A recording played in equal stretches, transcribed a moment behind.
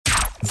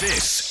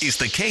This is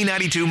the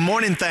K92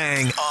 Morning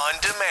Thang on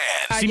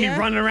demand. See me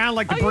running around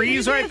like the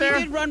breeze right there?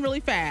 He did run really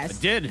fast.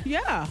 I did.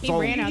 Yeah. He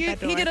ran out that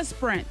door. He did a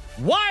sprint.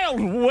 Wild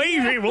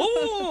wavy.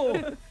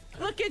 Ooh.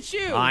 Look at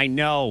you. I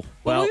know.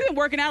 Well, we've been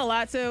working out a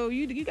lot, so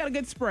you got a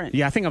good sprint.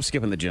 Yeah, I think I'm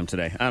skipping the gym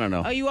today. I don't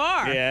know. Oh, you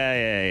are?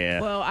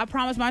 Yeah. Well, I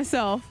promised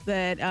myself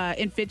that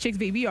in Fit Chicks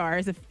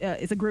VBR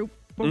is a group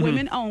for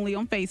women only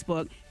on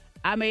Facebook.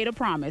 I made a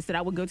promise that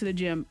I would go to the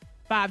gym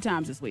 5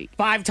 times this week.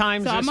 5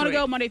 times So this I'm going to week.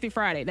 go Monday through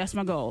Friday. That's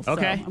my goal.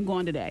 Okay. So I'm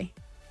going today.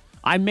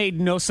 I made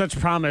no such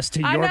promise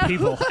to I your know.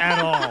 people at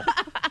all.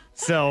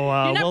 So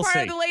You're not we'll part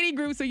see. of the lady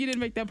group, so you didn't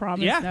make that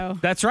promise. Yeah, No.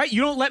 that's right.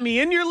 You don't let me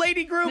in your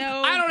lady group.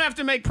 No. I don't have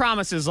to make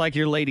promises like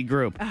your lady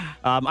group.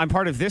 I'm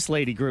part of this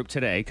lady group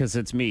today because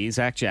it's me,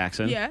 Zach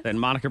Jackson, Yeah. and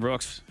Monica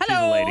Brooks. Hello.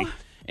 She's a lady.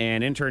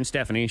 And intern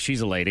Stephanie,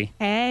 she's a lady.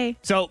 Hey,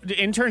 So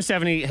intern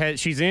Stephanie,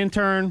 she's an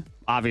intern,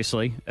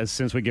 obviously,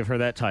 since we give her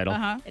that title.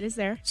 it is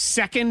there.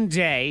 Second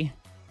day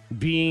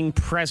being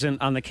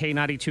present on the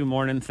K92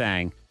 Morning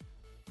Thang.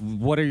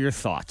 What are your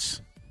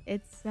thoughts?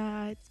 It's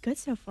good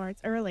so far.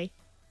 It's early.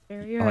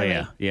 Very Oh,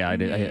 early. yeah. I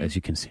did. As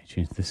you can see,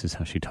 this is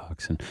how she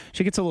talks. And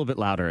she gets a little bit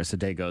louder as the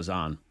day goes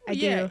on. I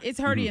Yeah, do. it's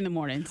Hurdy in the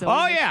morning. So Oh,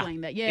 I'll yeah.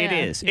 explain that. Yeah. It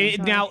is.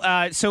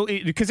 Yeah,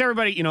 sorry. Because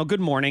everybody, good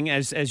morning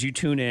as you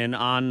tune in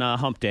on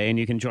Hump Day, and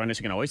you can join us.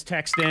 You can always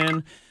text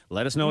in.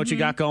 Let us know what you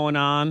got going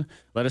on.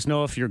 Let us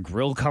know if your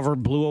grill cover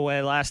blew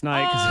away last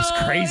night because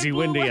it's crazy it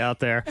blew windy away. out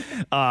there.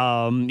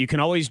 You can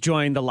always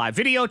join the live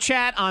video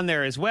chat on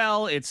there as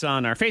well. It's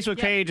on our Facebook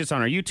page. It's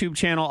on our YouTube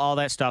channel, all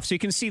that stuff. So you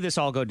can see this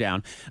all go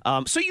down.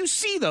 So you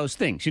see those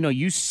things.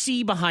 You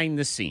see behind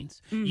the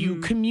scenes. You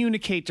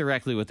communicate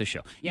directly with the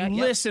show. Yeah, you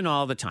yep. listen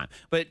all the time.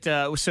 But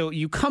so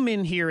you come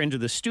in here into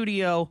the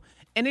studio.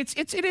 And it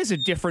is a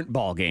different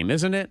ball game,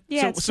 isn't it?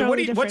 Yeah, So, it's so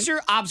totally what's different.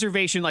 your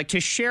observation like to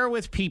share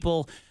with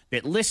people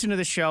that listen to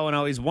the show and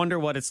always wonder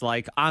what it's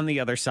like on the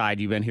other side?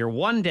 You've been here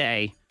one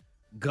day.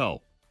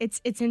 Go. It's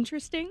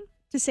interesting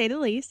to say the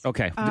least.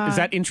 Okay. Is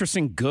that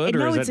interesting good or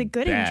no, is it's it a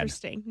good bad?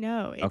 interesting.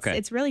 No, it's Okay.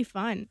 it's really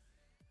fun.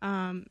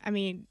 I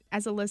mean,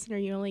 as a listener,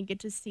 you only get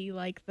to see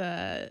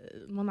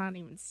not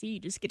even see, you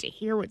just get to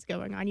hear what's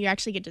going on. You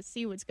actually get to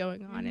see what's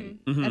going on,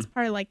 and that's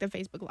part of the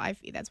Facebook Live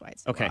feed. That's why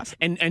it's so Okay. awesome.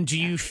 And do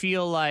you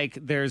feel like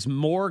there's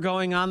more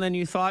going on than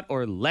you thought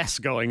or less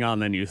going on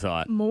than you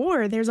thought?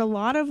 More, there's a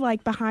lot of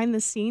behind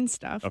the scenes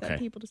stuff Okay. that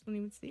people just don't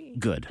even see.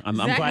 Good. I'm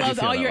Zach glad you loves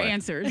feel all that your way.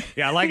 answers.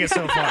 Yeah, I like it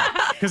so far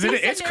because He's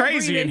it's sitting there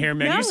crazy in breathing. here,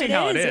 man. No, you see it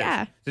how it is, is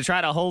yeah. to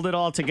try to hold it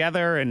all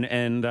together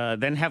and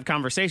then have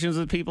conversations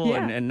with people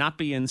Yeah. and not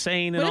be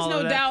insane and But it's all no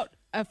of that. doubt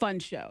a fun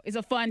show. It's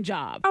a fun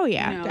job. Oh,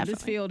 yeah, This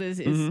definitely. field is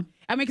I mean,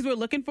 because we're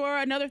looking for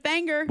another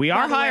thanger. We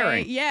are by the way.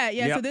 hiring. Yeah.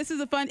 Yep. So this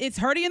is it's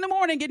Hurdy in the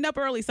morning, getting up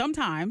early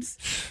sometimes.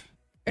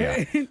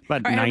 Yeah,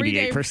 about Or every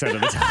day. 98%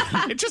 of the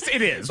time.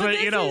 It is. But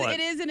this you know is, what? It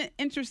is an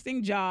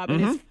interesting job.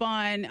 And it's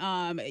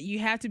fun. You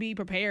have to be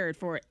prepared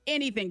for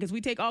anything because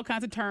we take all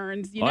kinds of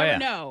turns. You Oh, never yeah.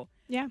 know.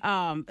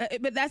 Yeah.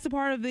 But that's a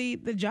part of the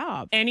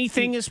job.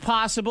 Anything is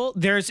possible.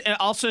 There's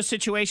also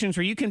situations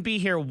where you can be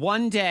here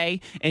one day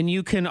and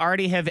you can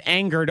already have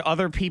angered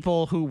other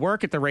people who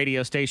work at the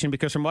radio station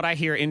because from what I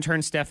hear,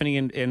 intern Stephanie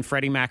and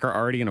Freddie Mac are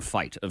already in a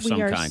fight of some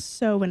we are kind.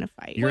 so in a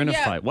fight. You're in a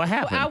fight. What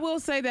happened? Well, I will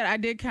say that I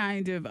did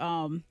kind of.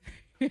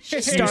 You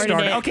started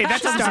it. Okay,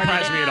 that doesn't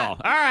surprise me at all.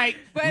 All right.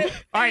 But-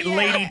 All right, yeah.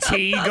 Lady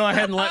T, go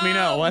ahead and let me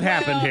know what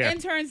happened well, here.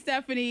 Intern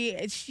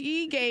Stephanie,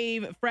 she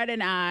gave Fred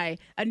and I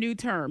a new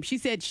term. She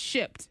said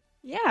shipped.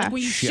 Yeah.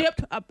 When you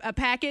Shipped. ship a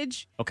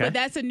package, Okay. but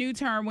that's a new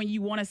term when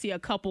you want to see a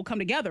couple come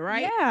together,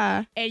 right?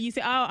 Yeah. And you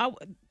say,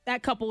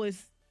 that couple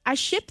is, I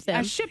shipped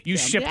them. I shipped You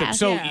them. shipped Yeah. them.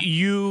 So Yeah.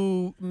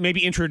 you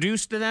maybe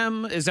introduced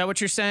them? Is that what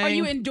you're saying? Or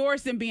you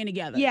endorse them being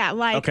together. Yeah,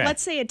 Okay.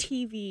 let's say a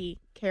TV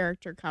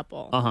character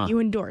couple. Uh-huh. You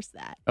endorse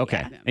that.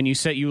 Okay. Yeah. And you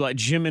said you like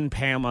Jim and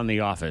Pam on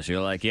The Office.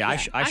 You're like, I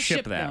I ship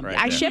ship that them. right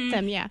I there. shipped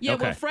them, yeah. Yeah,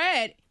 Okay. well,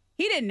 Fred,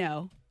 he didn't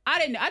know. I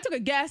didn't know. I took a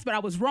guess, but I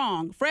was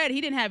wrong. Fred, he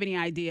didn't have any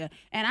idea.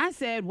 And I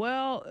said,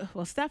 well,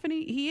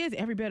 Stephanie, he is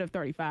every bit of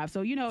 35.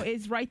 So,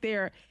 it's right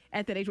there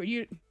at that age where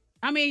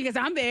because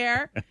I'm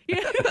there. You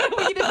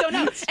just don't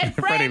know. And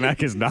Freddie Fred,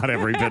 Mac is not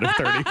every bit of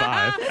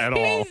 35 at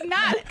all. he's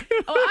not.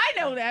 Oh, I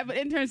know that, but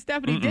intern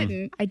Stephanie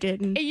didn't. I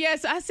didn't. And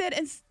yes, I said,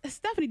 and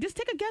Stephanie, just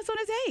take a guess on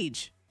his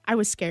age. I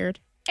was scared.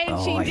 And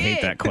Oh, she I did.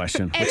 hate that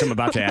question, which I'm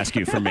about to ask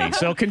you for me.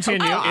 So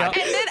continue. Yep.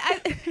 And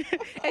then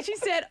and she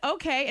said,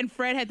 okay. And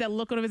Fred had that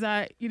look on his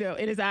eye, in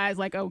his eyes,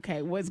 like,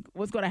 okay, what's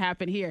going to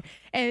happen here?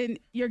 And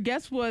your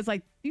guess was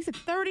like, you said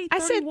 30, I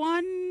said-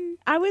 31?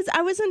 I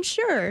was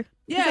unsure.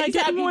 Yeah, I you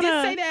didn't did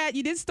wanna... say that.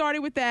 You did start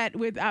it with that.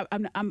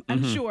 I'm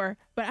unsure,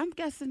 but I'm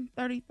guessing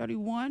 30,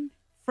 31.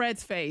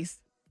 Fred's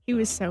face. He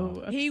was so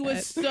upset. He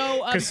was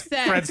so Because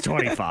upset. Fred's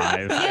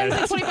 25. Yeah, he's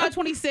like 25,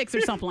 26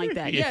 or something like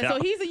that. Yeah, Yeah. so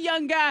he's a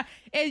young guy.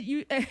 And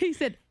he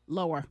said,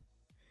 lower.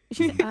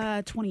 She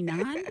said,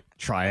 29?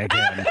 Try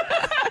again.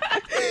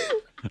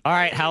 All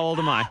right, how old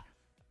am I?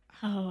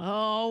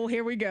 Oh,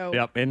 here we go.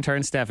 Yep,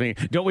 intern Stephanie.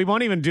 We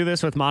won't even do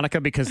this with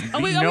Monica because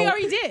We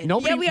already did.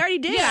 Nobody, Yeah, we already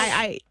did.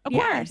 Yeah, of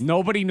course.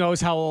 Nobody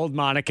knows how old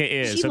Monica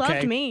is. She okay?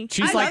 loved me.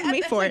 She's I like loved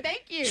me for it.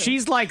 Thank you.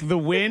 She's like the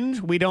wind.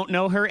 We don't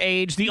know her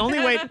age. The only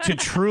way to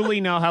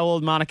truly know how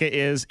old Monica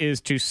is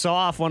to saw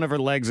off one of her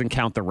legs and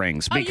count the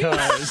rings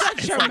because Shut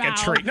it's your like mouth.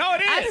 a treat. No,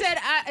 it is.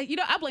 I said,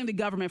 I blame the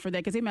government for that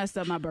because they messed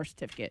up my birth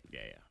certificate. Yeah.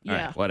 Yeah,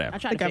 All right, whatever. I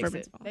tried The to fix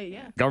government's it. fault.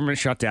 Yeah. Government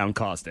shutdown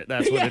caused it.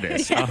 That's what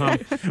it is.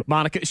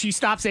 Monica, she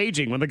stops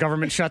aging when the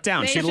government shut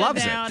down. They She shut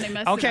loves down, they it.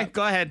 messed it Okay, up.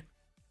 go ahead.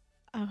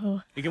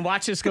 Oh, You can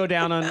watch this go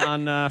down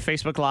on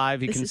Facebook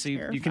Live. You This can is see. You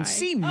can terrifying.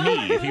 see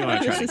me if you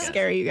want to try. this to is guess.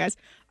 scary, you guys.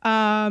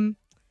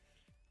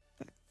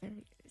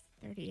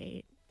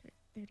 38.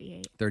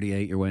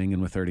 38. You're weighing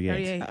in with 38.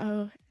 38.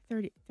 Oh,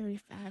 30,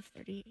 35,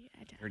 38.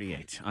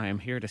 38. I am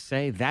here to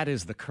say that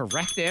is the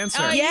correct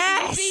answer. Oh,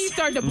 Yes! You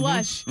started to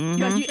blush.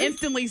 Like you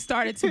instantly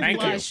started to Thank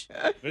blush. you.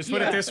 Let's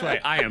put it this way.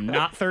 I am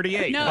not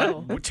 38.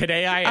 No. But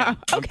today I am.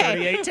 I'm okay.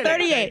 38 today.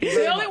 38.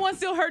 The only one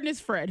still hurting is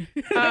Fred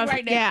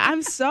right now. Yeah,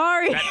 I'm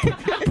sorry.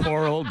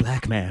 Poor old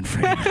black man,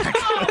 Fred.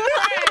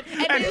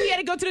 And then we had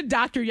to go to the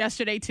doctor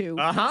yesterday too.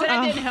 Uh-huh. So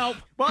that didn't help.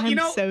 Well, you I'm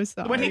know, so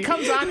sorry. when he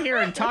comes on here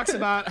and talks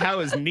about how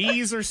his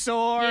knees are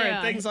sore and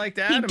Yeah. things like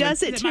that, He I mean,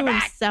 does it to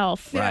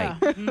himself. Right.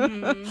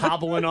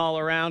 Hobbling all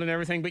around and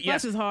everything. But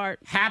yes, Bless his heart.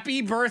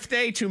 happy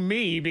birthday to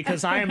me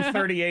because I am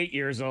 38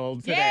 years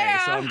old today.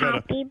 Yeah. So I'm going to.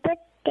 Happy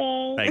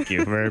birthday. Thank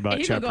you very much.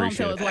 He's I gonna go home and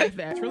appreciate tell it. his wife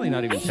that. It's really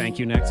not even thank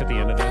you next at the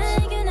end of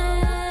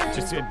this.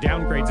 Just it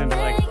downgrades into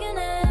like.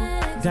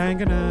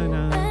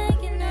 Dang-a-na-na,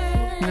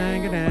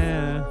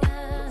 dang-a-na,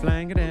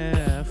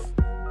 flang-a-def,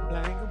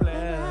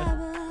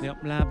 flang-a-blah,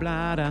 yep, blah,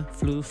 blah, da,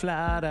 flu,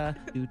 fla-da,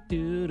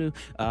 do-do-do.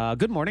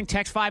 Good morning.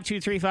 Text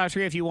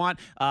 52353 if you want.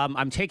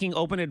 I'm taking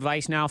open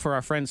advice now for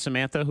our friend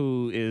Samantha,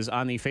 who is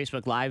on the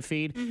Facebook Live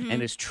feed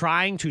and is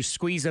trying to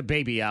squeeze a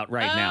baby out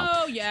right now.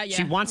 Oh, yeah.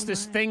 She wants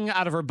this thing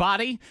out of her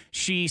body.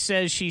 She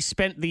says she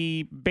spent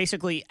the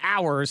basically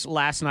hours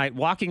last night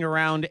walking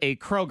around a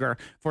Kroger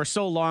for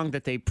so long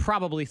that they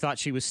probably thought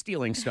she was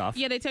stealing stuff.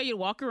 Yeah, they tell you to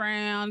walk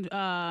around,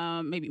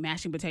 maybe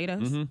mashing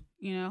potatoes.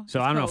 You know. So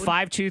it's I don't know, code.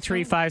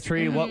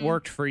 52353, what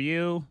worked for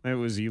you? It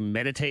was you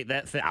meditate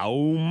that thing.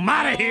 Oh, I'm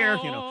out of here.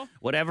 You know,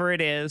 whatever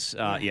it is.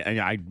 Yeah, and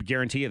I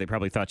guarantee you they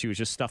probably thought she was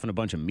just stuffing a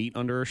bunch of meat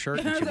under her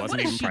shirt and she What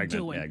wasn't is even she pregnant.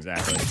 doing? Yeah,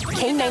 exactly.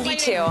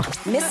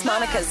 K92, Miss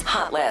Monica's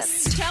Hot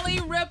List. Kelly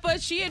Ripa,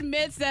 she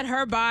admits that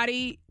her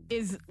body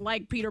is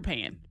like Peter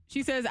Pan.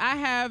 She says, I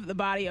have the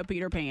body of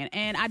Peter Pan,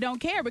 and I don't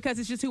care because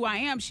it's just who I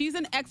am. She's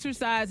an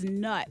exercise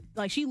nut.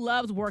 Like, she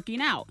loves working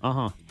out.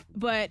 Uh-huh.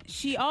 But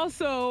she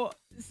also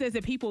says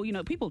that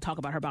people talk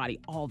about her body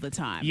all the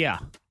time. Yeah.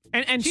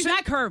 And She's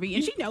not curvy,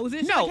 and she knows it.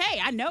 She's No. like,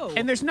 hey, I know.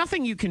 And there's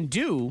nothing you can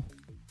do.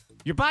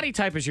 Your body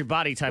type is your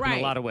body type in a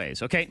Right. lot of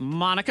ways. Okay,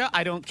 Monica,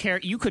 I don't care.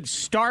 You could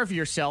starve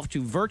yourself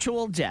to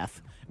virtual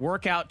death,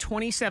 work out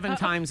 27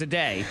 times a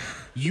day.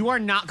 You are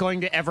not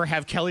going to ever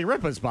have Kelly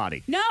Ripa's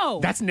body. No.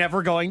 That's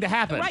never going to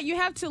happen. Right, you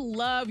have to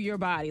love your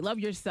body, love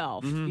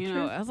yourself. You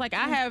know, I was like,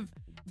 I have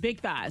big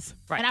thighs.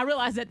 Right. And I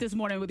realized that this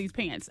morning with these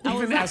pants. I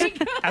was Even as,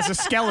 like, as a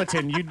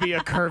skeleton, you'd be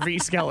a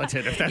curvy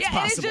skeleton if that's yeah,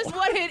 possible.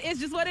 it's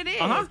just what it is.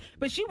 Uh-huh.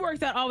 But she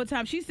works out all the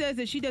time. She says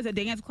that she does a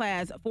dance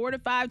class 4 to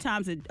 5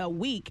 times a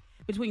week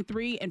between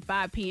 3 and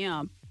 5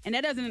 p.m. And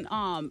that doesn't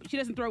she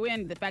doesn't throw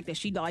in the fact that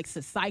she likes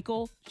to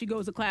cycle. She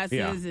goes to classes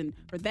Yeah. and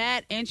for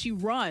that, and she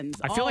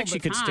runs. I feel all like she the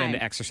could stand time.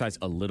 to exercise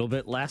a little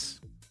bit less.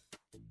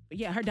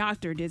 Yeah, her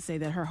doctor did say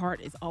that her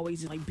heart is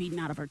always like beating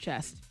out of her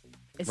chest.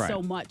 It's Right.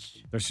 so much.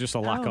 There's just a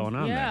lot going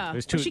on Yeah, there.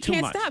 There's but too, she too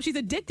can't much. stop. She's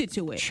addicted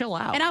to it. Chill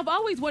out. And I've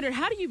always wondered,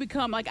 how do you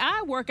become like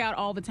I work out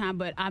all the time,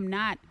 but I'm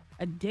not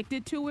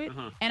addicted to it.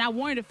 And I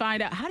wanted to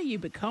find out, how do you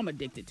become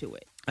addicted to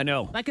it? I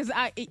know. Like, cause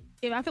I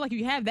feel like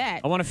you have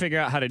that. I want to figure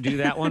out how to do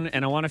that one,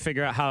 and I want to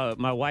figure out how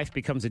my wife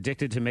becomes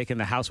addicted to making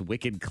the house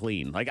wicked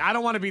clean. Like, I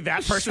don't want to be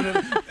that person.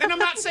 And I'm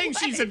not saying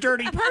she's a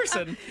dirty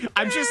person.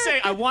 I'm just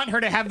saying I want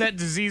her to have that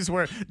disease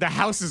where the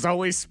house is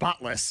always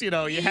spotless. You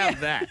know, you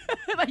have that.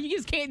 Like, you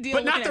just can't deal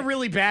But with not it. the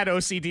really bad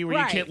OCD where you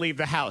Right. can't leave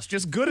the house.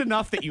 Just good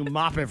enough that you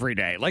mop every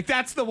day. Like,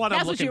 that's the one I'm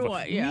That's what looking you for.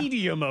 want, yeah.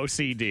 Medium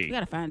OCD. We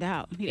gotta find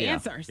out. Need yeah.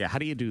 answers. Yeah, how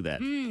do you do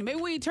that?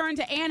 Maybe we turn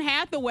to Anne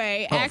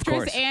Hathaway, Oh, of actress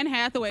course. Anne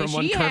Hathaway. From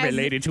one She curvy has,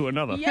 lady to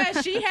another.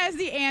 Yeah, she has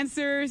the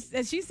answers.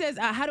 And she says,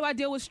 how do I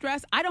deal with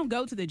stress? I don't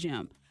go to the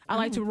gym. I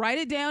like to write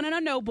it down in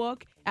a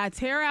notebook. I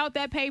tear out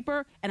that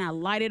paper and I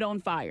light it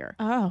on fire.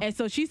 Oh. And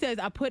so she says,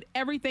 I put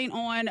everything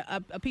on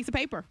a piece of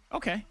paper.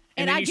 Okay.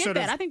 And then I you get sort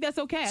that. of I think that's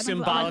okay. I think I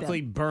like that.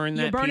 symbolically burn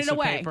You that burn piece it of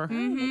away. paper.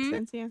 Makes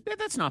sense, yeah. Yeah,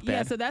 that's not bad.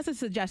 Yeah, so that's a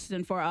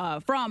suggestion for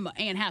from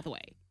Anne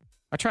Hathaway.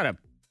 I try to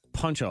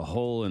punch a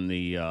hole in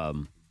the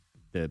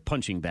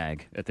punching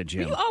bag at the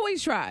gym. You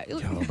always try.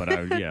 Oh, but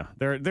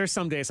there's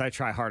some days I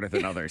try harder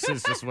than others.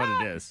 It's just what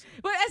it is.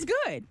 But that's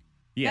good.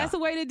 Yeah. That's the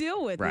way to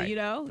deal with Right. it, you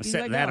know? You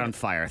Set let that go. on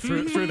fire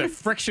through the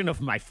friction of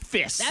my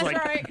fists. That's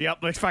like, right. Yep.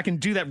 If I can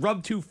do that,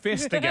 rub two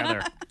fists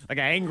together like an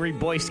angry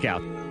Boy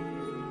Scout.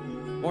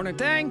 Morning,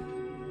 Tang.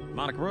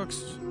 Monica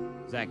Brooks,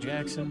 Zach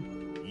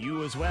Jackson,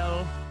 you as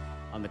well.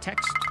 on the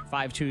text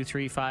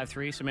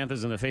 52353.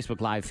 Samantha's in the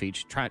Facebook Live feed.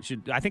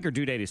 I think her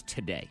due date is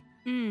today.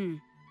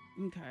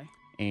 Okay.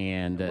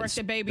 And Work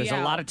the baby there's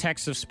out. a lot of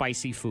texts of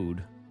spicy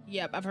food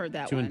Yep, I've heard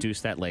that to one.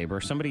 induce that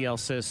labor. Somebody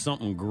else says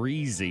something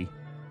greasy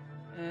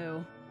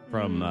Ew.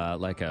 from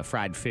like a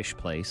fried fish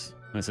place.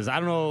 And it says, I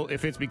don't know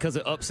if it's because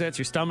it upsets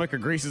your stomach or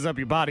greases up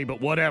your body, but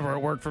whatever. It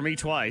worked for me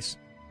twice.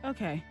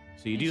 Okay.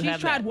 So you And do she's have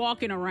tried that.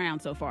 walking around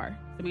so far.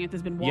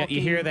 Samantha's been Yeah, walking.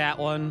 you hear that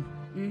one.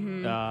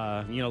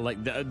 Mm-hmm.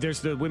 Like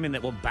there's the women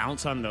that will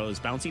bounce on those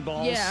bouncy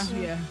balls.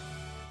 Yeah.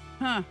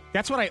 Huh.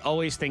 That's what I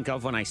always think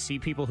of when I see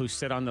people who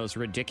sit on those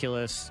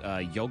ridiculous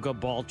yoga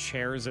ball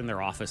chairs in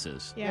their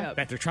offices. Yeah.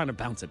 That they're trying to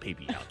bounce a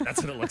baby out.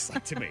 That's what it looks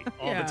like to me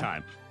all Yeah. the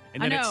time.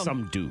 And I then it's know.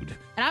 some dude.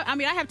 And I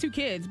mean, I have 2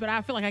 kids, but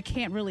I feel like I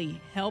can't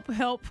really help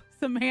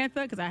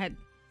Samantha because I had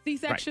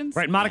C-sections.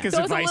 Right. Monica's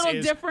So it's a advice little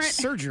is different.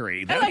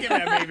 surgery. That'll get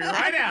that baby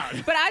right out.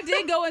 But I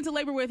did go into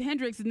labor with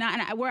Hendrix,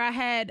 where I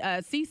had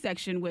a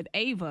C-section with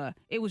Ava.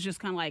 It was just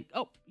kind of like,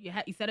 oh, you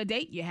set a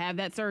date, you have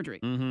that surgery.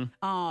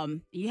 Mm-hmm.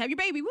 You have your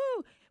baby, woo.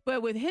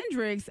 But with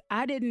Hendrix,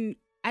 I didn't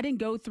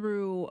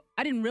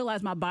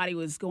realize my body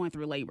was going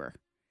through labor.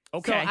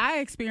 Okay. So I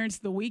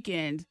experienced the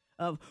weekend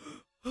of,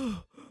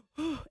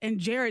 and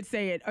Jared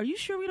said, "Are you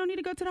sure we don't need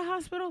to go to the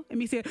hospital?" And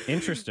me said,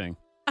 Interesting.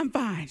 "I'm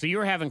fine." So you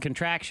were having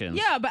contractions.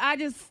 Yeah, but I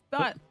just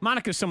thought.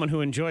 Monica's someone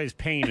who enjoys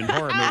pain in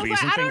horror I was movies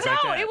like, and I things don't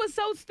know. like that. It was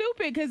so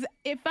stupid because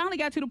it finally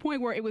got to the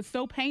point where it was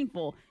so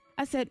painful.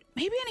 I said,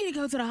 maybe I need to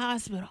go to the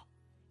hospital.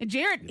 And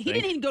Jared, he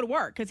didn't even go to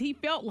work because he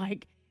felt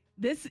like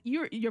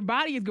your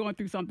body is going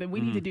through something.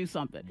 We need to do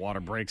something. Water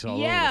breaks all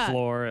over Yeah. the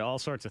floor, all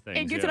sorts of things.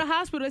 And get to the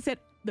hospital. They said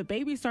the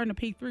baby's starting to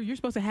peek through. You're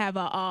supposed to have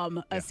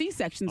a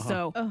C-section,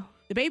 so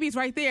the baby's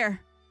right there.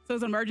 So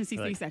it's an emergency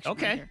Like, C-section.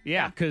 okay. right there.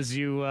 Yeah, because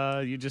you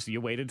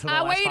waited till the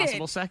I last waited.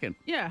 possible second.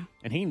 Yeah.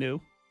 And he knew.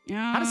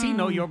 How does he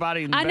know your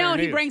body? I know, better and than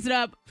he you? brings it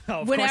up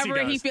Oh, of course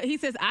whenever he does. he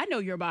says, "I know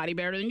your body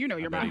better than you know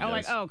your bet body." he I'm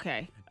like, does.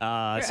 okay,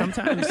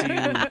 Sometimes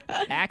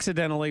you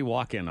accidentally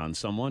walk in on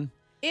someone.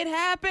 it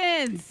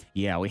happens.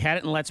 Yeah, we had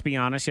it in Let's Be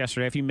Honest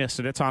yesterday. If you missed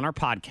it, it's on our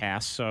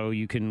podcast, so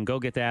you can go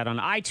get that on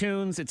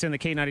iTunes. It's in the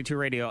K92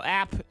 Radio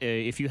app.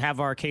 If you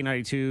have our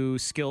K92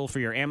 skill for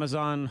your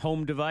Amazon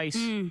home device,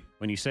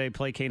 when you say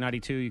play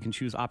K92, you can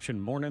choose option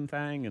morning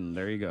thing, and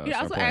there you go. Yeah.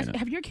 Start Also, playing ask, it.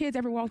 have your kids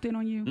ever walked in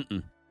on you?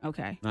 Mm-mm,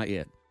 Okay, not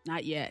yet.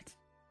 not yet.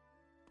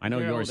 I know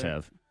You're yours older.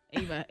 have.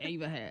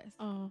 Ava has.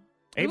 Oh.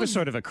 Ava's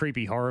sort of a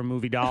creepy horror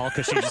movie doll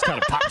because she just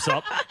kind of pops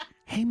up.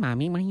 Hey,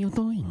 mommy, what are you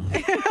doing?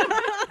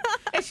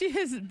 And she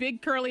has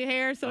big curly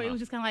hair, so it was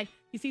just kind of like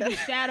you see the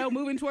shadow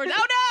moving towards.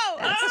 Oh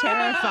no! That's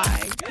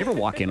terrifying. You ever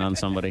walk in on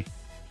somebody?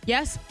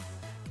 Yes.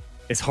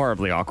 It's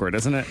horribly awkward,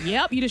 isn't it?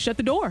 Yep. You just shut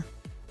the door.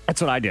 That's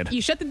what I did.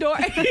 You shut the door.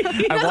 That's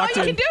I all walked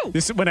you in. can do.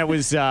 This when I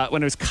was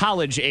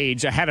college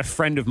age. I had a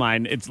friend of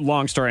mine. It's a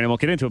long story, and I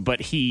won't get into it.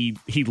 But he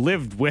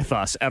lived with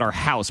us at our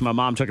house. My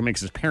mom took him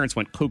because his parents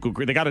went cuckoo.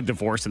 They got a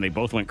divorce, and they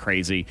both went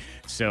crazy.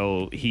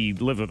 So he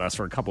lived with us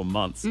for a couple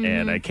months.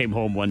 And I came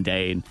home one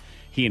day, and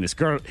he and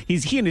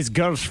his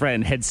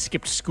girlfriend had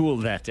skipped school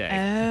that day.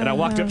 And I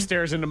walked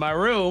upstairs into my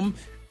room.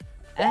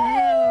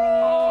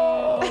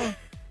 Oh.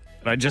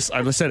 And I just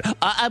said,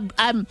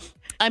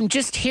 I'm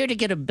just here to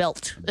get a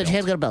belt. It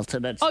has got a belt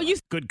in it. Oh, you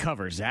Good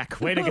cover, Zach.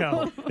 Way to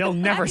go. They'll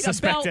never need a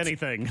suspect belt.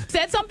 anything.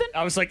 said something?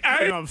 I was like,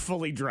 I'm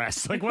fully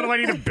dressed. Like, what do I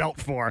need a belt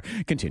for?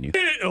 Continue.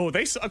 Oh,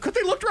 they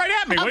looked right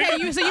at me. What do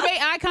Okay, so you made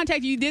eye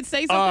contact. You did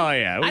say something. Oh,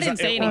 yeah. I didn't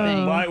say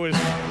anything. Well, it was.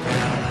 See,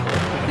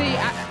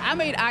 I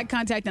made eye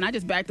contact and I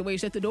just backed away,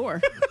 shut the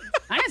door.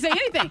 I didn't say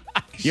anything.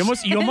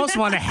 You almost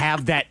want to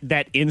have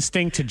that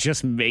instinct to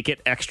just make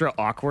it extra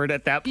awkward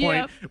at that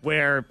point,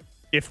 where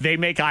if they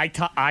make eye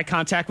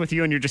contact with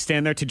you and you're just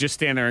standing there, to just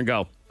stand there and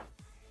go,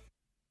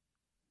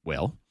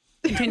 well,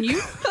 Continue.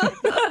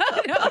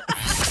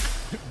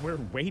 we're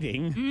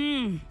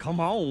waiting. Come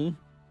on.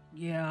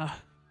 Yeah.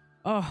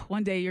 Oh,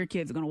 one day your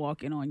kid's going to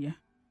walk in on you.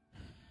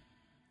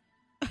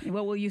 And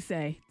what will you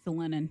say to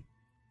Lennon?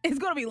 It's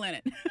going to be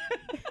Lennon.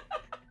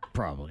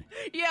 Probably.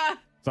 Yeah.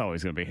 It's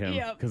always going to be him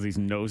Yep. because he's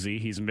nosy,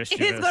 he's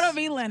mischievous. gonna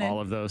be Lennon. All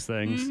of those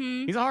things.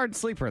 He's a hard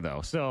sleeper, though,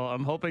 so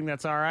I'm hoping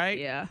that's all right.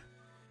 Yeah.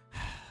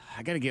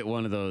 I got to get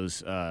one of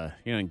those,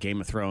 in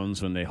Game of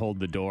Thrones when they hold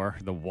the door,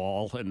 the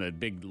wall, and the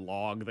big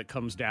log that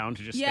comes down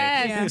to just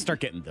Yes. stay. I'm gonna start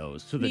getting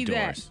those to the Need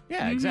that. doors.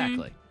 Yeah,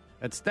 exactly.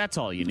 That's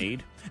all you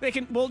need.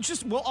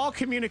 We'll all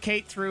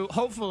communicate through,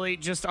 hopefully,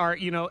 just our,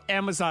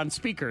 Amazon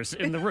speakers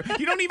in the room.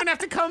 You don't even have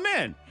to come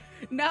in.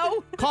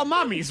 No. Call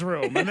mommy's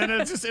room, and then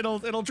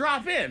it'll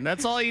drop in.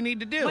 That's all you need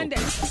to do. One day.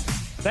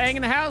 Bang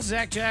in the house,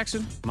 Zach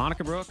Jackson,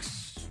 Monica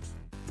Brooks.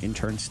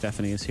 Intern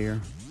Stephanie is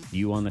here.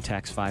 You on the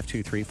text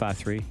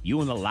 52353. You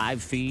on the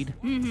live feed.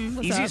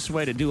 What's Easiest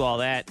way to do all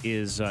that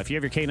is if you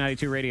have your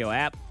K92 radio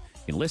app,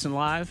 you can listen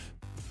live.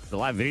 The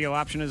live video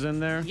option is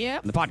in there.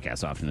 Yep. And the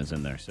podcast option is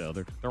in there. So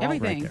they're all right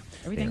Everything. there.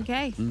 Everything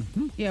Yeah. okay.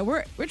 Yeah,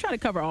 we're trying to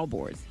cover all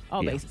boards,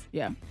 all Yeah. bases.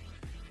 Yeah.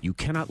 You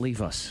cannot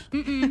leave us.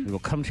 We will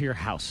come to your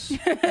house.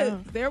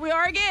 There we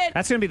are again.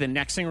 That's going to be the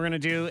next thing we're going to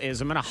do is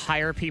I'm going to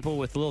hire people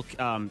with little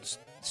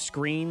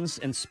screens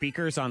and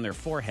speakers on their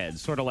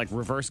foreheads, sort of like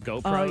reverse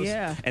GoPros. Oh,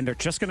 yeah. And they're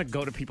just going to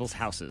go to people's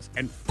houses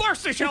and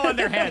force the show on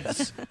their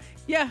heads.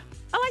 Yeah,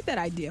 I like that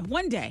idea.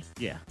 One day.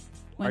 Yeah.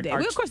 One day.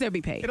 Well, of course, they'll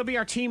be paid. It'll be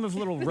our team of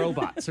little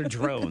robots or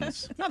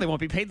drones. No, they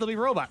won't be paid. They'll be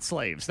robot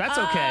slaves. That's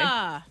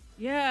okay.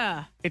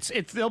 Yeah.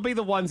 They'll be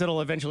the ones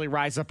that'll eventually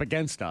rise up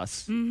against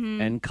us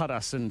and cut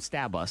us and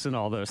stab us and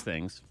all those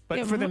things. But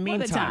Yeah, for the for the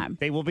meantime, time.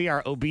 they will be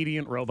our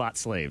obedient robot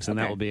slaves, and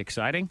that Okay. will be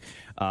exciting.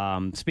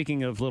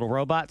 Speaking of little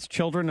robots,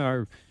 children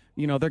are,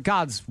 they're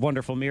God's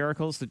wonderful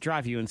miracles that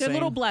drive you insane. They're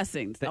little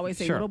blessings. I always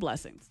say Sure. little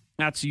blessings.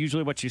 That's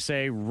usually what you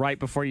say right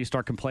before you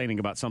start complaining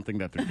about something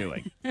that they're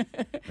doing.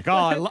 Like,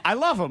 oh, I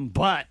love them,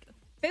 but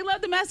They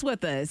love to mess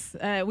with us.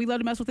 We love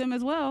to mess with them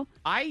as well.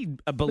 I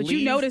believe. But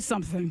you noticed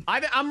something.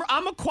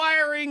 I'm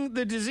acquiring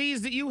the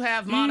disease that you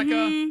have,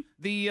 Monica.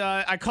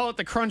 I call it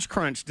the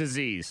crunch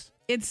disease.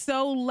 It's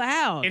so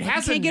loud. It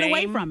has you can't a get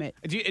away name. from it.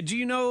 Do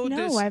you know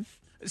No, this?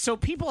 So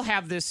people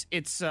have this.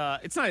 It's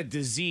not a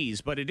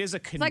disease, but it is a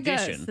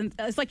condition.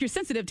 It's like you're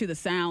sensitive to the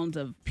sounds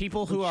of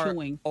People who are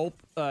chewing.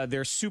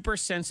 they're super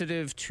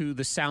sensitive to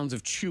the sounds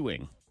of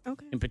chewing,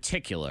 in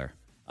particular.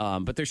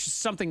 But there's just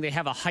something, they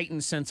have a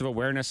heightened sense of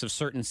awareness of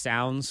certain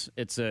sounds.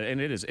 It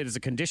is a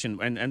condition,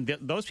 and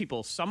those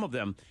people, some of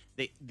them,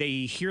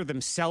 they hear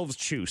themselves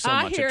chew so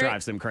I much hear it it.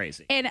 drives them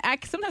crazy. And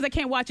sometimes I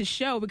can't watch a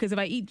show because if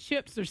I eat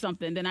chips or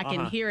something, then I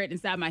can hear it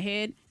inside my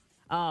head.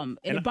 And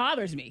it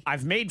bothers me.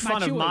 I've made My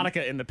fun of chewing.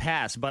 Monica in the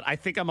past, but I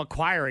think I'm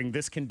acquiring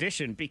this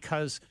condition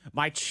because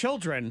my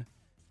children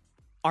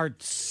are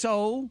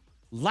so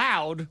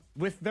loud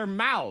with their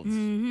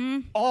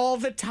mouths all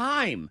the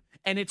time.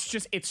 And it's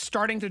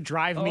starting to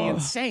drive me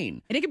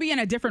insane. And it could be in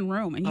a different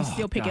room and you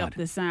still pick up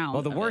the sound.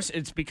 Well, the of worst, it.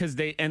 it's because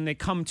they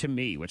come to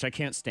me, which I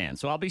can't stand.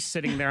 So I'll be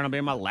sitting there and I'll be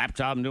on my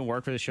laptop and doing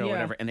work for the show, or Yeah.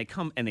 whatever. And they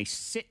come and they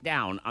sit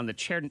down on the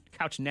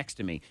couch next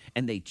to me,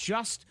 and they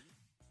just.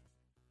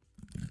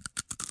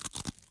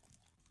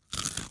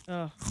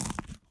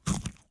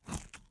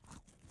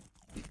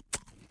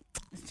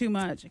 It's too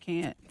much. I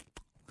can't.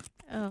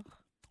 Oh.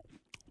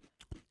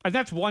 And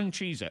that's one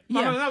Cheez-It.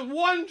 Yeah. That's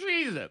one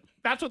Cheez-It.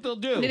 That's what they'll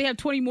do. And then they have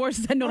 20 more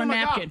sitting on Oh a my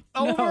napkin.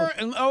 God. Over No.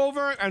 and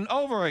over and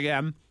over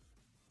again.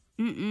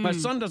 My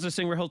son does this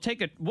thing where he'll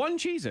take one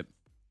Cheez-It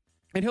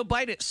and he'll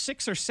bite it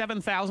 6,000 or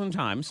 7,000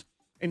 times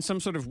in some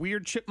sort of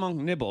weird chipmunk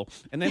nibble,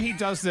 and then he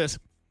does this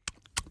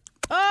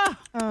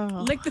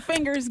Lick the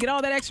fingers, get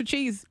all that extra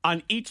cheese.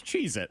 on each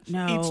Cheez-It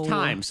No. each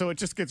time. So it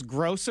just gets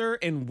grosser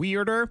and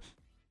weirder.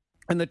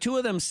 And the two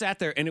of them sat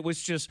there, and it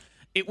was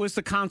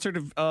the concert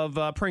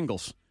of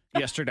Pringles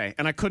yesterday,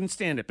 and I couldn't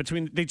stand it.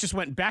 They just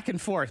went back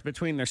and forth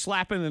between their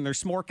slapping and their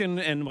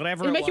smorking and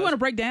whatever It it make you was. want to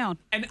break down.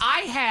 And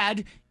I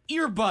had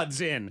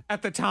earbuds in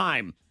at the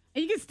time,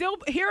 And you can still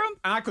hear them.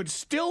 and I could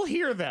still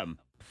hear them.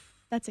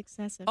 That's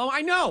excessive. Oh,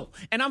 I know.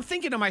 And I'm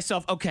thinking to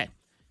myself, okay,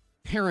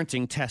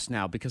 parenting test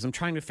now, because I'm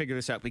trying to figure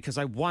this out because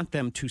I want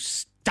them to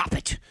stop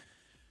it.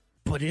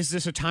 But is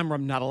this a time where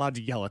I'm not allowed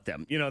to yell at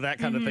them? That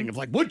kind of thing of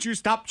like, would you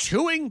stop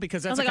chewing?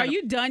 Because I that's was like, are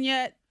you done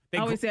yet? I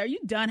always say, are you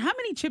done? How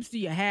many chips do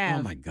you have?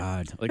 Oh my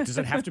God. Like, does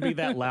it have to be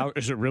that loud?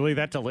 Is it really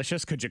that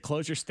delicious? Could you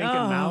close your stinking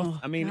Oh, mouth?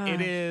 I mean,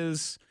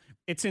 gosh.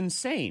 it's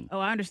insane. Oh,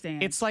 I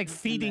understand. It's like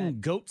feeding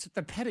goats at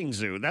the petting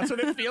zoo. That's what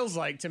it feels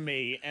like to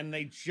me. And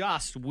they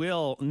just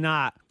will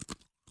not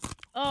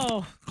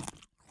Oh,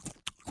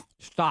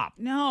 stop.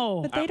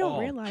 no. But they at don't all.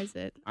 realize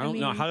it. I don't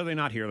know. How do they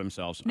not hear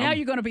themselves? Now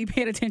you're going to be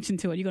paying attention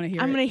to it. You're going to hear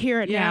it. I'm going to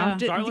hear it Yeah. now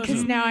Sorry, because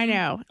listen. now I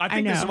know. I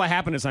think know. this is what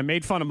happened is I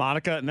made fun of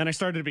Monica, and then I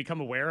started to become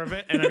aware of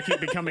it, and I keep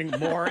becoming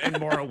more and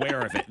more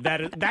aware of it.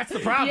 That's the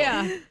problem.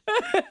 Yeah.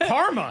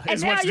 Karma And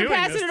is now what's you're doing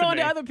passing this it to on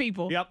me. to other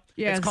people. Yep.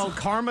 Yes. It's called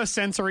karma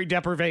sensory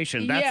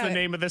deprivation. That's Yeah. the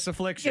name of this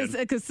affliction.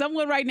 Because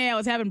someone right now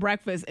is having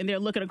breakfast and they're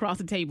looking across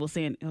the table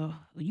saying, "Oh,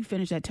 will you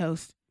finish that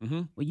toast?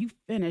 Mm-hmm. Will you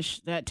finish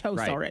that toast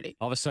Right. already?"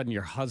 All of a sudden,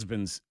 your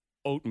husband's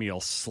oatmeal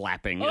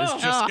slapping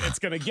Oh. it's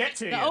going to get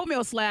to The you.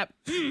 oatmeal slap.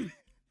 And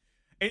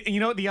you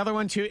know what, the other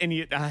one too, and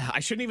I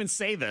shouldn't even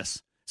say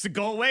this. So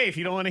go away if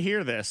you don't want to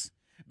hear this,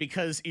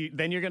 because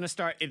then you're going to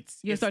start.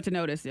 You'll start to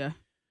notice, yeah.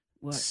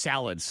 What?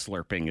 Salad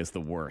slurping is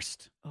the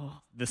worst. Oh.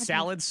 The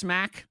salad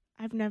smack.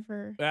 I've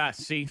never.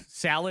 See,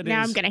 salad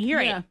Now is. I'm going to hear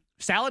Yeah. it.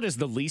 Salad is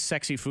the least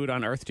sexy food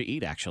on earth to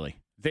eat. Actually,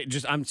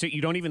 so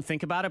you don't even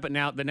think about it. But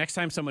now the next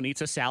time someone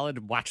eats a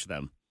salad, watch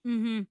them.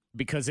 Mm-hmm.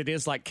 Because it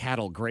is like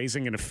cattle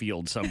grazing in a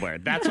field somewhere.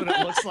 That's what it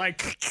looks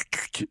like.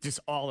 Just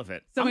all of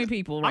it. So many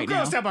people right I'm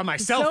grossed now. out by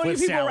myself So many with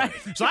people salad.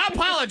 So I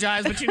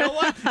apologize, but you know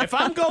what? If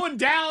I'm going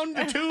down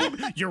the tube,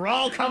 you're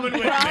all coming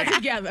with We're all me.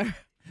 together.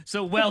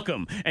 So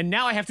welcome. And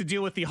now I have to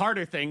deal with the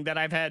harder thing that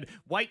I've had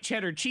white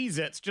cheddar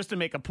Cheez-Its just to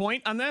make a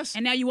point on this.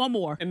 And now you want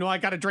more. And now I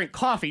got to drink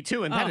coffee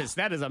too, and Oh.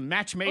 that is a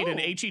match made in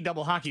Ooh. HE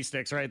double hockey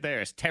sticks right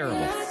there. It's terrible.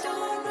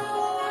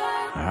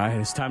 All right,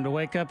 it's time to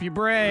wake up your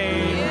brain.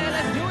 Yeah,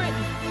 let's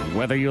do it.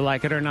 Whether you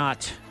like it or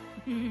not,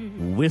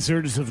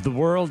 wizards of the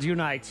world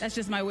unite. That's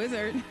just my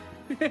wizard.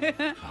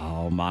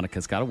 Oh,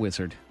 Monica's got a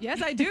wizard.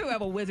 Yes, I do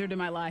have a wizard in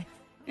my life.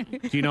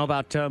 Do you know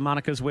about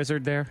Monica's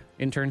wizard there,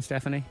 intern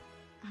Stephanie?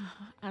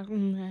 I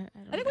don't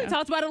I think we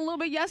talked about it a little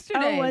bit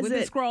yesterday was with the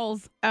it?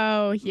 scrolls.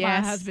 Oh,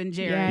 yes. My husband,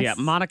 Jerry. Yes. Yeah,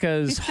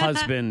 Monica's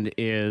husband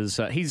is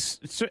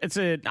it's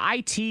an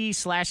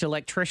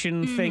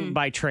IT/electrician thing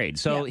by trade.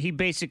 So he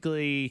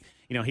basically,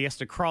 he has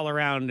to crawl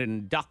around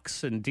in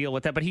ducts and deal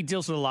with that, but he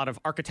deals with a lot of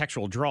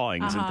architectural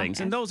drawings and things.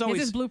 And those His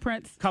always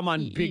blueprints. come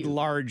on big,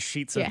 large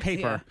sheets of Yes.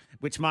 paper,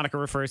 which Monica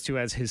refers to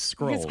as his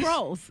scrolls. His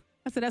scrolls.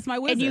 I said, that's my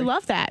wizard. And you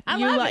love that. I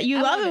you love it. You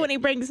I love love it it. when he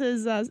brings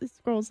his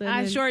scrolls in.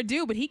 I and sure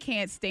do, but he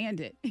can't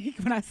stand it.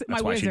 When I say my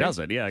That's why wizard. she does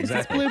it. Yeah,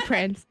 exactly.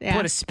 Blueprints. Yeah.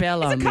 Put a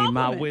spell It's a on me, my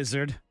compliment.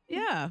 wizard.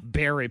 Yeah.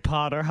 Barry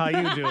Potter, how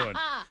you doing?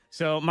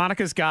 So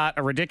Monica's got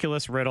a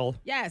ridiculous riddle.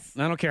 Yes.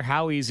 I don't care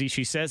how easy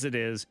she says it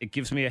is. It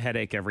gives me a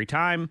headache every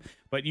time.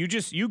 But you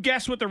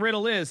guess what the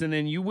riddle is, and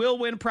then you will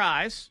win a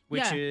prize,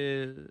 which Yeah.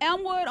 is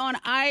Elmwood on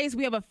Ice.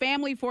 We have a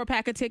family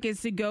 4-pack of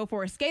tickets to go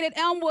for a skate at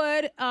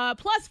Elmwood,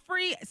 plus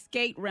free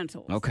skate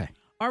rentals. okay.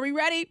 Are we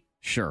ready?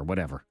 Sure,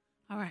 whatever.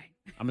 All right.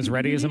 I'm as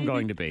ready as I'm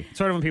going to be.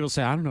 Sort of when people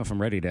say, I don't know if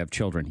I'm ready to have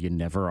children. You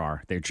never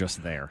are. They're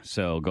just there.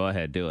 So go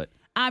ahead, do it.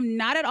 I'm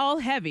not at all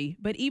heavy,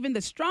 but even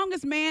the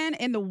strongest man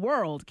in the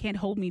world can't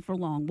hold me for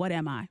long. What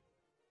am I?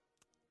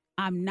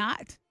 I'm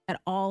not at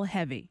all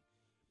heavy,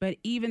 but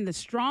even the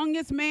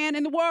strongest man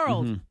in the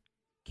world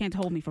can't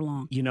hold me for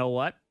long. You know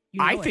what?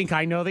 You know I it. think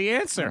I know the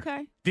answer.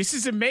 Okay. This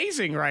is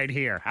amazing right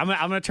here. I'm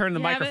going to turn the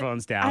You have it?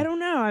 microphones down. I don't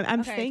know. I'm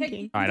Okay,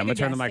 thinking. All right, I'm going take a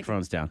to turn the guess.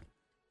 microphones down.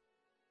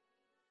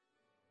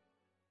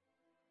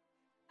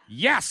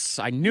 Yes,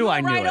 I knew You were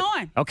I knew right it.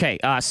 on. Okay,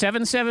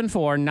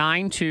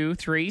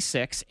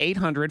 774-9236,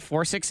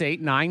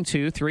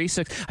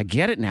 800-468-9236. I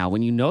get it now.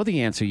 When you know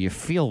the answer, you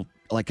feel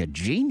like a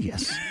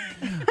genius.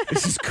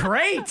 This is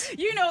great.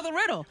 You know the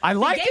riddle. I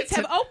like the gates it.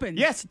 have opened.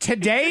 Yes,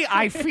 today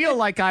I feel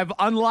like I've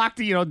unlocked,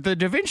 the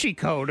Da Vinci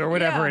Code or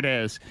whatever Yeah. it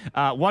is.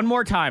 One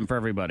more time for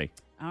everybody.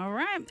 All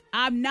right.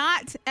 I'm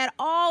not at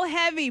all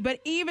heavy, but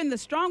even the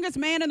strongest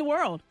man in the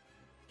world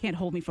can't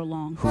hold me for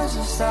long.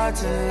 Start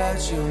to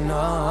let you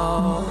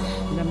know.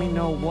 Let me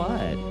know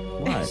what.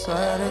 What?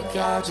 Swear to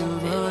God, you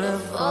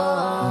beautiful.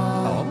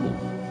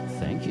 Oh,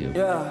 thank you.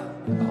 Yeah.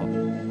 Oh,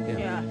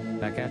 Yeah.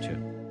 Back at you.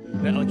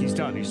 Then, like he's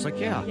done. He's like,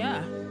 yeah,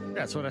 Yeah.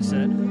 that's what I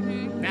said.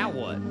 Now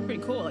what?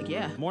 Pretty cool. Like,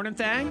 yeah. Morning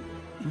thing.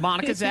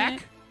 Monica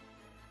Zach.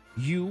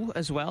 You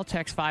as well.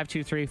 Text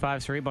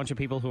 52353. A bunch of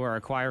people who are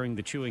acquiring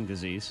the chewing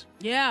disease.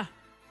 Yeah.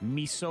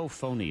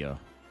 Misophonia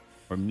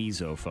or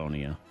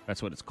misophonia.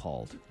 That's what it's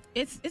called.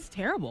 It's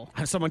terrible.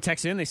 Someone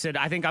texted in. They said,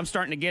 I think I'm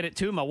starting to get it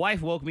too. My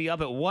wife woke me up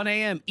at 1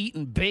 a.m.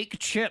 eating baked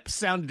chips.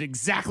 Sounded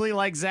exactly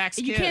like Zach's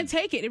You kid. can't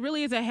take it. It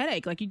really is a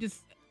headache. Like, you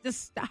just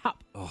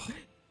stop. And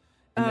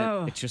then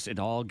Oh. it's just, it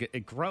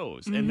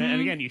grows. And then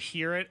again, you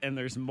hear it and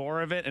there's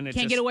more of it. And it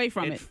Can't just, get away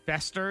from it. It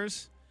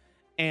festers.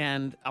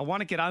 And I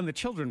want to get on the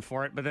children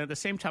for it, but then at the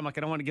same time, like,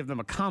 I don't want to give them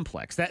a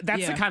complex. That's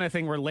Yeah. the kind of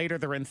thing where later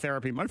they're in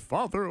therapy. My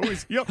father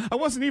always, I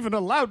wasn't even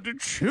allowed to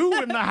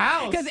chew in the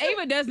house. Because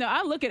Ava does know.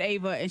 I look at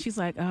Ava and she's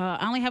like, I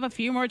only have a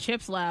few more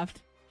chips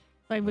left.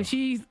 Like, but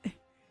she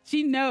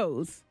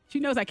knows. She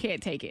knows I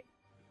can't take it.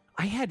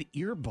 I had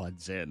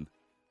earbuds in,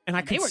 and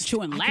I They could were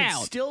chewing I loud.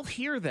 could still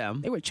hear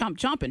them. They were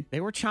chomping.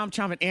 They were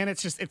chomping, and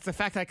it's the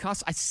fact that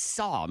I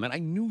saw them, and I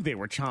knew they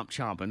were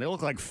chomping. They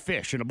look like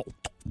fish in a bowl.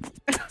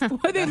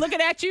 Were they looking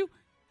at you?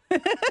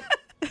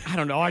 I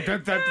don't know. I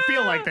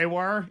feel like they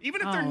were.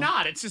 Even if they're Oh.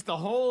 not, it's just the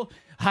whole.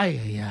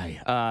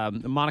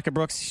 Monica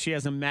Brooks, she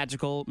has a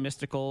magical,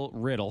 mystical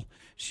riddle.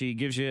 She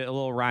gives you a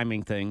little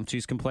rhyming thing.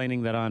 She's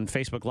complaining that on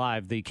Facebook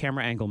Live, the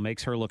camera angle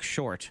makes her look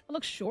short. I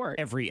look short.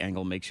 Every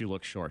angle makes you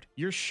look short.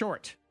 You're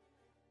short.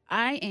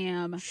 I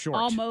am Short.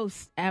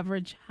 almost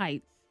average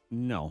height,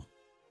 No,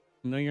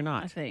 you're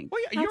not. I think.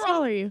 Well, How you're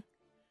tall are you?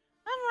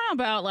 I'm around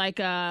about like,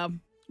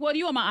 well, do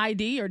you want my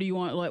ID or do you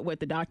want what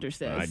the doctor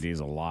says?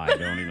 ID's a lie.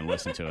 Don't even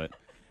listen to it.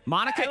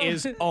 Monica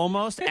is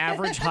almost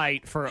average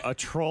height for a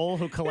troll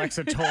who collects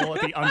a toll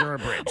at the under a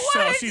bridge. So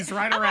What? she's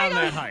right around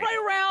that height. Right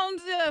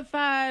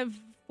around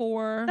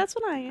 5'4". That's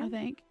what I I am.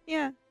 think.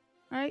 Yeah.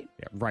 Right?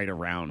 Yeah, right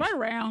around. Right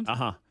around.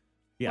 Uh-huh.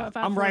 Yeah,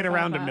 5'4", I'm right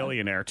around a 5'5".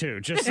 millionaire, too,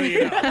 just so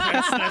you know.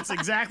 That's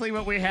exactly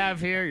what we have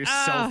here. You're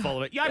so full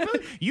of it. Yeah,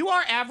 you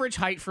are average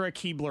height for a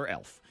Keebler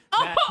elf.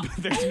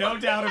 There's no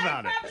doubt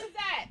about it. What is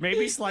that?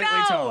 Maybe slightly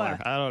No. taller.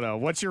 I don't know.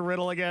 What's your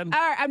riddle again? All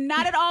right, I'm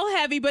not at all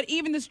heavy, but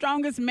even the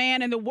strongest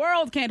man in the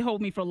world can't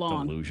hold me for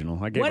long.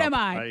 Delusional. I gave What up. am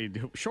I?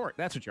 Short.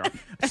 That's what you are.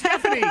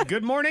 Stephanie.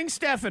 Good morning,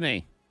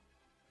 Stephanie.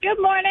 Good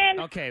morning.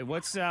 Okay,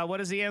 what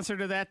is the answer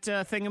to that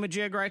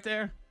thingamajig right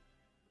there?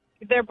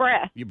 Their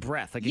breath. Your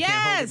breath. Like you can't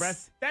hold your Yes.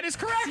 breath. That is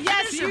correct. It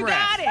Yes, is your you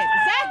breath. got it.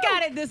 Zach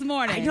got it this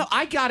morning. I know.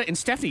 I got it. And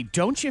Stephanie,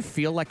 don't you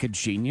feel like a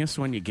genius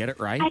when you get it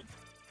right? Dude,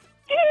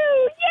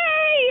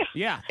 yay!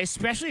 Yeah,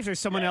 especially if there's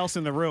someone else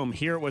in the room.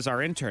 Here it was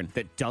our intern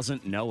that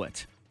doesn't know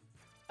it.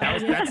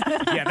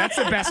 That's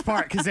the best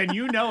part, because then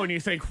you know and you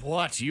think,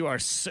 what? You are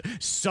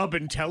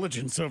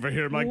sub-intelligence over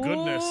here, my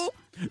goodness. Whoa.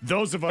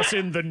 Those of us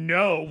in the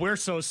know, we're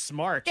so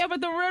smart. Yeah, but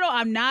the riddle,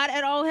 I'm not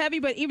at all heavy,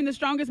 but even the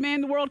strongest man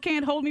in the world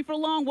can't hold me for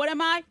long. What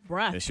am I?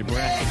 Breath. It's your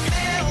breath.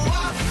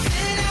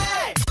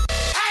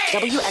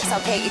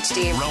 WXLK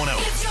HD. Rono.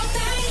 It's your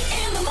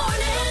thing in the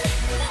morning.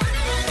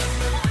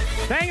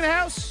 Thang in the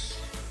house.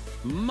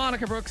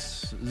 Monica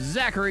Brooks,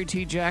 Zachary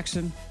T.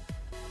 Jackson.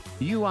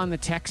 You on the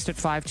text at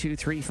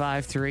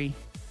 52353.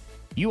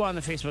 You on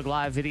the Facebook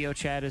Live video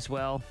chat as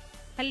well.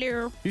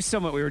 Hello. Here's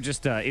someone we were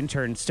just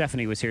intern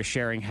Stephanie was here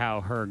sharing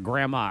how her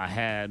grandma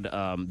had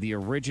the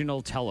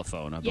original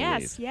telephone, I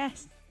believe.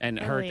 Yes. And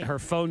Really? her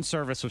phone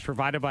service was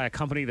provided by a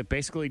company that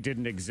basically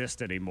didn't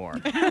exist anymore.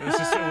 It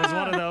was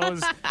one of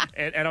those.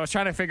 And I was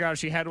trying to figure out if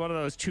she had one of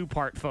those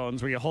 2-part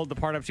phones where you hold the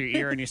part up to your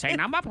ear and you say,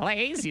 "Number,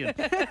 please." You,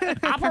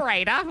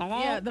 operator.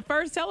 Yeah, the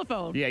first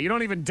telephone. Yeah, you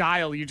don't even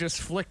dial. You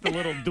just flick the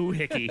little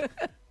doohickey.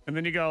 And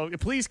then you go,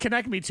 "Please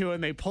connect me to,"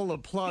 and they pull a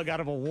plug out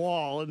of a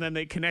wall, and then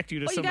they connect you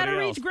to Oh, you somebody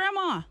gotta else. reach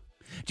grandma.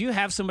 Do you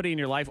have somebody in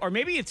your life, or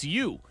maybe it's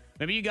you?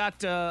 Maybe you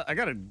got, I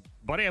got a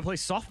buddy I play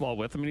softball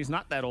with. I mean, he's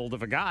not that old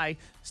of a guy.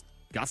 He's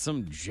got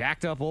some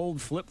jacked up old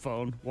flip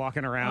phone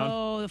walking around.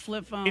 Oh, the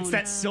flip phone. It's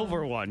that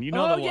silver one. You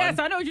know Oh, the one. yes,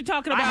 I know what you're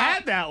talking about. I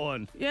had that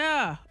one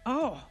Yeah.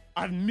 Oh.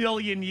 a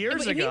million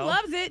years But ago. he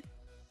loves it.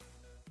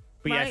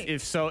 But Right. yeah,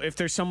 if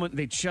there's someone,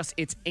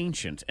 it's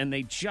ancient and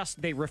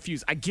they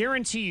refuse. I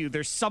guarantee you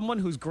there's someone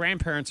whose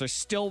grandparents are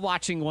still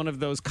watching one of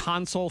those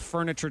console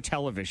furniture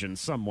televisions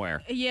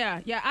somewhere.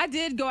 Yeah. I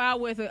did go out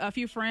with a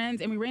few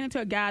friends, and we ran into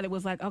a guy that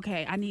was like,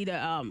 "Okay, I need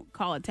to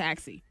call a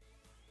taxi,"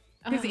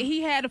 because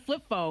he had a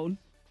flip phone,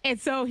 and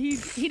so he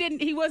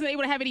wasn't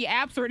able to have any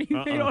apps or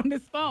anything on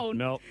his phone.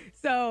 Nope.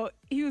 So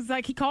he was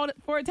like, he called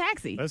for a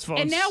taxi. This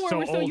phone's and now so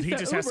we're so old used he to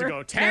just has to Uber.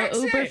 go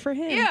taxi. Uber for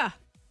him. Yeah.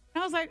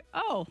 And I was like,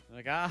 oh.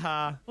 Like,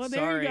 aha. Well, there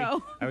sorry. you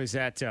go. I was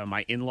at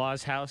my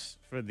in-laws' house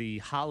for the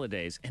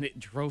holidays, and it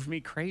drove me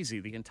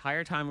crazy the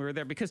entire time we were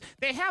there because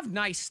they have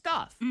nice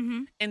stuff.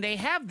 Mm-hmm. And they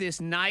have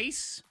this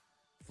nice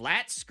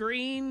flat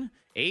screen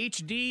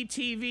HD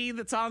TV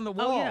that's on the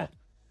wall. yeah.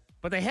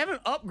 But they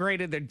haven't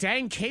upgraded their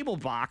dang cable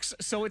box,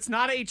 so it's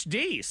not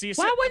HD. So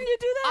Why wouldn't you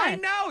do that? I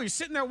know. You're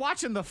sitting there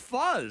watching the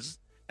fuzz.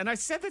 And I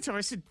said that to him.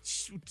 I said,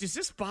 does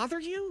this bother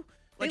you?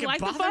 They it like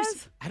the bothers?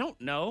 fuzz? I don't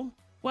know.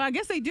 Well, I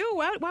guess they do.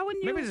 Why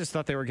wouldn't you? Maybe they just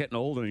thought they were getting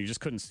old and you just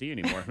couldn't see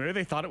anymore. Maybe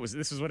they thought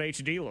this is what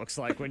HD looks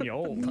like when you're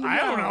old. I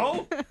don't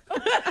know.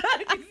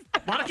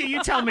 Monica,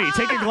 you tell me.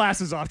 Take your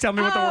glasses off. Tell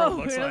me what the world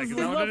looks like. It's Is a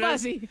that what little it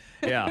is? fuzzy.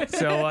 Yeah.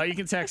 So you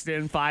can text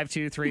in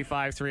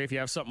 52353 if you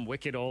have something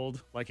wicked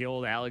old, like the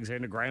old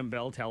Alexander Graham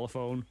Bell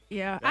telephone.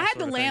 Yeah, That I had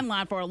the sort of thing.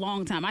 landline for a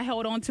long time. I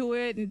held on to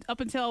it and up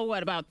until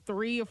about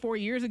 3 or 4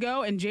 years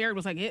ago, and Jared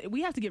was like,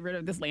 "We have to get rid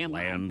of this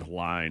landline."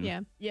 Landline. Yeah.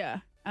 Yeah,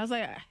 I was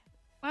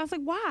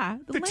like, why?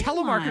 The landline.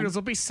 telemarketers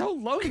will be so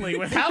lonely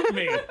without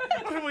me.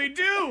 What do we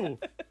do?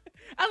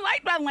 I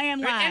like my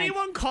landline. Did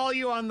anyone call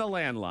you on the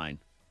landline?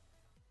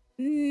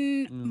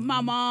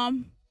 My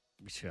mom,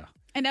 Yeah.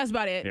 and that's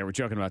about it. Yeah, we're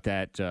joking about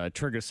that.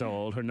 Trigger's so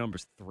old. Her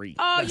number's 3.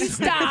 Oh, you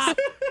stop.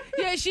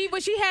 Yeah, she still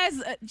has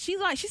a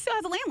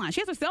landline.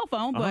 She has her cell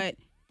phone, but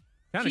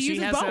No, she she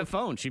uses has both. that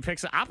phone. She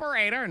picks the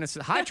operator and it's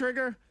hi,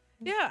 Trigger.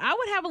 yeah, I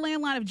would have a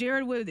landline if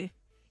Jared would.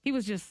 He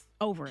was just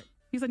over it.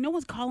 He's like, no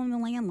one's calling the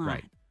landline.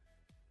 Right.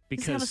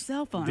 Just have a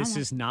cell phone. this I'm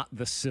like- is not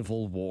the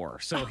Civil War.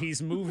 So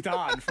he's moved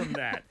on from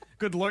that.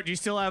 Good Lord. Do you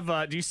still have,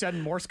 do you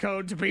send Morse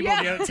code to people?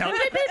 Yeah. Do you tell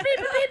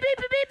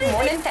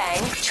Morning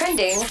Thang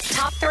trending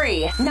top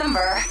 3.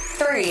 Number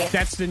 3.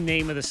 That's the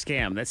name of the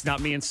scam. That's not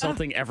me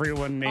insulting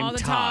everyone named All the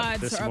Todd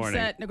Todds this are morning.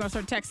 upset. They're going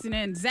to start texting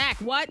in. Zach,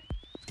 what?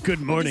 Good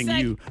morning,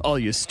 say? you, all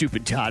you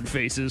stupid Todd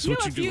faces. You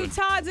What have you a few doing?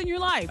 Todds in your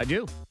life. I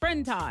do.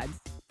 Friend Todds.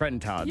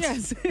 Friend Todds.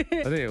 Yes. I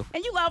do.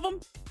 And you love them.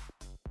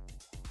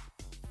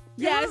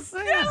 Yes.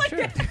 Yeah,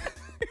 sure.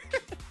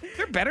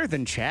 They're better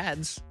than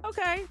Chad's.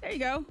 Okay, there you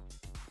go.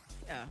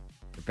 Yeah.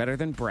 They're better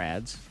than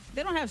Brad's.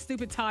 They don't have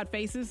stupid Todd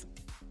faces.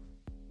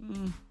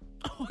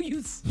 Oh,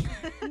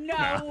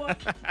 no.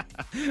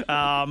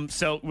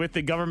 So with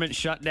the government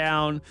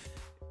shutdown,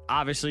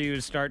 obviously you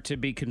would start to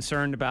be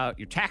concerned about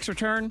your tax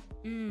return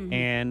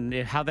and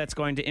how that's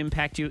going to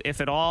impact you,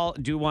 if at all.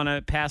 Do want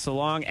to pass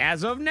along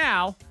as of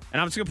now,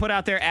 and I'm just going to put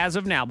out there as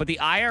of now, but the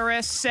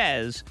IRS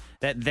says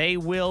that they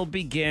will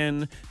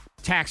begin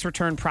tax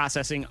return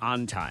processing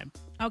on time.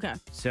 Okay.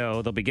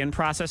 So they'll begin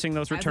processing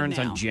those of returns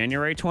on now.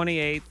 January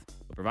 28th.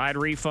 They'll provide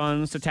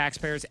refunds to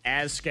taxpayers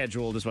as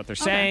scheduled is what they're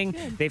saying.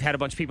 good. They've had a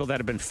bunch of people that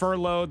have been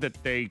furloughed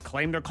that they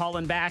claim they're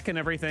calling back and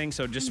everything.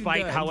 So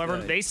despite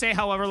Good. they say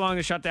however long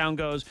the shutdown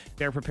goes,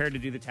 they're prepared to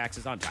do the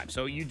taxes on time.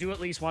 So you do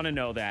at least want to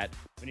know that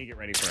when you get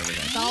ready for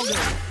everything. All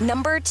good.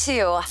 Number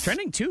 2.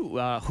 Trending too,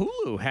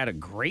 Hulu had a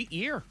great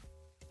year.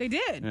 They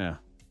did. Yeah.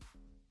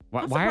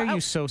 Why are surprised.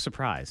 you so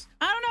surprised?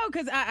 I don't know,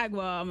 because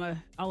I'm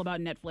all about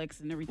Netflix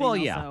and everything Well,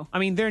 else, yeah. so. I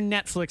mean, they're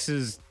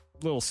Netflix's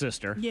little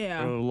sister.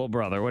 Yeah. Or little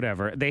brother,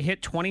 whatever. They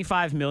hit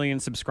 25 million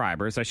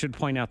subscribers. I should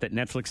point out that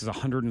Netflix is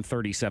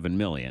 137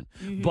 million.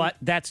 Mm-hmm. But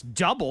that's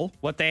double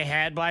what they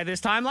had by this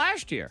time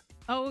last year.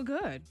 Oh,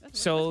 good. That's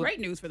So- great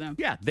news for them.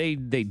 Yeah, they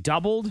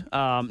doubled.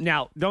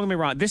 Now, don't get me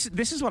wrong. This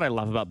is what I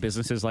love about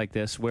businesses like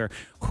this, where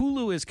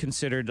Hulu is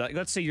considered. Like,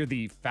 let's say you're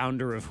the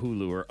founder of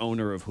Hulu or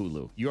owner of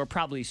Hulu. You're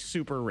probably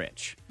super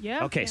rich.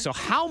 Yeah. Okay, Yeah. so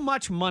how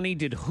much money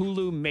did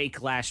Hulu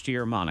make last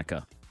year,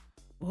 Monica?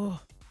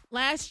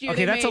 Last year,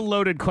 Okay, they that's a made,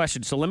 loaded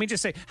question. So let me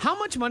just say, how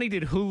much money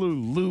did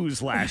Hulu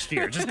lose last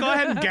year? Just go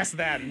ahead and guess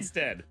that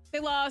instead. they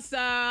lost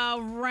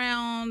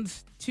around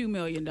 $2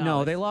 million.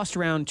 No, they lost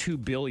around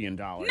 $2 billion.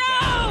 No!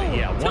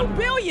 Yeah, $2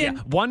 billion?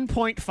 Yeah,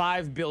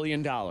 $1.5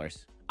 billion.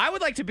 I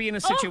would like to be in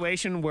a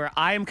situation where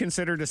I am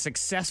considered a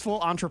successful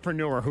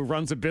entrepreneur who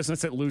runs a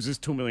business that loses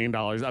 $2 million.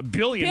 $1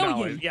 billion.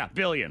 Billion. Yeah,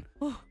 billion.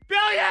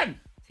 Billion!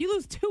 You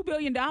lose $2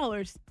 billion.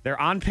 They're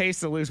on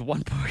pace to lose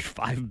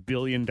 $1.5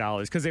 billion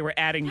because they were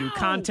adding new No.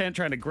 content,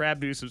 trying to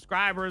grab new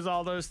subscribers,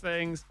 all those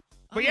things.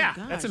 But Oh my yeah,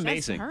 gosh, that's that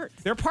amazing.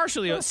 hurts. They're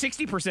partially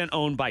 60%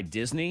 owned by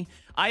Disney.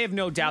 I have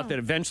no doubt that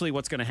eventually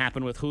what's going to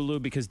happen with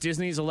Hulu, because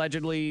Disney's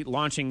allegedly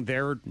launching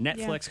their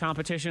Netflix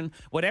competition,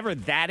 whatever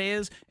that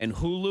is, and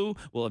Hulu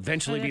will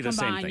eventually They'll be the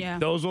same combine, thing. yeah.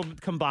 Those will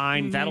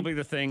combine. That'll be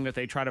the thing that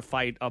they try to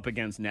fight up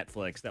against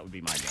Netflix. That would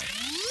be my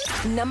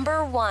guess.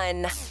 Number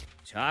 1.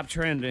 Top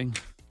trending.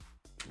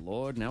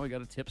 Lord, now we got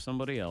to tip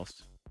somebody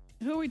else.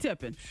 Who are we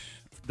tipping?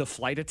 The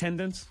flight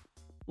attendants.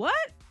 What?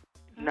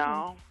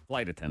 No.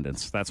 Flight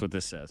attendants. That's what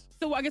this says.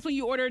 So I guess when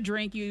you order a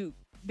drink,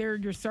 they're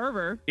your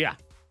server. Yeah.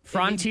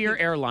 Frontier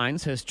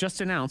Airlines has just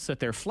announced that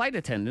their flight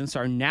attendants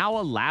are now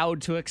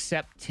allowed to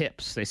accept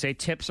tips. They say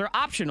tips are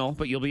optional,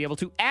 but you'll be able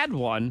to add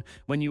one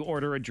when you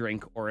order a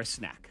drink or a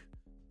snack.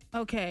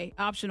 Okay,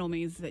 optional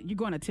means that you're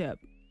going to tip.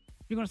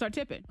 You're going to start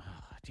tipping.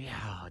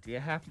 Yeah, do you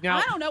have to? Now,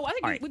 I don't know. I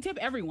think all right. we tip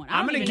everyone.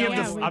 I'm going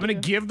to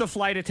give the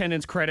flight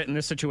attendants credit in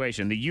this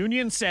situation. The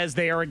union says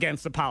they are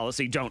against the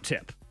policy. Don't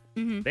tip.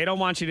 They don't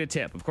want you to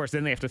tip. Of course,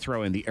 then they have to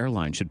throw in the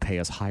airline should pay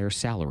us higher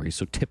salaries,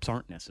 so tips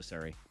aren't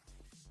necessary.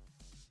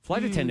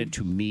 Flight attendant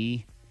to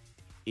me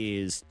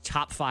is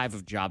top 5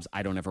 of jobs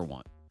I don't ever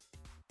want.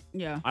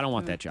 Yeah. I don't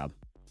want that job.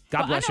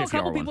 God bless I you know a if you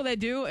are couple one. people that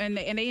do, and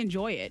they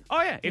enjoy it. Oh,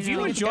 yeah. If you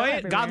know, enjoy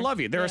it, God everywhere. love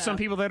you. There are some Yeah.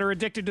 people that are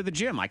addicted to the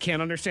gym. I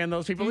can't understand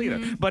those people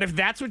either. But if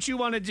that's what you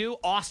want to do,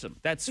 awesome.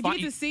 That's You fine.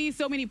 get to see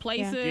so many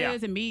places Yeah.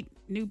 and meet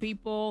new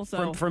people.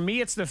 So For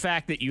me, it's the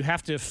fact that you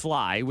have to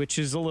fly, which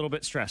is a little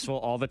bit stressful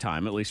all the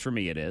time. At least for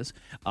me, it is.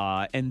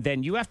 And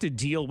then you have to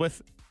deal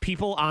with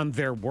people on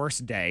their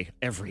worst day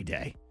every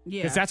day.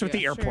 Yeah, Because that's what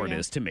the yeah, airport sure, yeah.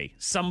 is to me.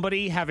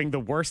 Somebody having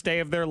the worst day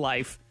of their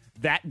life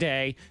that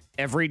day,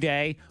 every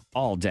day,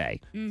 all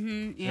day.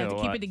 you have to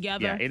So, keep it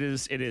together. Yeah, it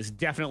is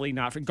definitely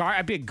not for.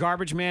 I'd be a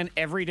garbage man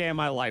every day of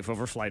my life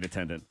over flight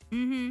attendant.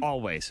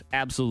 Always,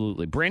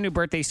 absolutely. Brand new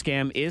birthday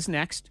scam is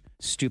next.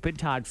 Stupid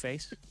Todd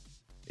face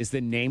is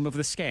the name of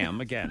the scam.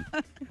 Again,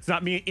 it's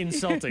not me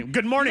insulting.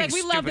 Good morning. Like,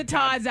 we love the stupid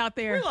Todd. Todds out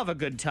there. We love a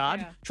good Todd.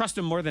 Yeah. Trust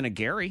him more than a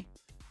Gary.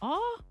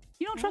 Oh,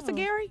 you don't trust a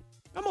Gary?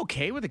 I'm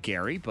okay with a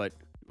Gary, but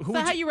who So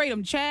would how you- you rate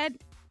him? Chad?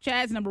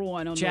 Chad's number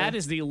 1 on Chad the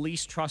is the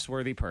least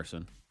trustworthy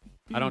person.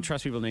 I don't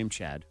trust people named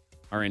Chad.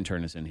 Our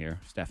intern is in here,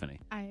 Stephanie.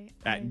 I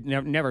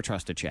Never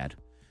trust a Chad.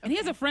 And he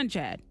has a friend,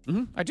 Chad.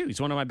 I do. He's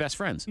one of my best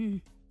friends,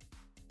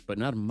 but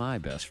not my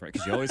best friend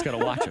because you always got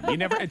to watch him. You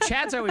never.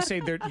 Chads, I always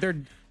say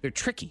they're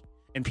tricky,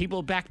 and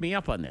people back me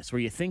up on this. Where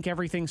you think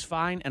everything's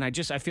fine, and I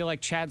feel like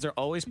Chads are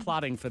always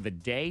plotting for the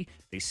day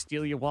they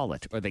steal your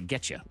wallet or they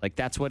get you. Like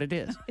that's what it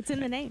is. it's in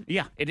the name.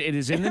 Yeah, it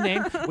is in the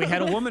name. We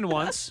had a woman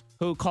once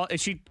who called.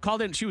 She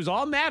called in. She was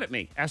all mad at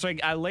me after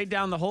I laid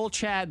down the whole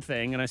Chad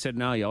thing, and I said,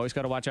 "No, you always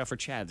got to watch out for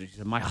Chads." And she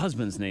said, "My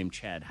husband's named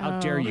Chad. How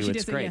dare you? She did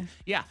It's say, great." yeah.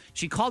 Yeah,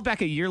 she called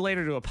back a year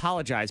later to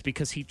apologize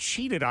because he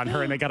cheated on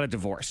her and they got a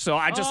divorce. So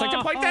I just like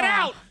to point that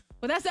out.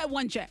 But that's that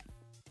one Chad.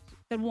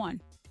 That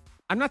one.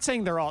 I'm not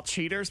saying they're all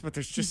cheaters, but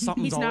there's just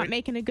something. He's not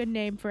making a good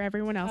name for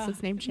everyone else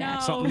that's named Chad.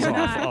 no. Something's we're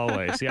off not.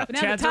 always. Yeah, But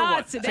now the Chads are one.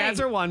 Todds today. Chads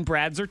are one.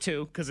 Brads are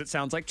 2 because it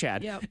sounds like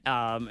Chad. Yep.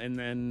 And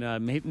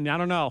then maybe I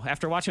don't know.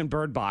 After watching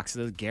Bird Box,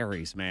 the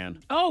Garys, man.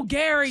 Oh,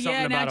 Gary.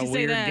 Something Yeah, now about you a say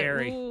weird that.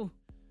 Gary. Ooh.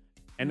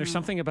 And there's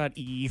something about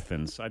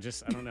Ethan, so I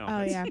don't know.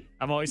 Oh, yeah.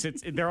 I'm always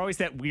they're always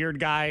that weird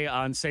guy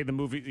on say the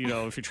movie, if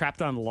you're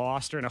trapped on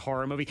Lost or in a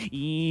horror movie,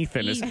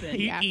 Ethan is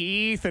Ethan,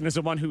 Ethan is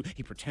the one who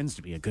he pretends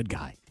to be a good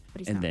guy.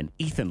 But he's And not. then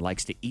Ethan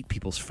likes to eat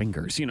people's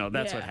fingers.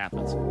 That's what Yeah.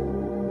 happens.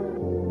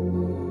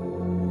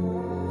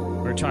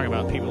 We're talking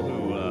about people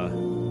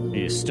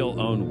who still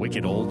own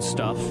wicked old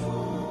stuff.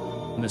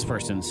 And this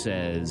person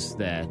says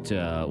that,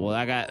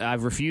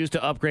 I've refused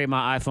to upgrade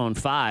my iPhone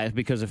 5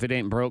 because if it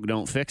ain't broke,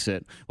 don't fix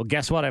it. Well,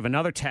 guess what? I have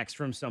another text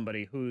from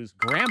somebody whose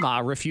grandma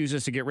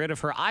refuses to get rid of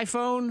her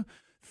iPhone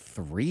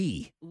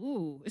 3.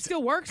 Ooh. It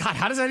still works. God,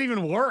 how does that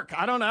even work?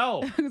 I don't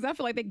know. Because I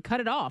feel like they can cut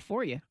it off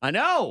for you. I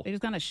know. They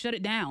just kind of shut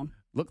it down.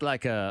 Looked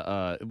like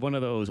one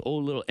of those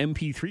old little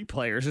MP3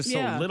 players. It's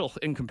Yeah. so little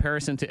in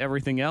comparison to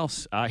everything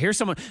else. Here's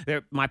someone.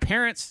 My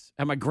parents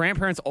and my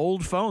grandparents'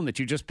 old phone that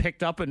you just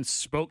picked up and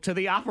spoke to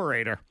the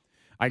operator.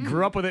 I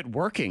grew up with it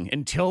working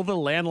until the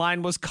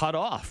landline was cut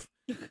off.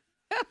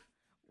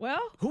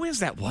 Well, Who is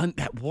that one?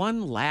 That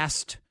one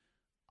last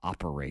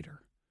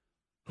operator.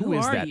 Who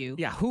is are that? you?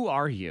 Yeah, who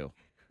are you?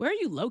 where are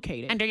you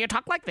located? And do you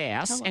talk like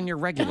this? And you're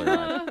regular.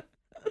 Like?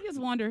 I just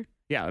wonder.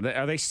 Yeah,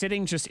 are they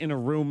sitting just in a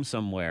room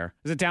somewhere?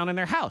 Is it down in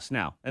their house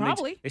now? And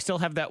Probably. They still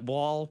have that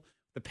wall,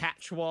 the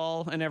patch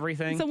wall, and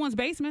everything. In someone's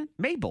basement.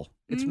 Mabel.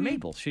 It's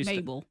Mabel. She's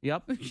Mabel.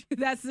 Yep.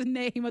 That's the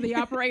name of the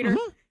operator.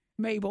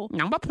 Mabel,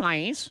 Number,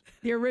 please.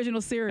 the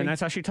original Siri. And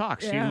that's how she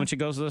talks, even Yeah. when she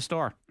goes to the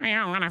store.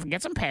 I want to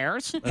get some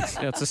pears.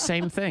 It's the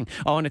same thing.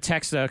 Oh, and a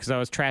text, because I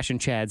was trashing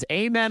Chad's.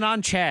 Amen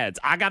on Chad's.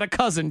 I got a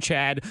cousin,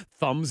 Chad.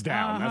 Thumbs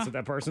down. That's what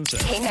that person said.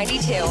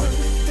 K92.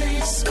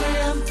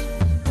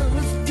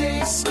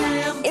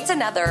 It's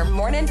another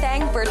Morning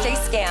Thang birthday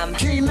scam.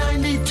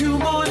 K92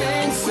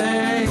 morning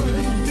thing.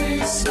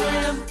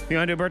 If you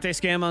want to do a birthday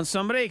scam on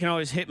somebody, you can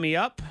always hit me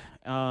up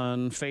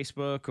on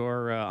Facebook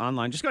or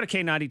online. Just go to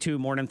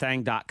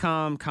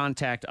K92morningthang.com.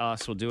 Contact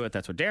us. We'll do it.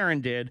 That's what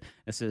Darren did.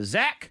 It says,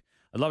 Zach,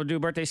 I'd love to do a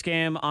birthday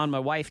scam on my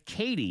wife,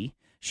 Katie.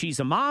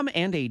 She's a mom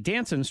and a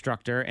dance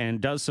instructor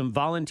and does some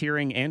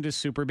volunteering and is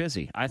super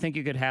busy. I think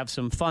you could have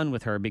some fun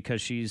with her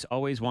because she's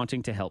always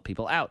wanting to help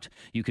people out.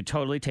 You could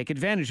totally take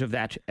advantage of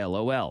that.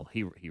 LOL.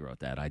 He wrote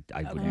that. I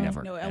would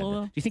never. No, add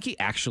LOL. it. Do you think he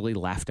actually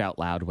laughed out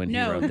loud when he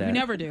No, wrote that? we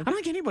never do. I don't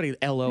think anybody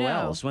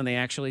LOLs when they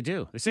actually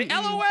do. They say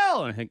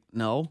LOL. And I think,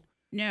 no.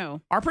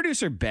 No. Our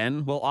producer,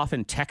 Ben, will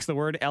often text the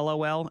word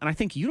LOL, and I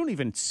think you don't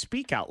even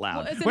speak out loud.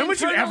 Well, it's an when would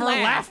you internal ever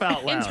laugh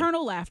out loud?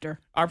 Internal laughter.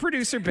 Our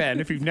producer,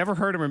 Ben, if you've never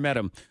heard him or met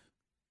him,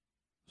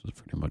 this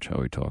is pretty much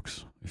how he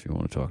talks. If you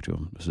want to talk to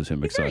him, this is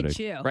him He's very excited.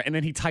 chill. Right, and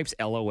then he types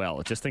LOL.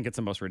 I just think it's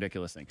the most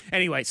ridiculous thing.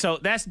 Anyway, so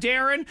that's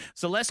Darren.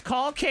 So let's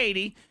call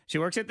Katie. She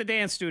works at the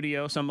dance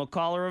studio, so I'm going to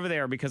call her over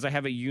there because I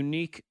have a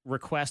unique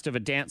request of a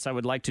dance I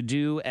would like to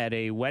do at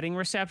a wedding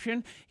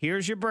reception.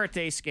 Here's your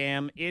birthday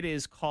scam. It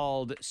is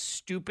called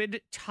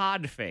Stupid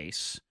Todd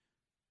Face.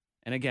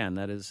 And again,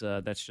 that's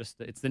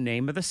just, it's the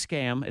name of the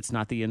scam. It's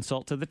not the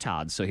insult to the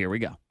Todd. So here we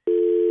go.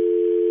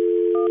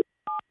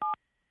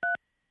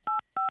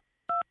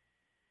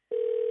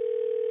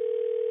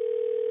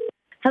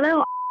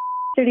 Hello,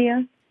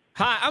 studio.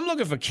 Hi, I'm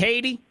looking for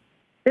Katie.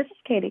 This is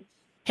Katie.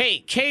 Hey,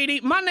 Katie,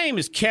 my name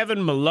is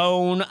Kevin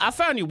Malone. I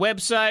found your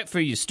website for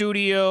your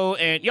studio,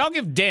 and y'all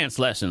give dance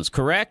lessons,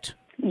 correct?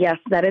 Yes,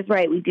 that is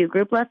right. We do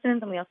group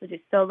lessons, and we also do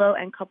solo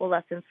and couple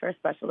lessons for a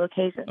special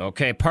occasion.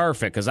 Okay,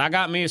 perfect, because I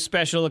got me a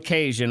special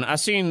occasion. I've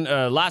seen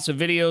lots of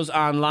videos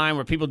online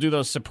where people do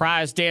those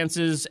surprise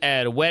dances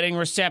at a wedding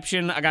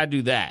reception. I got to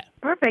do that.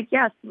 Perfect.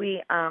 Yes,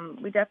 we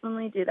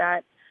definitely do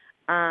that.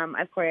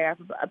 I've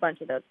choreographed a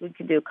bunch of those. We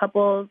could do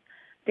couples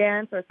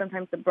dance, or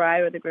sometimes the bride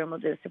or the groom will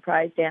do a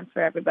surprise dance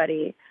for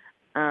everybody.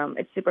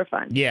 It's super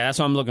fun. Yeah, that's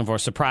what I'm looking for,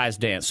 surprise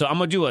dance. So I'm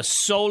going to do a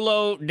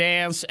solo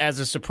dance as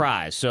a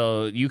surprise.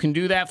 So you can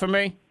do that for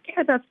me?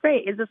 Yeah, that's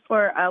great. Is this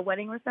for a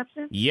wedding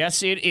reception?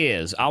 Yes, it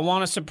is. I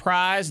want to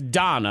surprise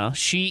Donna.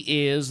 She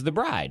is the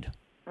bride.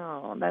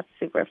 Oh, that's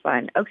super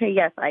fun. Okay,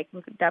 yes, I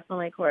can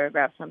definitely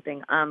choreograph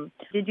something.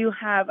 Did you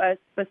have a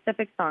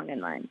specific song in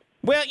mind?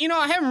 Well,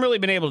 I haven't really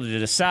been able to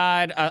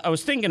decide. I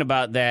was thinking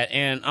about that,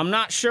 and I'm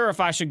not sure if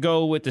I should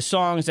go with the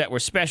songs that were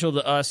special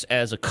to us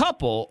as a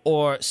couple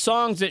or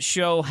songs that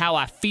show how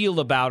I feel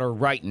about her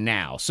right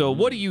now. So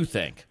what do you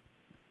think?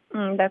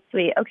 That's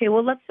sweet. Okay,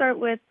 well, let's start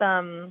with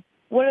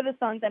what are the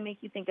songs that make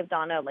you think of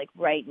Donna, like,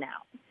 right now?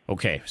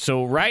 Okay,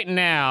 so right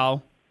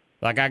now,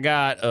 like I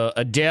got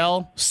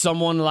Adele,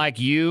 Someone Like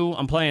You.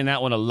 I'm playing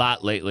that one a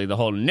lot lately. The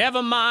whole,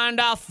 never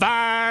mind, I'll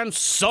find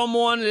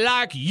someone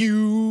like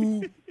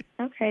you.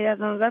 Okay,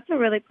 that's a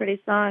really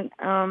pretty song.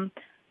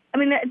 I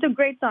mean, it's a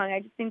great song. I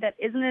just think that,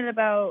 isn't it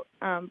about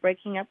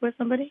breaking up with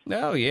somebody?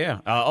 Oh, yeah.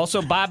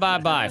 Also, Bye Bye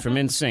Bye from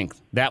NSYNC.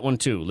 That one,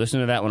 too. Listen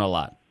to that one a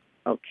lot.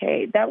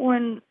 Okay, that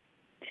one,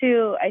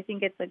 too, I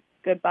think it's a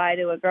goodbye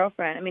to a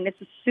girlfriend. I mean,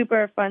 it's a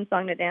super fun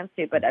song to dance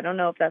to, but I don't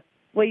know if that's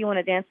what you want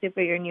to dance to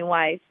for your new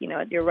wife,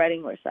 at your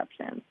wedding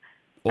reception.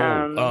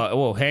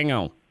 Hang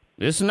on.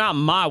 This is not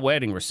my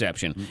wedding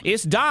reception.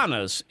 It's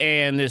Donna's,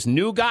 and this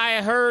new guy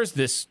of hers,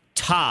 this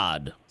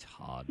Todd.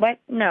 What?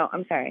 No,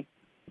 I'm sorry.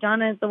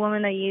 Donna is the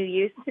woman that you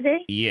used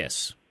today?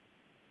 Yes.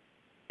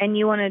 And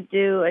you want to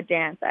do a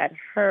dance at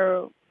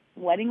her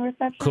wedding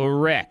reception?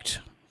 Correct.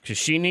 Because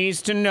she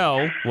needs to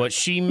know what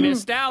she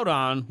missed out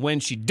on when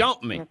she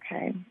dumped me.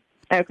 Okay,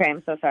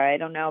 I'm so sorry. I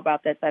don't know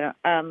about this.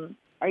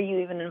 Are you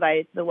even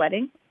invited to the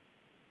wedding?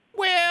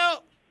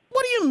 Well,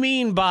 what do you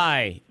mean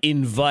by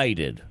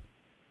invited?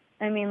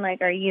 I mean, like,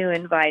 are you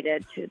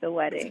invited to the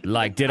wedding?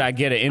 Like, did I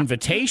get an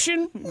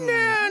invitation?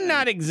 No,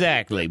 not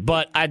exactly.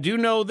 But I do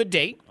know the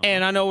date,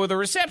 and I know where the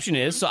reception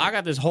is, so I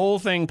got this whole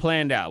thing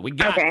planned out. We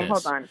got this. Okay,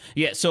 hold on.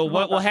 Yeah, so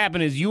what will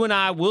happen is you and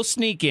I will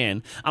sneak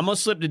in. I'm going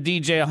to slip the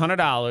DJ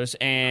 $100,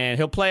 and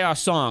he'll play our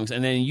songs,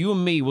 and then you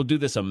and me will do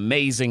this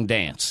amazing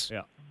dance.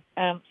 Yeah.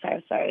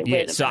 Sorry. Yeah,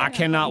 Wait a so I minute.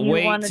 cannot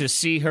wait to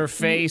see her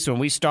face when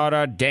we start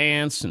our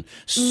dance, and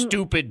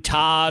stupid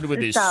Todd with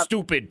his Stop.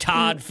 stupid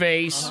Todd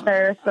face.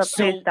 Sir,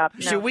 please stop. No.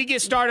 Should we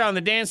get started on the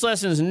dance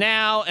lessons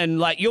now? And,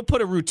 like, you'll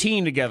put a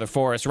routine together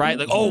for us, right?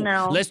 Like,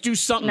 No. let's do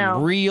something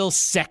real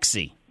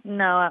sexy.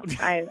 No,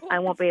 I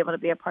won't be able to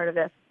be a part of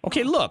this.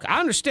 Okay, look, I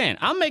understand.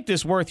 I'll make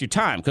this worth your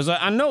time because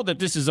I know that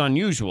this is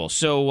unusual.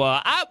 So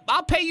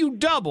I'll pay you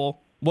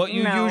double what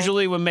you No.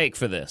 usually would make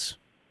for this.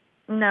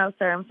 No,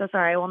 sir. I'm so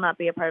sorry. I will not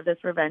be a part of this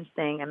revenge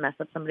thing and mess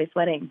up somebody's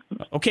wedding.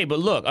 Okay, but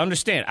look,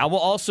 understand. I will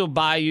also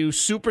buy you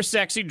super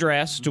sexy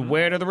dress to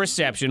wear to the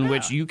reception,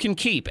 which you can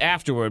keep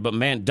afterward. But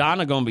man,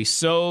 Donna gonna be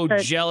so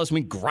jealous.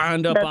 We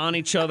grind up on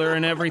each other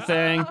and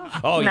everything.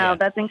 Oh No, yeah,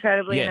 that's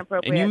incredibly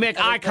inappropriate. and you make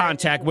That is eye very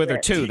contact with her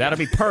too. That'll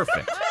be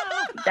perfect.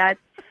 That's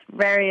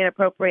very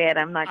inappropriate.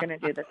 I'm not going to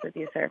do this with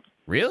you, sir.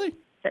 Really?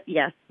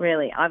 Yes,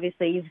 really.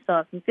 Obviously, you still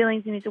have some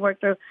feelings you need to work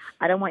through.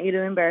 I don't want you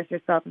to embarrass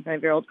yourself in front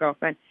of your old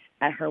girlfriend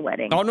at her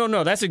wedding. Oh,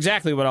 no. That's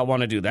exactly what I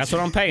want to do. That's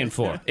what I'm paying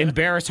for.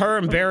 Embarrass her,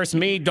 embarrass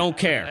me, don't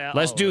care.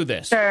 Let's do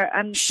this. Sir,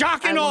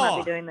 Shock I and will awe.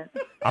 not be doing this.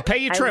 I'll pay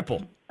you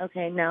triple.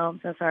 Okay, no, I'm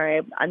so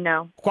sorry.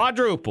 No.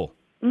 Quadruple.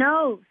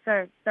 No,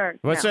 sir.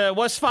 No.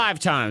 What's 5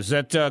 times?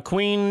 That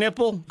queen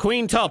nipple?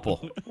 Queen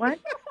tuple. What?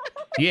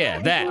 Yeah,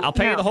 that. I'll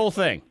pay you the whole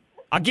thing.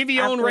 I'll give you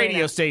your own Absolutely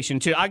radio not. station,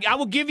 too. I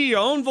will give you your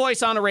own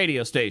voice on a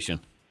radio station.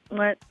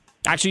 What?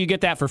 Actually, you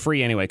get that for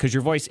free anyway, because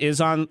your voice is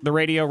on the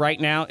radio right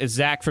now. It's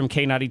Zach from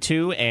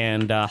K92.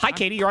 And hi,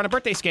 Katie. You're on a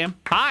birthday scam.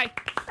 Hi.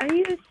 Are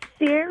you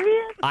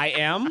serious? I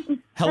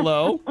am.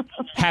 Hello.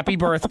 Happy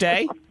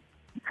birthday.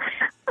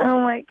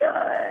 Oh, my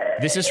God.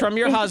 This is from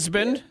your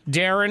husband.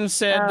 Darren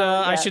said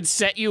I should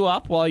set you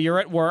up while you're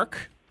at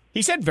work.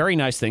 He said very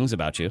nice things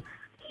about you.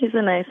 He's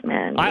a nice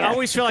man. I Yes.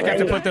 always feel like I have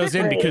to put those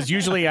in Great. because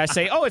usually I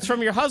say, oh, it's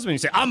from your husband. You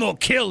say, I'm going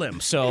to kill him.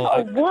 So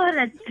Oh, what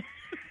a...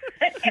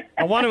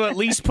 I want to at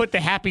least put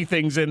the happy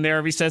things in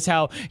there. He says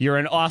how you're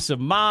an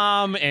awesome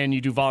mom and you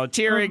do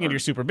volunteering and you're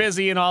super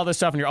busy and all this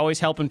stuff and you're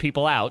always helping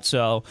people out.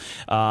 So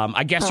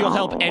I guess you'll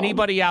help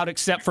anybody out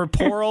except for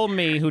poor old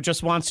me who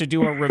just wants to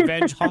do a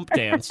revenge hump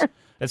dance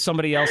at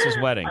somebody else's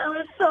wedding. I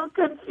was so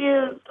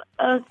confused.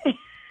 Okay.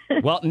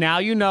 Well, now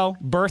you know.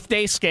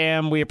 Birthday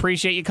scam. We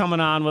appreciate you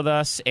coming on with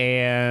us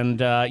and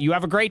you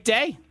have a great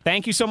day.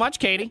 Thank you so much,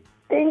 Katie.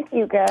 Thank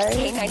you, guys.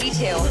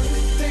 K92.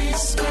 Birthday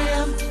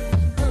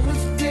scam.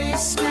 Birthday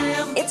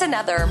scam. It's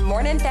another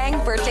Morning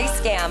Thang birthday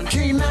scam.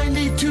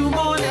 K92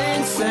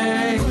 morning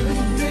thing.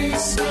 Birthday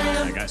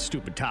scam. I got a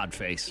stupid Todd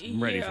face.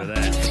 I'm ready for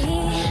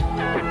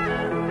that.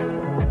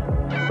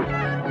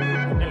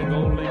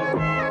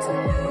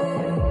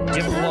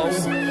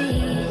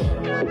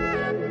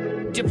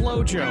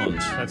 Diplo Jones.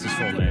 That's his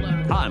full name.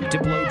 Hi, I'm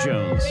Diplo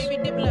Jones.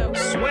 Baby Diplo.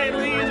 Sway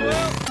Lee as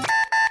well.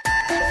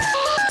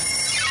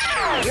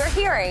 You're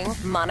hearing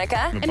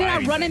Monica And then I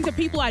run into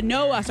people I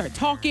know. I start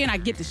talking. I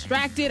get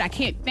distracted. I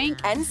can't think.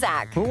 and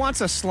Zach. Who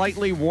wants a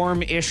slightly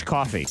warm-ish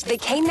coffee? The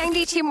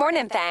K92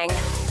 Morning Thang.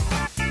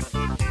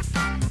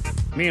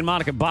 Me and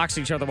Monica boxed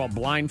each other while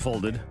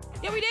blindfolded.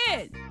 Yeah, we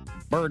did.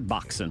 Bird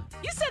boxing.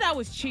 You said I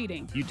was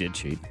cheating. You did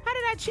cheat. How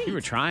did I cheat? You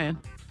were trying.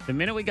 The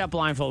minute we got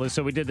blindfolded,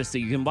 so we did this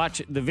thing. You can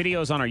watch the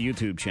videos on our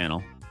YouTube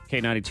channel,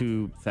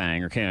 K92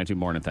 Thang or K92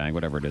 Morning Thang,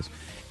 whatever it is.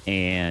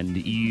 And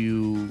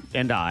you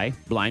and I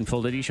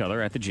blindfolded each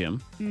other at the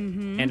gym.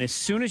 Mm-hmm. And as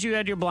soon as you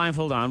had your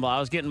blindfold on, while I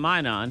was getting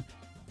mine on,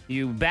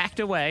 you backed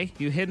away,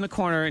 you hid in the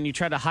corner, and you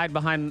tried to hide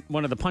behind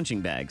one of the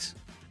punching bags.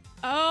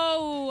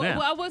 Oh, Yeah.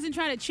 well, I wasn't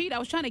trying to cheat. I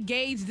was trying to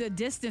gauge the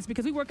distance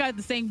because we work out at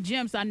the same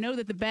gym, so I know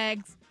that the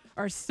bags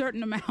are a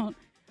certain amount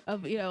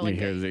of, like...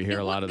 You hear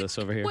a lot of this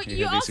over here? Well, You you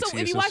hear these also, if you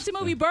excuses? watch the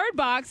movie Bird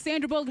Box,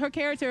 Sandra Bullock, her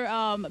character,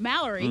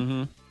 Mallory,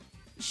 Mm-hmm.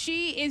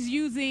 she is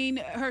using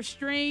her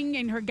string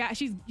and her guy.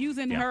 She's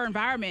using her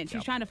environment.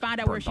 She's trying to find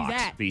out where Bird she's Box.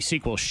 at. The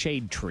sequel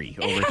Shade Tree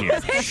over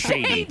here.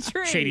 Shade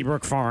Tree. Shady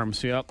Brook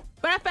Farms, yep.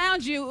 But I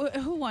found you.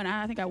 Who won?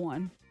 I think I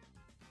won.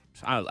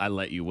 I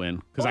let you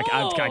win because I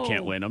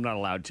can't win. I'm not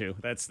allowed to.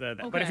 That's the.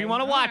 But if Okay, you want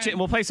to all watch right. it, and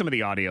we'll play some of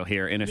the audio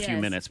here in a few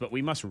Yes. minutes. But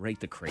we must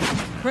rate the crazy.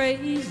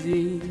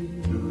 Crazy.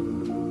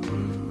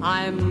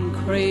 I'm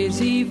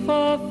crazy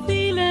for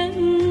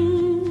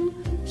feeling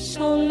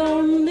so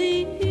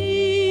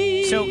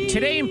lonely. So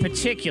today in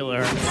particular,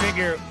 I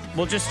figure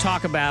we'll just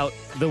talk about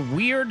the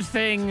weird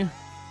thing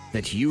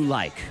that you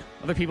like.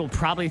 Other people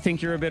probably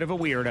think you're a bit of a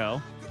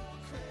weirdo,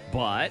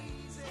 but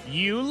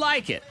you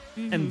like it,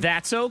 and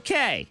that's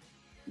okay.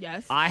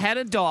 Yes. I had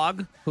a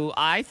dog who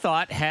I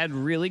thought had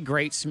really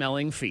great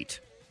smelling feet.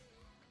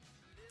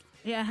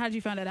 Yeah. How did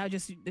you find that out?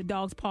 Just the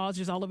dog's paws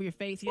just all over your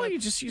face. You're Well,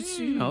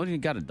 like, you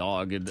got a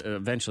dog, and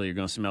eventually you're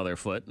going to smell their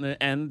foot.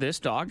 And this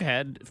dog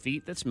had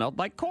feet that smelled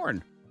like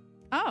corn.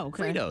 oh,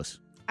 okay. Fritos.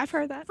 I've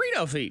heard that.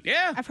 Frito feet,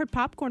 yeah. I've heard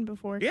popcorn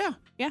before. Yeah.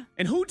 Yeah.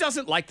 And who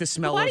doesn't like the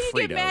smell Why of do you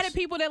Fritos? get mad at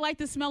people that like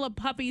the smell of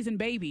puppies and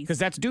babies? Because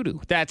that's doo-doo.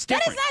 That's That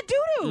different. is not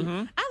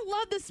doo-doo. I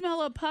love the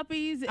smell of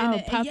puppies. Oh,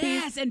 And, puppies?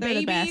 Yes, and They're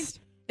the babies. best.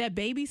 That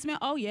baby smell.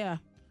 Oh, yeah.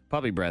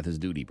 Puppy breath is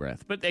duty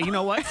breath. But you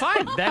know what?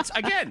 Fine. That's,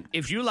 again,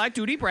 if you like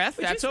duty breath,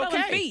 But that's you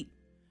smelling okay. feet.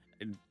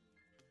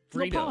 Fritos.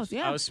 Little paws,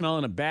 yeah. I was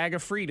smelling a bag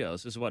of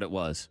Fritos is what it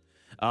was.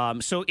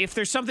 So if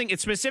there's something,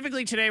 it's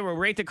specifically today, we'll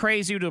rate the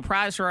crazy to a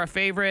prize for our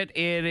favorite.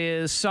 It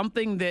is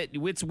something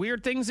it's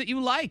weird things that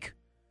you like.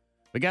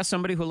 We got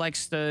somebody who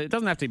likes it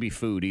doesn't have to be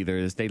food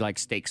either. They like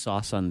steak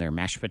sauce on their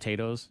mashed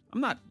potatoes.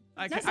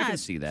 I That's can not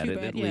see that. too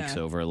It bad, leaks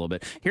yeah. over a little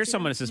bit. Here's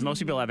someone that says most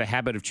people have a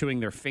habit of chewing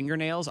their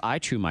fingernails. I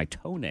chew my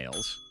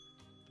toenails.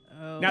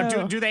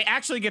 Now, do they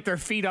actually get their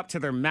feet up to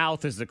their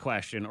mouth is the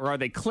question, or are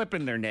they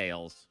clipping their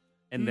nails?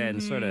 and then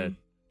sort of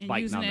And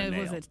biting using on the it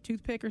nail. was a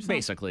toothpick or something.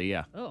 Basically,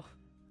 yeah. Oh.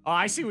 Oh,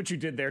 I see what you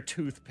did there,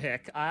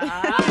 toothpick.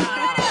 God.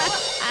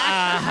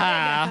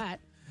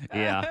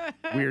 Yeah,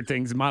 weird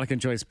things. Monica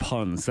enjoys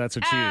puns. That's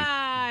what she's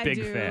I big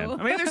do. fan.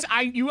 I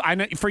mean, I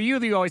know for you,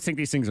 you always think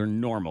these things are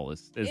normal.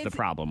 Is the It's-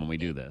 problem when we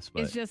do this?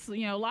 But It's just,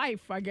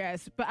 life, I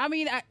guess. But I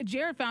mean,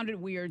 Jared found it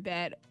weird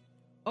that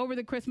over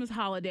the Christmas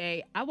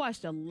holiday, I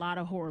watched a lot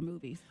of horror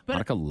movies. But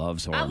Monica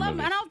loves horror I love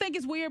movies. I don't think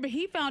it's weird, but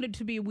he found it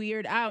to be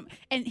weird. And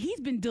he's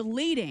been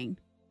deleting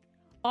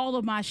all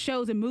of my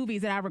shows and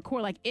movies that I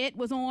record. Like It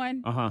was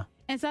on. Uh-huh.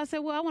 And so I said,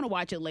 well, I want to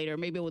watch it later,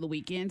 maybe over the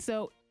weekend.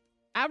 So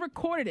I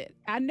recorded it.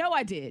 I know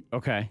I did.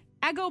 Okay.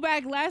 I go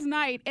back last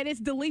night and it's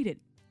deleted.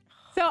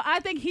 So I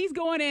think he's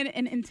going in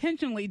and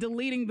intentionally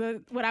deleting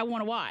what I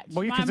want to watch.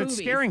 Well, my because it's movies.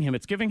 scaring him.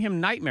 It's giving him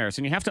nightmares.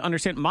 And you have to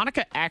understand,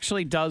 Monica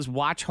actually does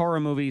watch horror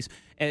movies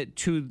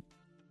to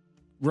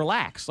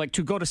relax, like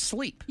to go to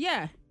sleep.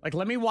 Yeah. Like,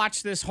 let me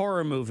watch this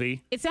horror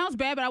movie. It sounds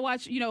bad, but I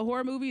watch,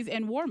 horror movies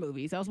and war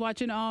movies. I was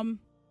watching,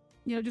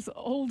 just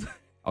old.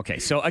 Okay,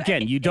 so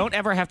again, you don't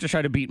ever have to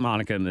try to beat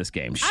Monica in this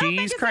game. don't think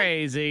She's it's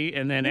crazy,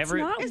 and then It's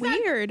not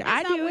weird.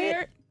 I It's not do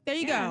weird. it. There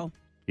you go.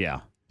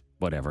 yeah,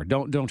 whatever.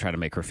 Don't try to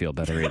make her feel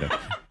better either.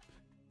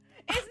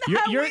 It's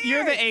not You're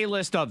weird. the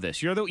A-list of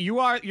this. You're the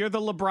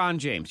LeBron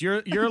James.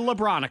 You're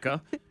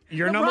LeBronica.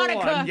 You're number LeBronica.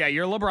 one. Yeah,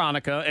 you're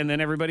LeBronica, and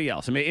then everybody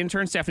else. I mean,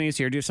 intern Stephanie is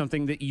here. Do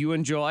something that you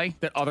enjoy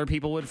that other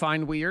people would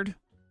find weird.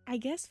 I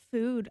guess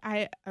food.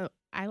 I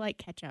like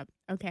ketchup.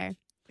 Okay.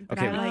 But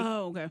Okay.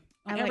 Okay.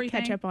 I like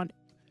Everything? ketchup on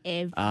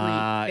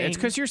everything. It's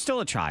because you're still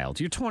a child.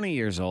 You're 20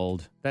 years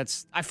old.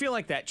 I feel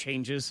like that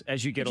changes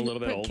as you get a You little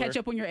bit put older.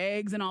 ketchup on your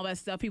eggs and all that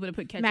stuff. People that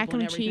put ketchup mac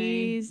on and everything.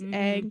 cheese, Mhm.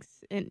 eggs,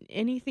 and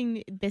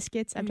anything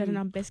biscuits. I've done it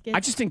on biscuits. I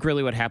just think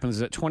really what happens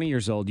is at 20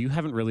 years old, you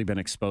haven't really been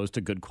exposed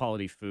to good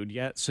quality food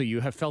yet, so you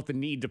have felt the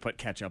need to put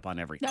ketchup on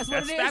everything. That's what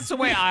it is. That's the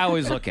way I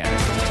always look at it.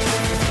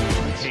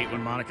 I hate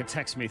when Monica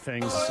texts me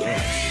things.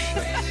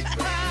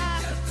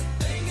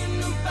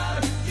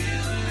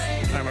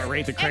 I'm gonna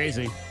rate the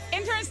crazy.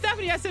 Intern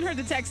Stephanie, I sent her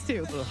the text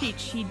too.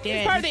 she did.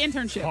 It's part of the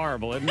internship.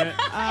 Horrible, isn't it?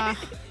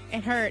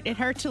 It hurt. It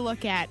hurt to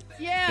look at.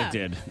 Yeah. It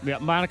did. Yeah,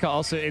 Monica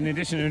also, in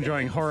addition to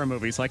enjoying horror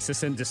movies, likes to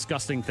send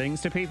disgusting things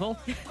to people.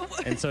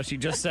 And so she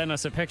just sent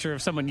us a picture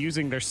of someone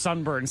using their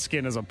sunburned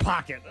skin as a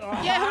pocket. Oh,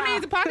 Yeah, who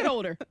needs a pocket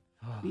holder?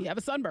 You have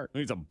a sunburn.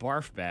 needs a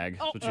barf bag.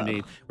 That's what you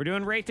need. We're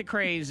doing Rate the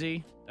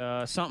Crazy.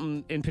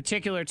 Something in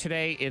particular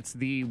today, it's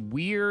the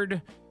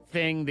weird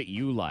thing that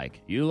you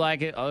like. You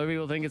like it. Other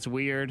people think it's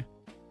weird.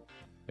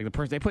 Like the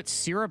person, they put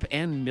syrup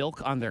and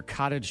milk on their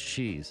cottage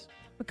cheese.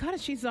 But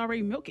cottage cheese is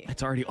already milky.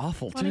 It's already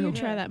awful, Why don't you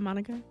too. try that,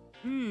 Monica?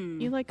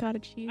 You like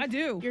cottage cheese? I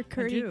do. Your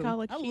curdy I do.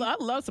 cottage I cheese.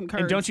 love some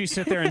curds. And don't you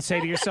sit there and say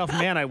to yourself,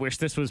 man, I wish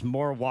this was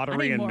more I watery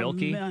need and more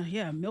milky.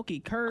 milky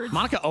curds.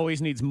 Monica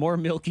always needs more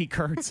milky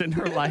curds in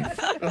her life.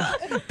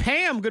 Ugh.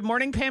 Pam, good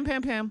morning, Pam.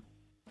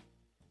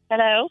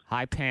 Hello.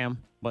 Hi, Pam.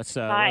 What's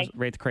Hi.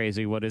 Rate the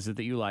Crazy? What is it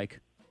that you like?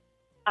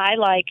 I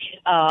like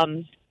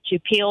to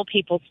peel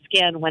people's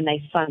skin when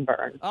they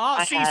sunburn.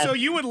 Oh, so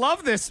you would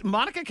love this.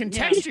 Monica can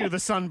text you the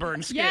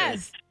sunburned skin.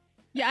 Yes.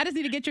 Yeah, I just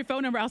need to get your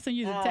phone number. I'll send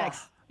you the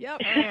text.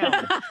 Yep.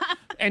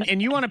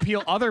 And you want to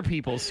peel other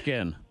people's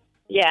skin.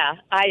 Yeah,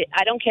 I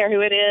don't care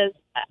who it is.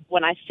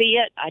 When I see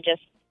it,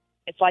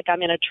 it's like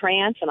I'm in a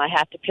trance and I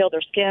have to peel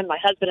their skin. My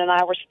husband and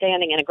I were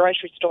standing in a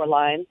grocery store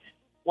line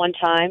one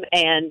time,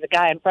 and the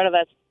guy in front of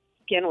us,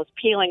 skin was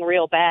peeling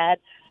real bad.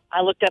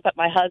 I looked up at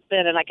my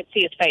husband and I could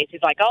see his face.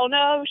 He's like, "Oh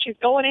no, she's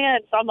going in."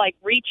 So I'm like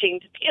reaching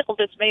to peel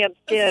this man's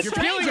skin. You're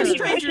peeling a He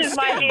stranger's pushes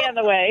my skin. hand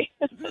away.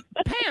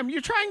 Pam,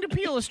 you're trying to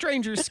peel a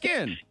stranger's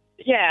skin.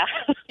 Yeah.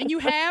 And you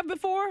have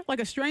before? Like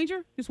a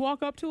stranger? Just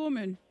walk up to him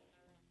and...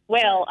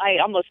 Well, I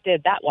almost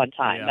did that one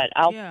time,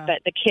 Yeah.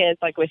 but the kids,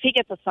 like if he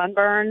gets a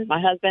sunburn, my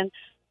husband,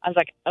 I was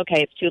like,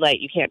 okay, it's too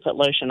late. You can't put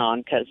lotion on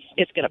because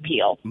it's going to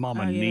peel.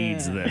 Mama Oh, yeah.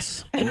 needs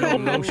this. No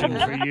lotion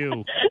for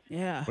you.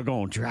 Yeah. We're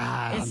going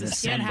dry It's on the this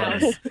skin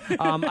sunburn.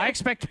 house. I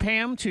expect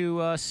Pam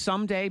to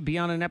someday be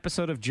on an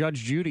episode of Judge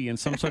Judy in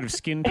some sort of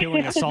skin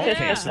peeling assault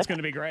case. It's going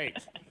to be great.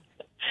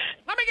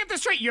 Let me get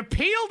this straight. You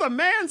peeled a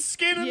man's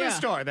skin in the Yeah.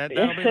 store.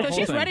 That'll be the So whole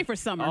she's thing. ready for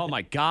summer. Oh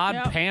my God,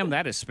 Yep. Pam,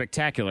 that is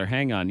spectacular.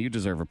 Hang on, you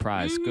deserve a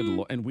prize. Good Mm-hmm.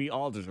 Lord, and we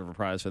all deserve a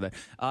prize for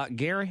that.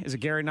 Gary, is it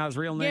Gary? Not his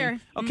real name. Gary.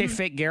 Okay,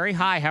 fake Gary.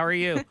 Hi, how are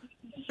you?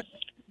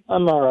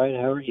 I'm all right.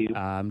 How are you?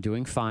 I'm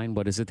doing fine.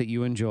 What is it that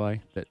you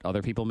enjoy that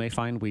other people may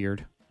find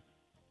weird?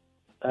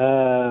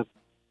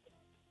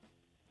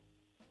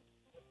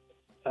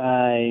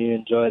 I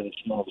enjoy the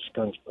smell of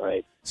skunk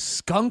spray.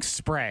 Skunk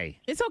spray.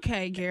 It's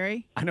okay,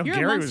 Gary. I know You're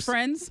Gary amongst was-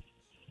 friends.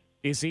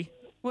 Is he?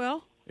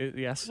 Well,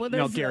 Yes. Well, no,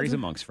 there's- Gary's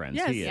amongst friends.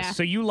 Yes. He is. Yeah.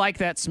 So you like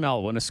that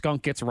smell when a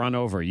skunk gets run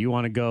over? You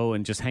want to go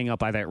and just hang out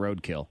by that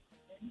roadkill?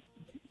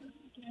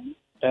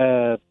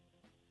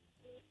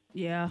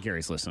 yeah.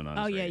 Gary's listening on.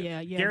 Oh, his yeah, radio. yeah,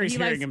 yeah. Gary's He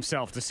hearing likes-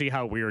 himself to see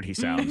how weird he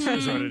sounds.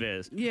 Is what it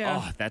is.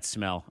 Yeah. Oh, that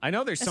smell. I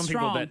know there's It's some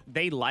people strong. that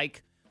they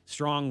like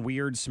strong,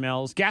 weird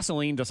smells.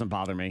 Gasoline doesn't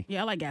bother me.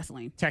 Yeah, I like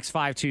gasoline. Text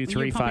When you're pumping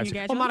 52353. your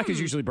gas, Well, you're Monica's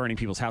usually burning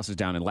people's houses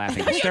down and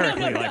laughing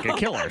hysterically like a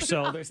killer.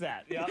 So there's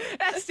that. Yep.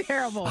 That's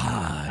terrible.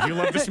 You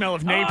love the smell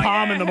of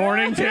napalm in the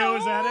morning, too?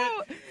 Is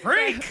that it?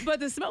 Freak! But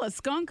the smell of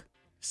skunk.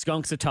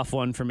 Skunk's a tough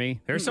one for me.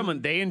 There's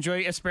someone, they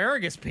enjoy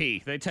asparagus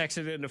pee. They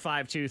texted it into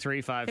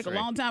 52353. Take a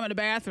long time in the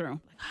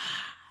bathroom.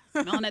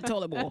 Smelling that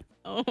toilet bowl.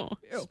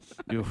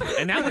 Ew.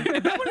 And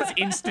that one is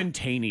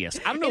instantaneous.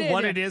 I don't know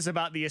what it is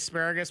about the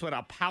asparagus, what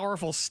a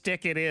powerful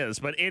stick it is,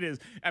 but it is,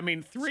 I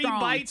mean, 3 Strong.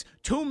 bites,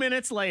 2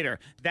 minutes later,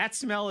 that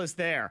smell is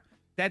there.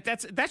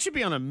 That should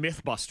be on a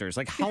Mythbusters.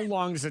 Like, how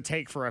long does it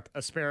take for a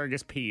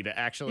asparagus pee to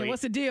actually Yeah,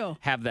 what's the deal?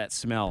 have that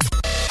smell?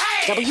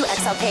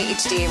 WXLK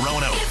HD.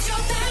 Rono. It's your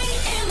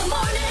thing in the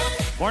morning.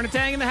 Morning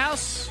Tang in the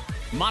house.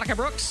 Monica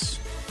Brooks,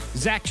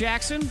 Zach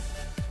Jackson,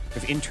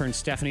 with intern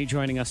Stephanie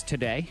joining us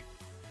today.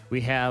 We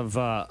have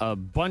a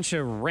bunch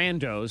of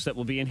randos that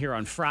will be in here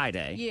on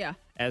Friday. Yeah.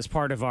 As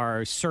part of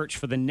our search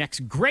for the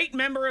next great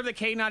member of the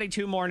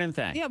K92 Morning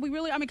Thing. Yeah, we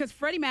really, because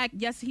Freddie Mac,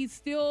 yes, he's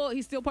still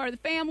part of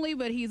the family,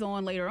 but he's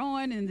on later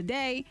on in the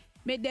day,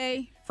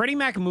 midday. Freddie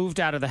Mac moved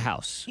out of the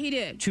house. He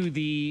did. To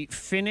the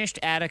finished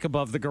attic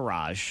above the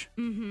garage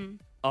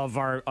of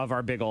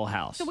our big old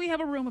house. So we have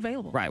a room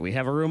available. Right, we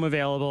have a room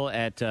available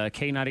at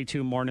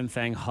K92 Morning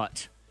Thing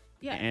Hut.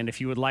 Yeah. And if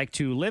you would like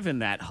to live in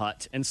that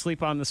hut and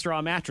sleep on the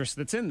straw mattress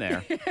that's in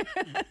there,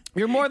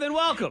 you're more than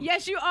welcome.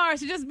 Yes, you are.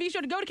 So just be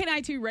sure to go to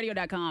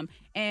K92radio.com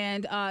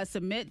and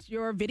submit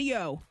your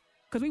video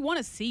because we want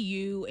to see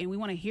you and we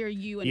want to hear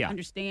you and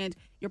understand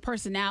your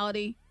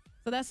personality.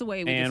 So that's the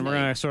way we And we're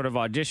going to sort of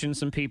audition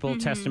some people,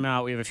 test them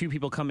out. We have a few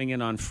people coming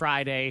in on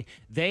Friday.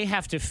 They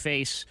have to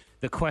face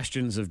the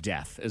questions of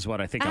death is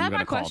what I think I'm going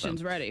to call them. I have my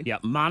questions ready. Yeah,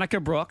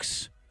 Monica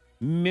Brooks,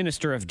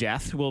 Minister of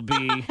Death, will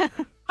be...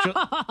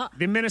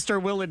 the minister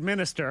will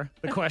administer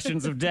the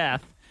questions of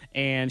death,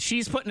 and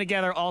she's putting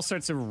together all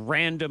sorts of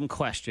random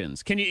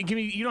questions. Can you give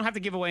me? You don't have to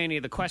give away any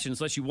of the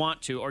questions unless you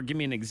want to, or give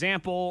me an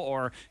example,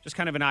 or just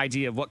kind of an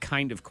idea of what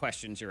kind of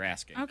questions you're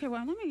asking. Okay,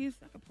 well, let me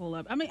I can pull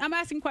up. I mean, I'm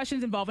asking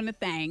questions involving the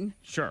thing,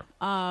 Sure.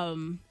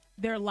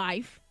 their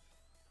life,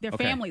 their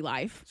family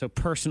life. So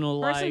personal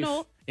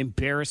life,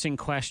 embarrassing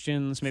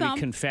questions, maybe Some.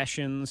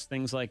 confessions,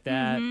 things like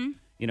that.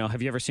 You know,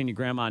 have you ever seen your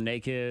grandma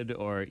naked?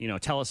 Or, you know,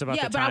 tell us about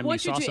the but I time you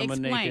want you saw to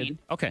someone explain. naked.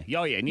 Okay.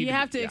 Oh, yeah. You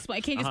have to explain.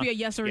 It can't just be a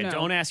yes or no.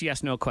 Don't ask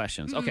yes, no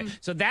questions. Okay.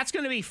 So that's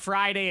going to be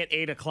Friday at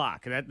 8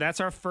 o'clock. That's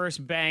our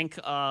first bank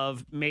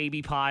of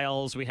maybe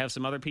piles. We have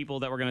some other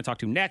people that we're going to talk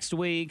to next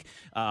week.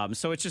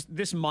 So it's just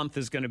this month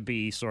is going to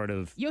be sort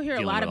of. You'll hear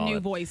a lot of new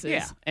voices.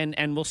 Yeah.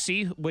 And we'll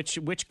see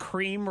which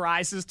cream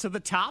rises to the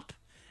top.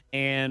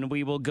 And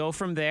we will go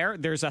from there.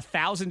 There's a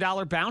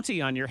 $1,000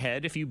 bounty on your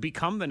head if you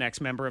become the next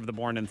member of the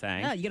Morning Thing.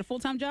 Yeah, you get a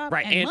full-time job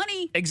Right. and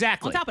money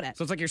Exactly. on top of that.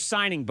 So it's like your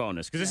signing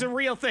bonus because it's a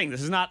real thing.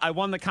 This is not, I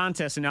won the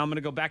contest and now I'm going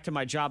to go back to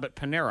my job at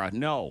Panera.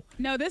 No.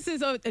 No, this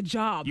is a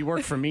job. You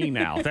work for me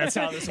now. That's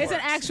how this works. It's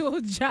an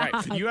actual job.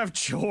 Right. You have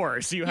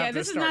chores you have to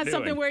this is start not doing.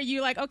 something where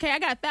you like, okay, I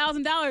got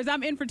 $1,000.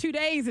 I'm in for 2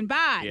 days and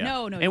bye. Yeah.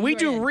 No. And we you are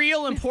do in.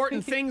 real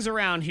important things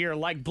around here,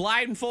 like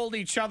blindfold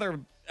each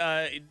other,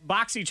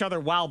 box each other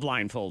while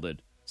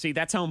blindfolded. See,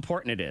 that's how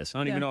important it is. I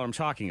don't even know what I'm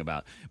talking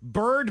about.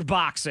 Bird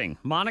boxing.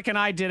 Monica and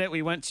I did it.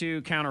 We went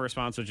to Counter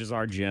Response, which is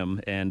our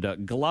gym, and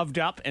gloved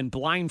up and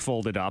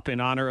blindfolded up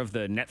in honor of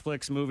the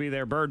Netflix movie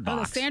there, Bird Oh, the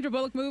Box. Sandra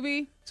Bullock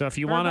movie. So if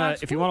you Bird want Box?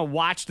 to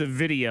watch the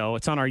video,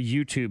 it's on our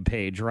YouTube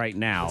page right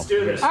now. All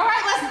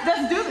right,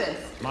 let's do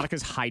this.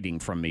 Monica's hiding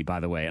from me, by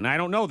the way, and I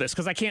don't know this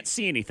because I can't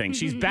see anything.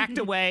 She's backed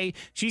away.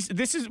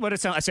 This is what it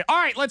sounds. I say, all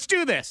right, let's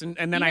do this, and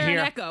then You I hear hear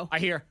an echo. I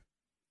hear.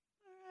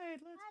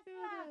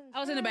 I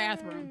was in the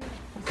bathroom.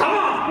 Come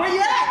on! Where you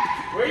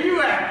at? Where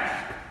you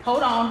at?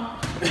 Hold on.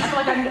 I feel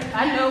like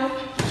I know.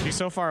 She's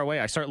so far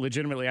away. I start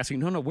legitimately asking,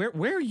 no, where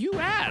are you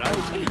at?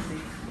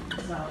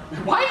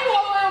 Why you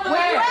all over there?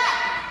 Where you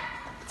at?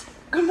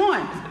 Come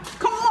on.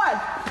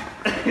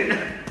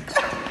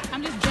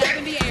 I'm just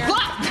jabbing the air.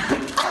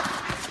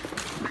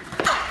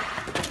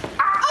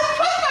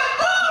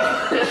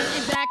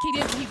 Zach,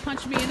 he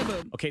punched me in the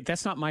boob. Okay,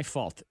 that's not my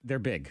fault. They're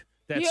big.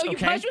 That's You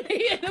okay. punched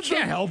me in the boob.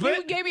 Can't help You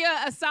it. gave me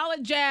a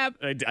solid jab.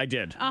 I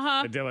did.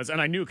 Uh-huh. It was, and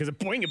I knew because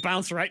boing, it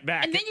bounced right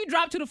back. And then you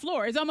dropped to the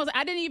floor. It's almost,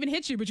 I didn't even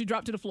hit you, but you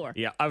dropped to the floor.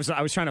 Yeah, I was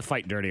trying to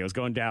fight dirty. I was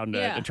going down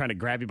and trying to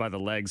grab you by the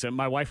legs. And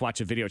my wife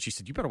watched a video. And she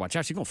said, "You better watch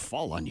out. She's gonna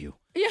fall on you."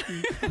 Yeah.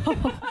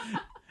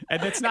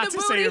 And that's not The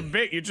to say booty. you're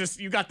big.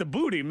 You got the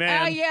booty,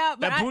 man. Yeah,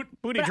 but that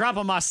booty drop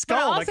on my But I skull.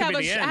 That also could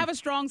be the I end. have a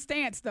strong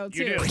stance, though,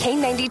 too. You do.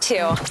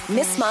 K92,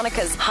 Miss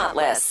Monica's Hot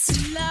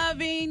List.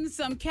 Loving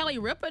some Kelly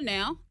Ripa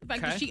now. The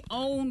fact that she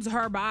owns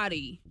her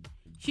body.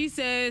 She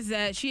says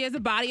that she has the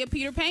body of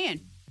Peter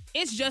Pan.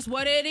 It's just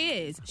what it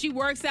is. She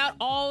works out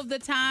all the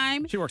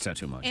time. She works out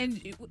too much.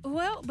 And,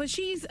 but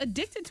she's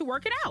addicted to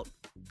working out.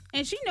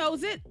 And she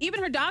knows it.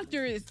 Even her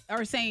doctors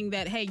are saying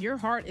that, hey, your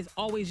heart is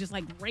always just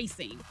like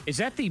racing. Is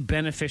that the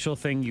beneficial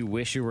thing you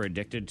wish you were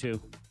addicted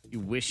to? You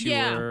wish you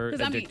Yeah, were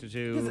 'cause I mean- addicted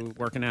to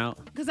working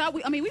out? Because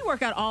we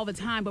work out all the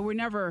time, but we're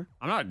never.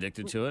 I'm not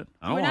addicted to it.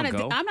 I don't We're want not. to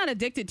go. I'm not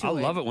addicted to I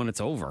it. love it when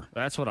it's over.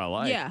 That's what I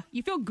like. Yeah,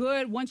 you feel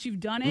good once you've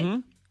done it, Mm-hmm.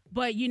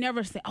 but you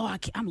never say, "Oh,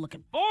 I'm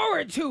looking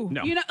forward to."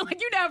 No. You know, like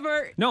you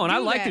never. No, and I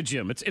do like that. the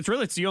gym.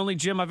 It's the only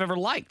gym I've ever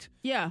liked.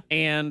 Yeah.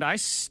 And I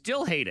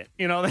still hate it.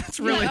 You know, that's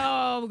really.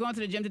 Oh, we're going to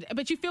the gym today,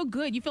 but you feel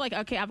good. You feel like,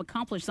 okay, I've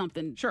accomplished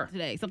something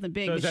today, something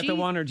big. So But is that the she-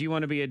 one, or do you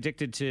want to be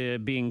addicted to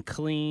being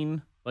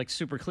clean, like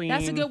super clean?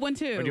 That's a good one,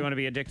 too. Or do you want to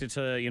be addicted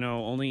to,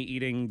 only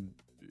eating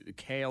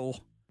kale?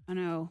 I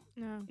know.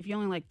 No. If you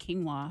only like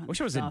quinoa. I wish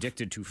I was stuff.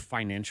 addicted to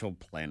financial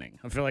planning.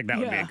 I feel like that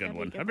would be Yeah. a good That'd be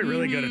one. good. I'd be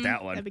really good at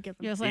that one. That'd be good.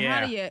 Yeah, it's like,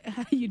 Yeah.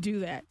 how do you do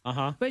that?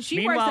 Uh-huh. But she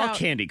Meanwhile, works out.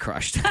 Candy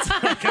Crush. That's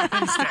what I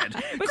got instead.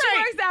 But she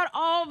works out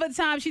all the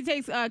time. She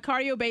takes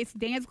cardio-based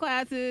dance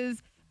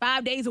classes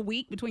 5 days a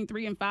week between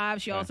 3 and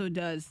 5. She also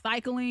does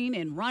cycling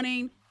and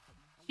running.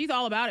 She's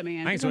all about it,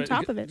 man. She's on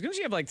top of it. Doesn't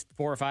she have like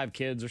 4 or 5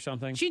 kids or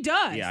something? She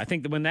does. Yeah, I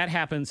think that when that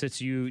happens,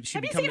 it's you.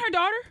 Have you seen her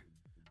daughter?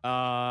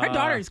 Her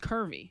daughter is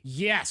curvy.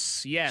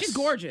 Yes, yes. She's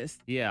gorgeous.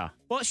 Yeah.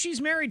 Well, she's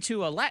married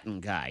to a Latin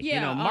guy.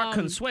 Yeah, Mark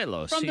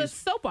Consuelos. from the He's-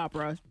 soap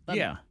opera.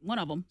 Yeah. One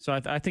of them. So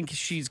I think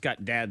she's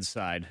got dad's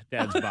side,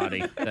 dad's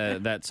body,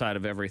 that side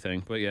of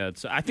everything. But yeah,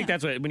 I think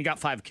that's what, when you got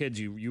 5 kids,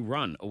 you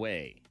run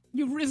away.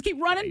 You just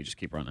keep running? You just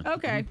keep running.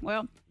 Okay,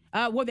 well,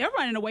 they're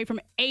running away from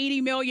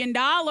 $80 million.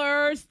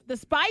 The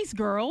Spice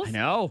Girls. I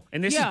know.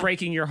 And this Yeah. is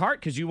breaking your heart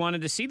because you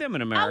wanted to see them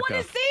in I America.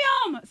 want to see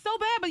them so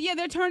bad, but yeah,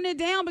 they're turning it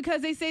down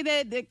because they say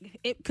that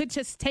it could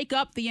just take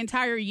up the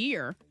entire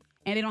year,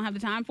 and they don't have the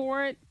time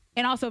for it.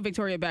 And also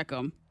Victoria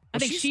Beckham. I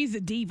think she's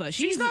a diva.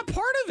 She's not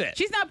part of it.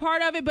 She's not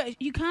part of it,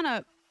 but you kind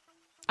of.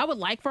 I would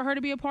like for her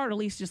to be a part, or at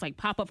least just like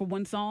pop up for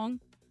one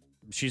song.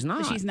 She's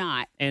not. But she's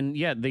not. And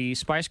yeah, the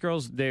Spice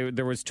Girls, there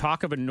was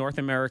talk of a North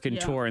American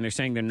tour, and they're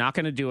saying they're not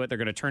going to do it. They're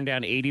going to turn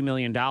down $80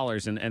 million,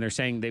 and they're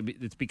saying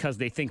it's because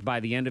they think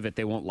by the end of it,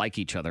 they won't like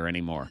each other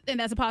anymore. And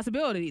that's a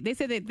possibility. They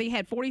said that they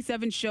had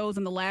 47 shows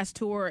in the last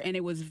tour, and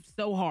it was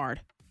so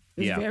hard.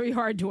 It was very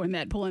hard doing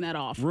that, pulling that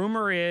off.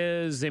 Rumor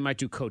is they might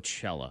do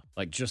Coachella,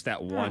 like just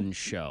that one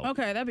show.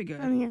 Okay, that'd be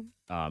good. So you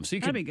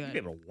That'd could be good. be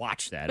able to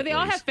watch that. But they at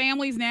all least. have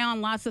families now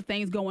and lots of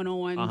things going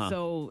on, Uh-huh.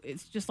 so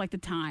it's just like the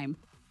time.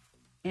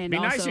 And Be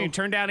also, nice when you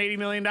turn down $80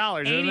 million.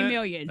 $80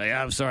 million.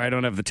 Yeah, I'm sorry, I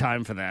don't have the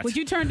time for that. Would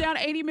you turn down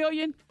 $80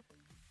 million?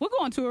 We'll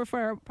go on tour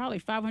for probably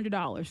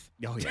 $500.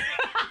 Oh yeah,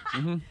 The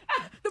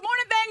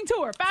Morning Thang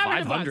tour,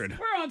 $500. $500.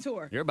 We're on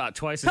tour. You're about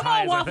twice as Come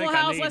high on, as I Waffle think I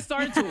House, need. let's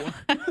start a tour.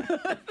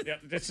 Yeah,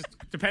 it just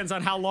depends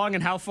on how long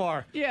and how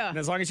far. Yeah. And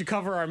as long as you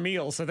cover our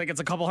meals, I think it's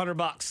a couple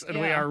 $100 and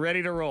we Yeah. are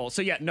ready to roll.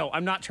 So yeah, no,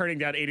 I'm not turning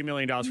down $80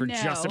 million for No.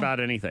 just about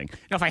anything.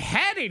 Now, if I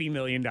had $80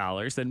 million,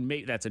 then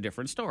maybe that's a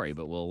different story,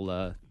 but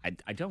I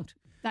don't.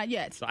 Not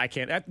yet. So I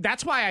can't.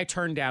 That's why I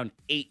turned down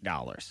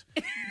 $8.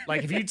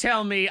 Like if you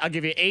tell me I'll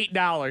give you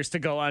 $8 to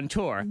go on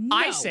tour,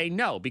 I say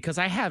no because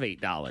I have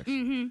 $8.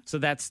 Mm-hmm. So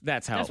that's how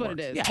That's it what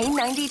works. it is.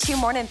 K92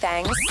 Morning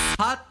Thangs.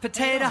 Hot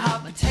potato,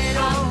 hot potato,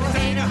 hot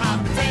potato,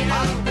 hot potato,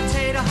 hot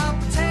potato,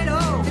 hot potato,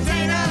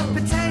 potato,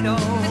 potato,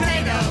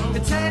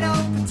 potato,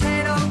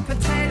 potato,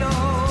 potato.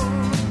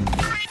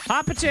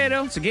 Hot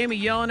Potato. It's a game of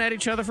yelling at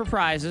each other for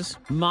prizes.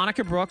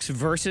 Monica Brooks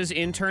versus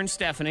intern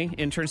Stephanie.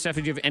 Intern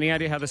Stephanie, do you have any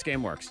idea how this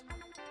game works?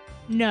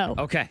 No.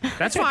 Okay,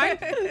 that's fine.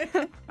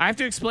 I have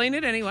to explain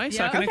it anyway,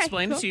 so I Yeah, can okay,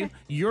 explain it to you.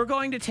 You're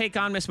going to take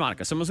on Miss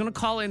Monica. Someone's going to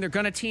call in. They're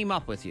going to team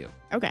up with you.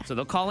 Okay. So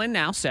they'll call in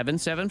now,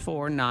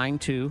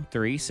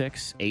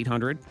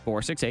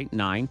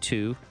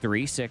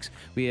 774-9236-800-468-9236.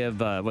 We have,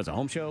 what's a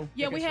home show?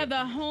 Yeah, we have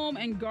the home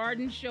and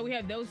garden show. We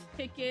have those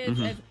tickets.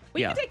 Well,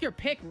 you Yeah. can take your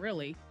pick,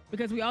 really,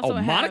 because we also Oh,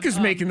 have... Monica's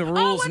making the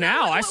rules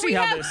now. I see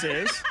how this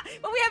is.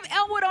 But we have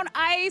Elmwood on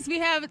Ice. We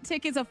have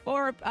tickets, a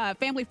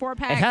family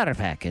 4-pack. Powder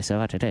pack is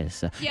what it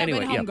is. Yeah, anyway,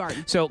 but home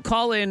garden. So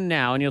call in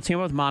now, and you'll team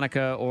up with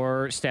Monica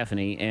or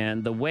Stephanie.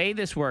 And the way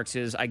this works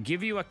is I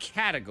give you a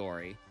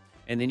category,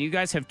 and then you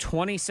guys have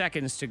 20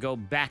 seconds to go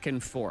back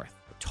and forth,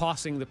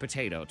 tossing the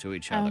potato to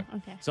each other.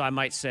 okay. So I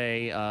might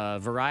say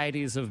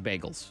varieties of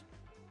bagels,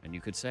 and you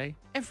could say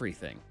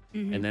everything.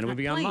 And then it would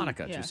be on Plain,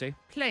 Monica yeah. to say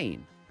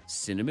plain.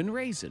 Cinnamon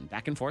raisin.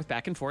 Back and forth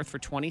for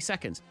 20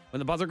 seconds. When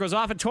the buzzer goes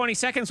off at 20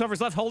 seconds, whoever's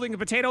left holding a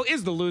potato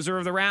is the loser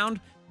of the round.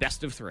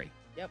 Best of 3.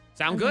 Yep.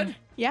 Sound good?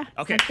 Yeah.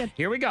 Okay, sounds good.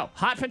 here we go.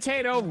 Hot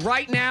potato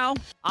right now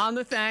on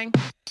the thing.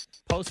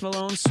 Post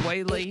Malone,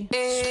 Sway Lee,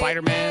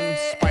 Spider-Man,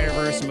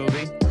 Spider-Verse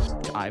movie,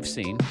 which I've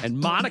seen. And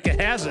Monica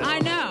hasn't. I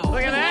know.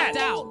 Look at that.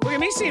 Left out. Look at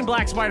me seeing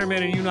Black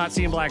Spider-Man and you not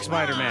seeing Black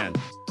Spider-Man.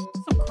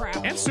 Some crap.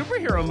 And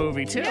superhero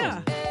movie, too.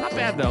 Yeah. Not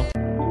bad, though.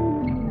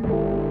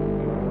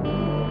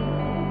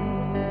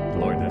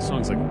 Lord, that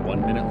song's like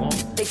 1 minute long.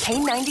 The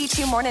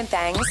K92 Morning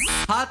Thangs.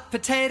 Hot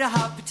potato,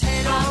 hot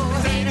potato,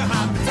 hot potato,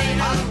 hot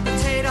potato, hot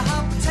potato,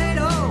 hot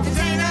potato,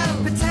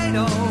 potato,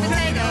 potato,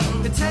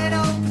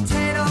 potato,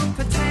 potato,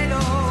 potato.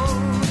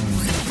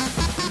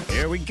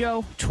 Here we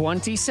go.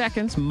 20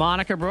 seconds.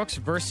 Monica Brooks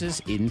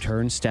versus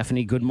intern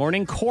Stephanie. Good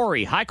morning,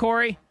 Corey. Hi,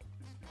 Corey.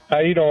 How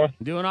you doing?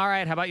 Doing all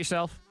right. How about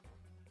yourself?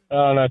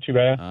 Not too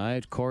bad. All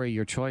right, Corey,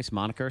 your choice,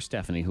 Monica or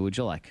Stephanie. Who would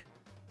you like?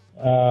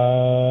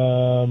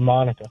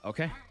 Monica.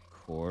 Okay.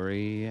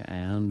 Corey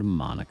and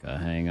Monica.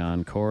 Hang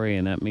on, Corey,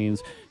 and that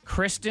means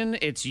Kristen,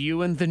 it's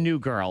you and the new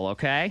girl,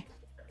 okay?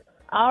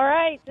 All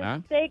right. Just Huh?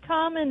 stay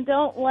calm and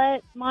don't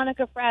let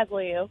Monica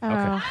frazzle you.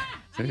 Okay.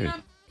 So you're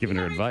giving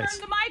her advice.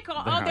 Turn the mic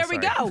on. Oh, Oh, there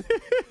we sorry. go.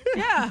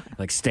 Yeah.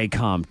 Like, stay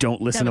calm.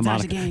 Don't listen to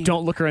Sabotage the Monica. game.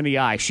 Don't look her in the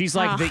eye. She's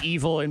like the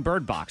evil in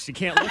Bird Box. You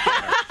can't look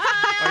at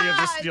her.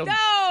 Or you'll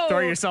No. throw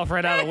yourself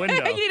right out a window.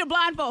 You need a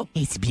blindfold.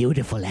 It's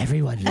beautiful.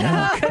 Everyone look.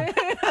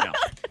 No.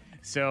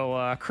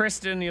 So,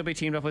 Kristen, you'll be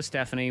teamed up with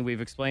Stephanie.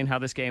 We've explained how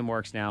this game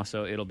works now,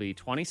 so it'll be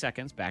 20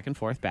 seconds back and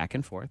forth, back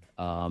and forth.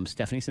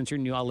 Stephanie, since you're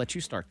new, I'll let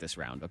you start this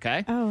round,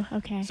 okay? Oh,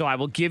 okay. So I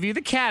will give you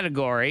the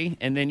category,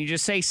 and then you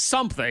just say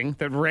something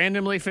that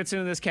randomly fits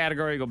into this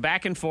category. You go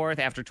back and forth.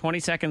 After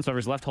 20 seconds,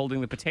 whoever's left holding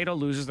the potato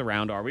loses the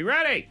round. Are we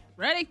ready?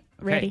 Ready? Okay,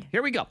 Ready.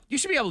 here we go. You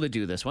should be able to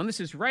do this one. This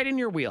is right in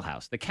your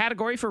wheelhouse. The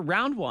category for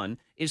round one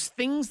is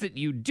things that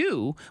you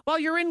do while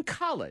you're in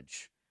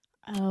college.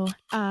 Oh,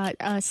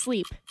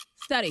 sleep,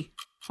 Study.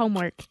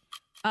 homework,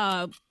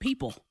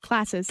 People.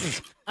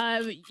 classes.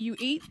 You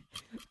eat.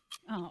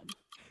 Oh,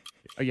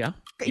 yeah?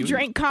 You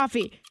drink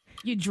coffee.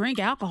 You drink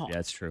alcohol. Yeah,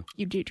 that's true.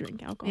 You do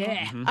drink alcohol.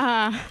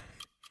 Yeah.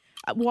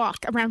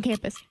 Walk around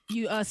campus.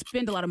 You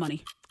spend a lot of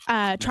money.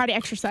 Try to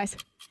exercise.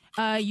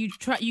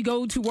 You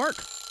go to work.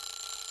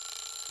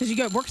 Because you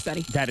go to work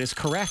study. That is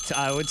correct.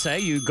 I would say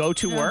you go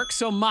to work.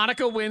 So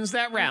Monica wins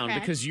that round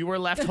because you were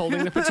left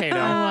holding the potato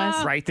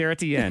right there at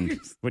the end.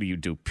 What do you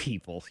do,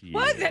 people?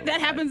 What? That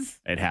happens.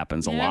 It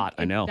happens a Yeah, lot.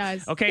 I know.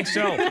 does. Okay,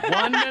 so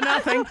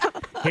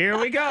 1-0. Here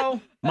we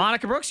go.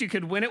 Monica Brooks, you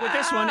could win it with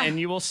this one, and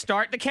you will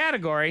start the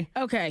category.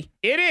 Okay.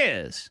 It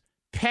is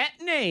pet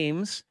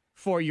names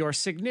for your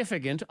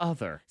significant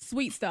other.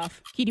 Sweet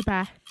stuff. Cutie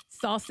pie.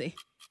 Saucy.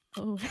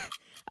 Oh,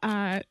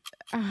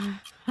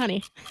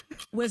 honey.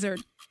 Wizard.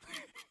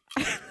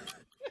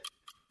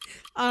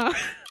 Oh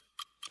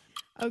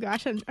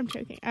gosh, I'm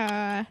joking.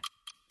 Come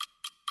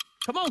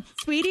on.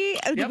 Sweetie.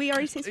 Oh, Yep. did we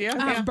already say sweetie?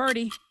 Yeah. Okay.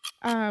 Birdie.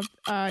 A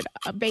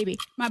baby.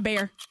 My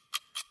bear.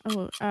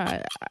 Oh,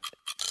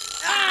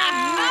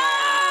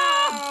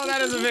 Oh,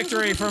 that is a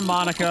victory for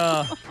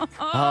Monica.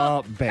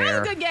 That Bear.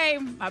 was a good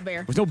game. My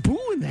bear. There's no boo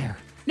in there.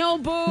 No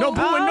boo. No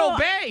boo and no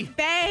bay.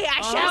 Bay.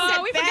 I should have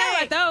said we bay.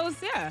 forgot about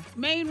those. Yeah.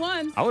 Main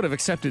ones. I would have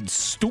accepted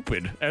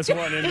stupid as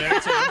one in there,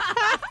 too.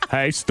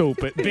 Hey,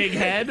 stupid. Big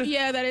head.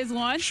 Yeah, that is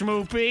one.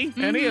 Schmoopy.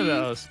 Any of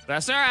those.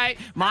 That's all right.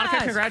 Monica,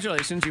 Yes.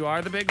 congratulations. You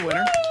are the big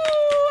winner.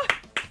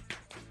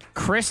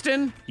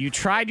 Kristen, you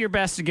tried your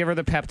best to give her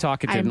the pep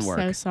talk. It didn't I'm work.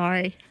 so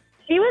sorry.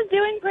 She was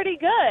doing pretty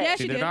good. Yeah,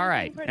 She she did did. all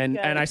right. Pretty And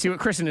good. I see what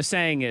Kristen is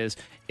saying is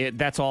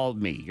that's all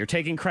me. You're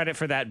taking credit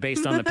for that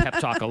based on the pep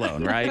talk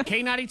alone, right?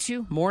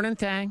 K92, Morning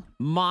Thang,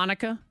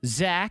 Monica,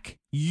 Zach,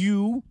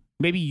 you.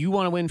 Maybe you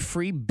want to win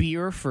free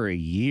beer for a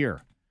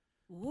year.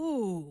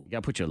 Ooh. You got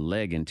to put your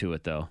leg into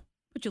it, though.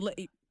 Put your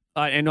leg.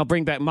 And I'll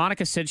bring back.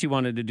 Monica said she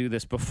wanted to do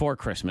this before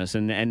Christmas,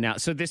 and now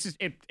so this is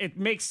it. It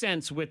makes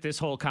sense with this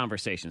whole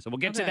conversation. So we'll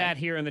get to Okay. that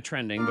here in the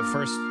trending. But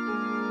first,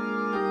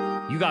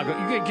 you gotta go.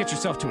 You gotta get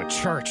yourself to a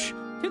church,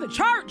 To the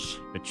church.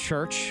 the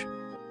Church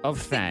of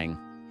Thang.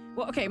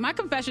 Well, okay, my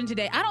confession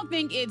today, I don't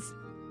think it's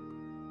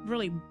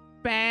really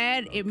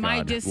bad. It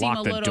might just seem lock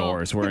a the little.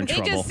 doors. We're in It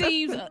trouble. just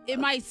seems, it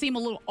might seem a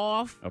little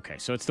off. Okay,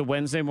 so it's the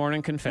Wednesday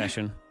morning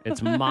confession.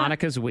 It's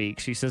Monica's week.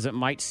 She says it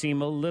might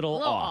seem a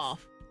little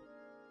off.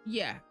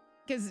 Yeah.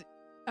 Because,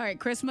 all right,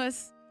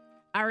 Christmas,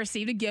 I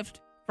received a gift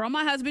from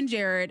my husband,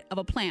 Jared, of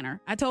a planner.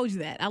 I told you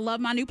that. I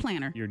love my new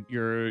planner.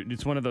 You're.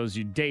 It's one of those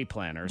day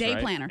planners. Day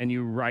right? planner. And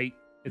you write.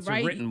 It's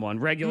Right. a written one,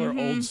 regular Mhm.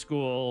 old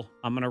school.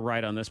 I'm gonna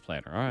write on this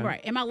planner. All right.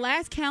 Right. And my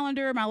last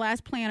calendar, my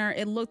last planner,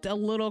 it looked a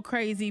little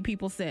crazy,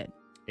 people said.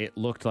 It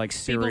looked like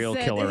serial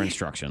said killer that-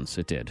 instructions.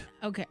 It did.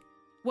 Okay.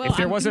 Well, If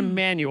there I'm- was a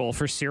manual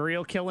for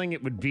serial killing,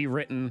 it would be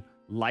written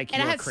like and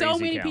your I had crazy so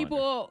many calendar.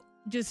 people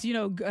just,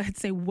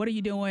 say, what are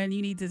you doing?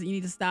 You need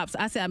to stop. So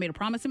I said, I made a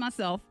promise to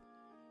myself.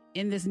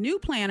 In this new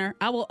planner,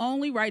 I will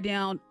only write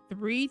down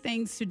 3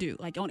 things to do,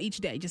 like on each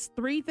day, just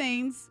 3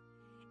 things.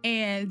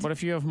 And What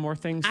if you have more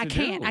things I to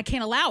can't. do? I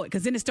can't allow it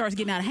because then it starts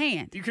getting out of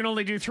hand. You can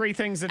only do 3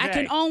 things a day. I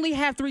can only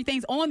have 3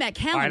 things on that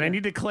All calendar. right, I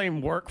need to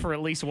claim work for at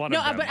least one No,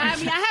 of them. but I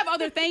mean, I have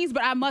other things,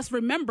 but I must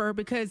remember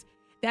because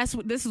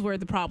this is where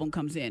the problem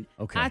comes in.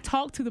 Okay. I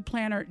talk to the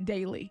planner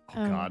daily.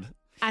 Oh, God.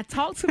 I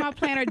talk to my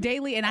planner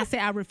daily, and I say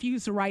I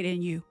refuse to write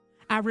in you.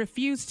 I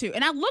refuse to,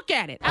 and I look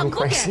at it. At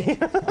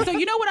it. So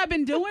you know what I've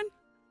been doing?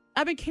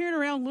 I've been carrying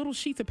around little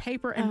sheets of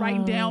paper and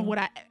writing down what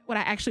I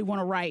actually want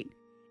to write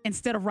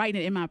instead of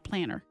writing it in my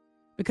planner.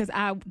 Because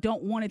I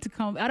don't want it to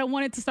come. I don't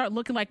want it to start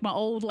looking like my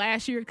old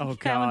last year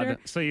calendar. God.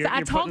 So you're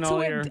I talk putting to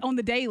all it your- on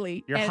the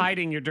daily. You're and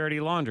hiding your dirty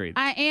laundry.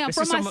 I am This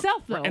for is someone-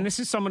 myself though. And this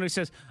is someone who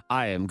says,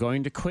 I am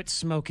going to quit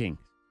smoking.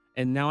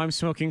 And now I'm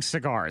smoking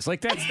cigars.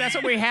 Like that's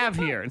what we have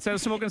here. Instead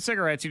of smoking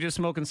cigarettes, you're just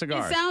smoking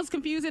cigars. It sounds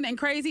confusing and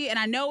crazy, and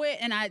I know it,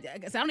 and I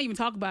guess I don't even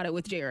talk about it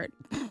with Jared.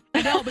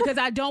 I don't because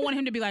I don't want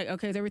him to be like,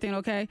 okay, is everything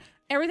okay?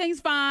 Everything's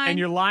fine. And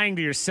you're lying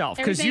to yourself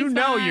because you Everything's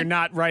know fine. you're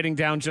not writing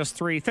down just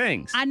 3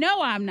 things. I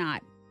know I'm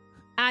not.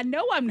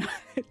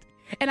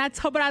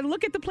 But I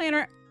look at the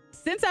planner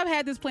since I've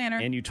had this planner.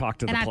 And you talk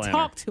to the planner. planner. And I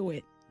talk to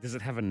it. Does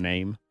it have a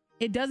name?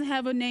 It doesn't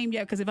have a name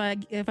yet because if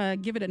I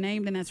give it a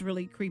name, then that's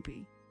really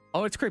creepy.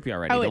 Oh, it's creepy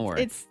already. Don't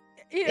worry.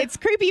 It's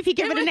creepy if you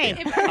give it a name.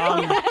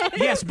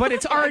 Yes, but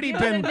it's already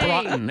been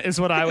brought in,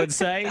 is what I would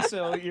say.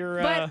 So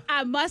you're. But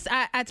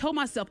I told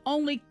myself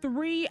only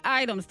 3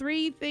 items,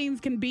 3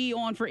 things can be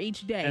on for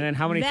each day. And then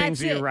how many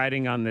things are you it.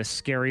 writing on this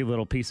scary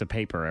little piece of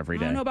paper every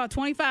day? I don't know, about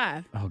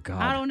 25. Oh,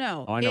 God. I don't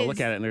know. Oh, I know. Look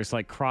at it. And there's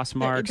like cross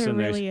marks. There and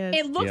really there's.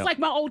 is. It looks like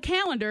my old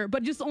calendar,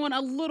 but just on a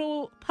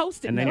little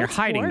Post-it And then you're note.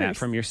 hiding that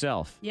from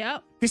yourself.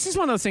 Yep. This is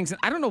one of those things.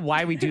 I don't know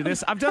why we do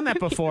this. I've done that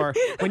before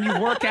when you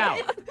work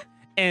out.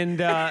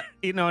 And,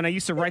 and I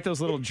used to write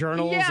those little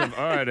journals of,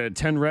 all right,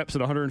 10 reps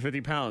at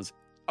 150 pounds.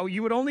 Oh,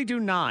 you would only do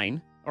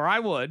 9, or I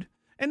would,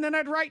 and then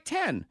I'd write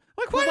 10.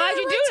 Like, why'd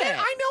you do 10? that?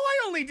 I know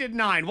I only did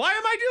 9. Why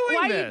am I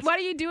doing this? Why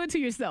do you do it to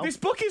yourself? This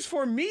book is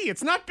for me.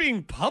 It's not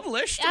being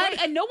published.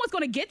 And no one's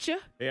going to get you.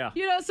 Yeah.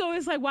 So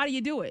it's like, why do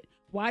you do it?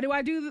 Why do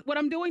I do what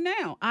I'm doing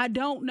now? I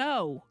don't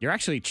know. You're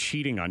actually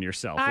cheating on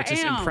yourself, I which is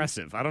am.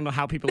 impressive. I don't know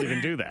how people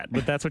even do that,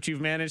 but that's what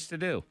you've managed to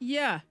do.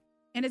 Yeah.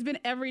 And it's been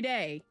every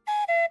day.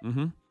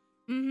 Mm-hmm.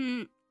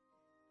 Mm-hmm.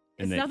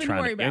 It's And nothing to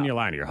worry about. And you're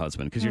lying to your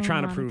husband because you're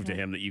trying to prove to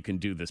him that you can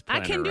do this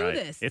planner, I can do right?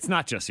 this. It's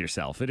not just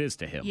yourself. It is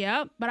to him.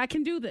 Yeah, but I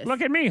can do this.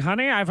 Look at me,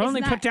 honey. I've It's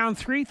only not- put down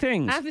 3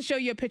 things. I have to show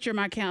you a picture of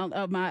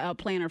my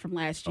planner from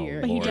last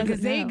year. But he Lord.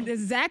 doesn't know.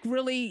 Zach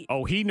really.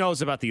 Oh, he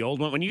knows about the old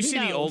one. When you He see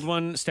the knows. old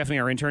one, Stephanie,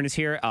 our intern, is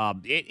here.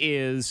 It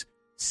is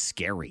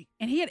scary.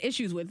 And he had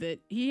issues with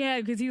it.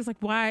 Because he was like,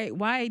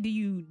 why do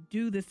you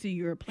do this to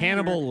your planner?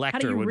 Hannibal How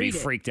do Lecter you would be read it?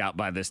 freaked out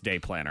by this day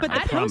planner. But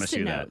I the promise Post-it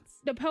you that. notes.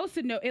 The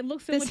Post-it note, it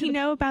looks Does he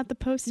know about the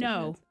Post-it No.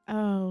 notes?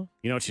 Oh.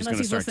 You know what she's Unless going to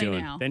he's start listening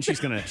doing? now. Then she's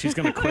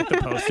gonna quit the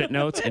Post-it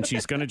notes and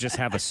she's going to just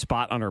have a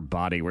spot on her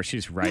body where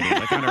she's writing,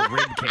 like on her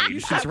rib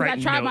cage. She's I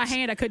writing tried my notes.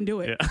 hand, I couldn't do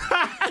it.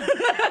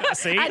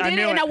 See, I did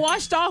knew it, and I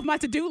washed off my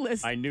to-do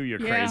list. I knew your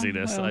Yeah,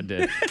 craziness. well. I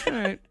did. All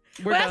right.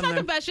 We're Well, that's done my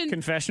then. confession.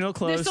 Confessional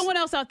closed. There's someone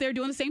else out there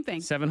doing the same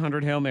thing.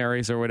 700 Hail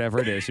Marys or whatever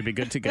it is. Should be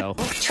good to go.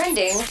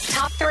 Trending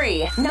top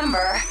 3.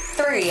 Number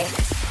 3.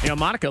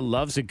 Monica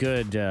loves a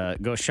good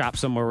go shop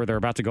somewhere where they're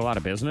about to go out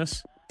of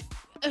business.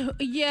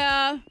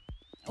 Yeah.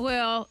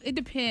 Well, it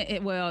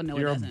depends. Well, no,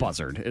 You're it a doesn't.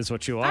 buzzard, is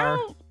what you are.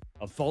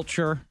 A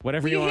vulture,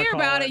 whatever you You want to hear call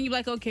about it. it, and you're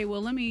like, okay,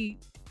 well, let me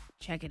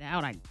check it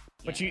out.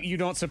 But you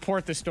don't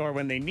support the store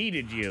when they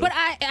needed you. But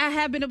I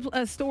have been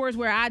to stores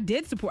where I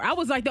did support. I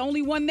was like the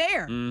only one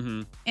there.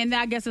 Mm-hmm. And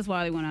I guess that's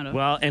why they went out of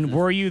Well, and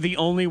were you the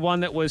only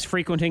one that was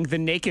frequenting the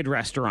Naked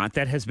restaurant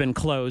that has been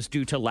closed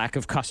due to lack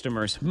of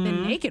customers? the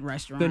Naked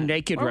restaurant. The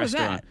Naked Where was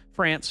restaurant. that?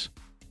 France.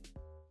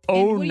 And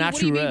Oh, what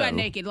do you mean by naturel.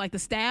 naked? Like the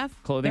staff?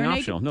 Clothing They're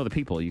optional. No, the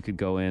people. You could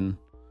go in.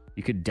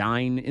 You could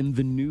dine in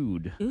the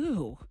nude. Naked?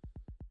 Ooh.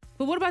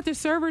 But what about the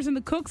servers and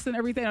the cooks and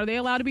everything? Are they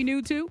allowed to be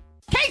nude too?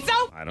 Queso!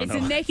 I don't It's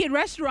know. a naked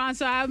restaurant,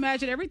 so I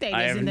imagine everything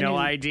I is have in the no nude.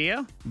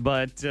 idea,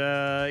 but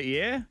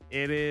yeah,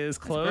 it is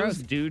gross.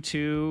 closed due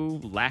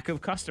to lack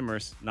of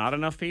customers. Not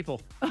enough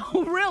people.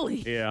 Oh, really?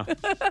 Yeah.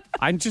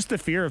 I'm just the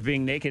fear of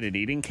being naked and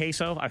eating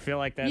queso. I feel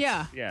like that's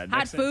Yeah. Hot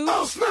Hot food?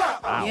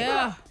 Wow.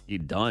 Yeah. You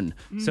done.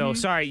 So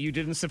sorry, you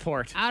didn't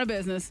support. Out of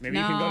business. Maybe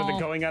you can go to the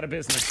going out of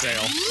business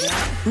sale.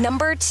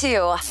 Number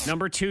 2.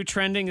 Number 2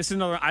 trending. This is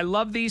another. I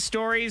love these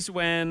stories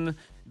when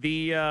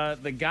the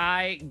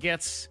guy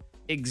gets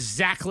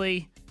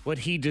exactly what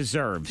he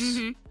deserves.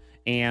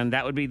 And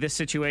that would be this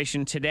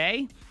situation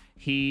today.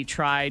 He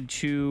tried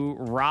to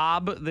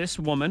rob this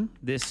woman.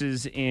 This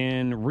is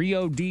in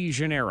Rio de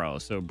Janeiro,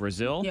 so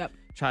Brazil. Yep.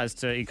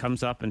 He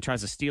comes up and tries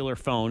to steal her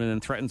phone and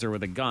then threatens her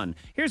with a gun.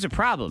 Here's a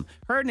problem.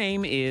 Her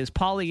name is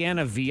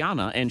Pollyanna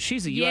Viana, and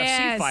she's a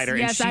UFC fighter.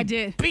 Yes, and she I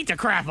did. beat the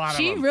crap out of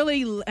She him.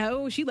 really,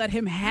 she let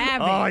him have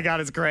it. Oh, my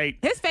God, it's great.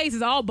 His face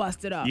is all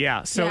busted up.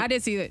 Yeah, so- I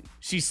did see that.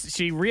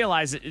 She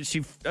realized that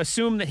she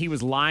assumed that he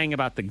was lying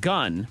about the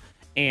gun,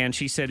 and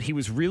she said he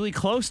was really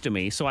close to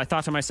me. So I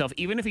thought to myself,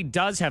 even if he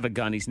does have a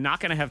gun, he's not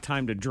going to have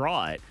time to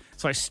draw it.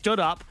 So I stood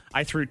up,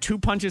 I threw 2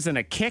 punches and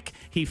a kick.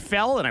 He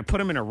fell, and I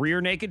put him in a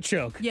rear naked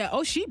choke. Yeah.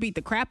 Oh, she beat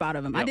the crap out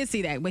of him. I Yep. did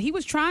see that. But he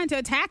was trying to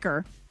attack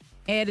her.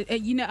 And,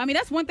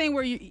 that's one thing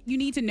where you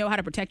need to know how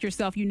to protect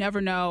yourself. You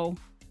never know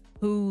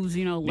who's,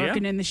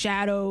 lurking in the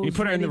shadows. You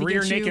put her in the ready to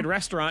rear get you. naked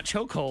restaurant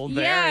chokehold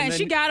there. Yeah, and then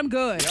she got him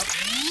good.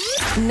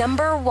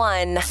 Number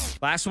 1.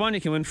 Last one,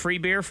 you can win free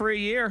beer for a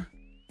year.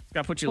 It's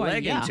got to put your Well,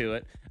 leg yeah. into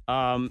it.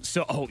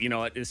 You know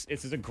what?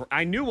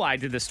 I knew why I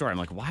did this story. I'm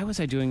like, why was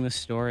I doing this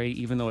story,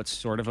 even though it's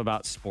sort of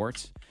about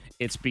sports?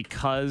 It's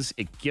because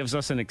it gives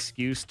us an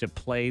excuse to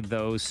play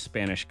those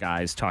Spanish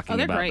guys talking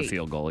they're about the great.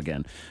 field goal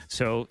again.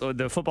 So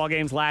the football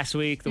games last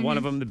week, one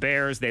of them, the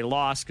Bears, they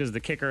lost because the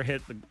kicker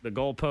hit the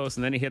goalpost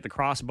and then he hit the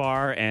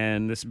crossbar,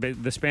 and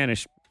the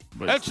Spanish.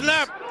 El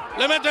snap,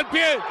 le mete el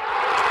pie,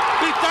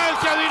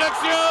 distancia,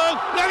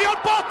 dirección, le dio el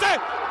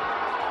poste.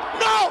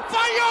 ¡No!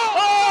 ¡Falló!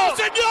 ¡No,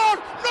 señor!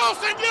 ¡No,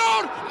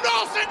 señor!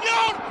 ¡No,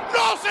 señor!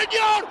 ¡No,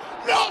 señor!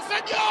 ¡No,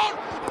 señor!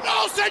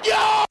 ¡No,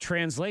 señor!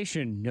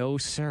 Translation: No,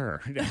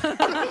 sir.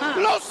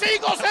 Los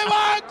Eagles se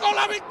van con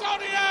la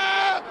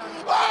victoria.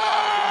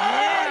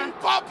 ¡Ah!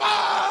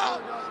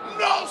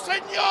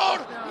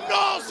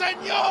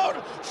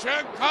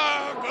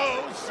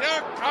 Chicago,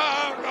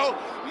 Chicago.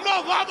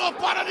 Nos vamos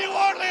para New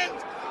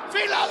Orleans.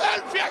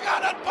 Philadelphia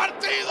gana el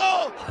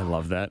partido. I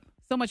love that.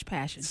 So much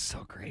passion. It's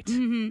so great.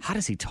 Mm-hmm. How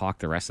does he talk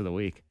the rest of the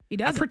week? He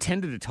does. I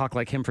pretended to talk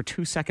like him for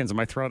 2 seconds, and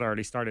my throat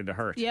already started to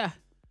hurt. Yeah.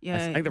 Yeah.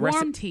 I think the rest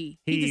Warm of- tea.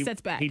 He just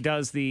sits back. He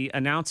does the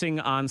announcing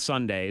on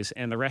Sundays,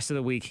 and the rest of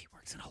the week he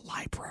works in a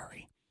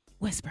library.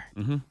 Whisper.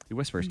 Mm-hmm. He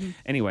whispers.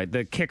 Anyway,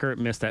 the kicker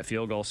missed that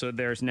field goal, so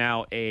there's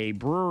now a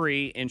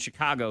brewery in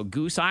Chicago,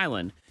 Goose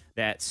Island,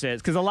 that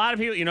says, because a lot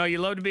of people, you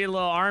love to be a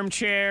little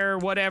armchair,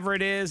 whatever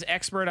it is,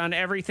 expert on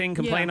everything,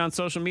 complain on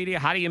social media.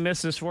 How do you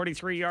miss this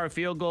 43-yard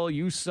field goal?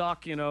 You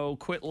suck,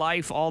 quit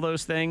life, all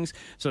those things.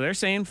 So they're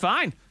saying,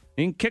 fine,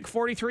 you can kick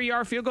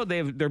 43-yard field goal.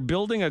 They're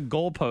building a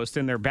goalpost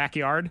in their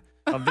backyard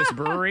of this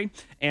brewery,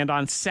 and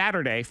on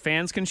Saturday,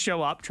 fans can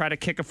show up, try to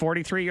kick a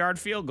 43-yard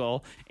field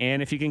goal,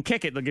 and if you can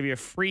kick it, they'll give you a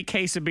free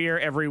case of beer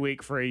every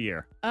week for a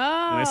year.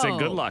 Oh. And they say,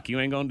 good luck, you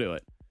ain't gonna do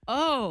it.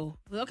 Oh,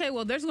 okay.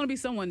 Well, there's going to be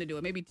someone to do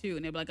it, maybe two,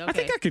 and they'll be like, okay. I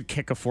think I could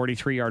kick a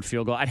 43-yard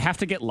field goal. I'd have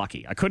to get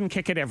lucky. I couldn't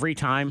kick it every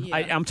time. Yeah.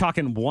 I'm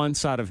talking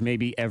once out of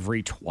maybe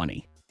every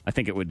 20. I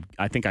think I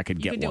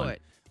could get could do one.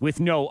 it. With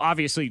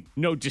obviously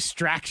no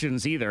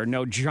distractions either.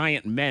 No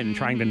giant men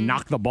trying to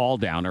knock the ball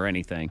down or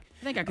anything.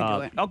 I think I could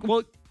do it. Oh,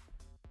 well,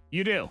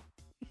 you do.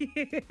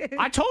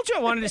 I told you I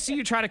wanted to see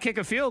you try to kick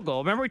a field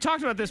goal. Remember we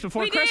talked about this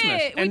before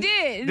Christmas. We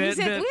did. We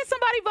said, we had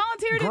somebody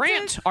volunteer to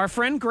Grant, our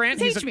friend Grant,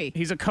 teach me.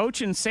 He's a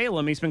coach in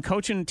Salem. He's been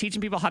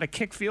teaching people how to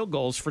kick field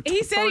goals for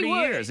He said 30 he would.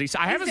 years.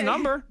 I have his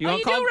number. You want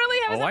do to call?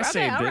 really have his number? I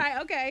saved okay, it. all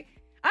right, okay.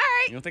 All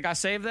right. You don't think I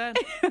saved that?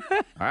 All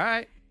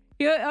right.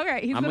 Yeah,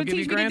 okay, he's I'm going gonna to give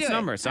you teach me to Grant's do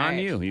number. it. It's All on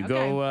right. you. You Okay.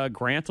 go.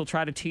 Grant will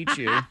try to teach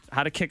you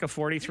how to kick a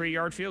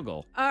 43-yard field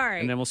goal. All right.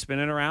 And then we'll spin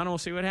it around and we'll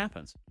see what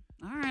happens.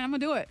 All right, I'm going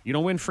to do it. You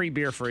don't win free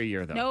beer for a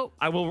year, though. Nope.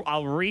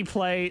 I'll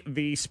replay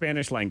the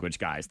Spanish language,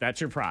 guys.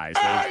 That's your prize.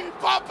 Hey,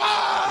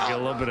 Papa! Get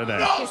a little bit of that.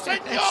 No, senor!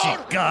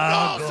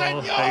 Chicago. No,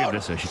 senor! Hey,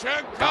 this is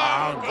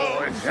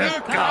Chicago.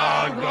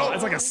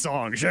 It's like a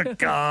song.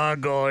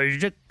 Chicago,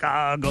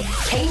 Chicago.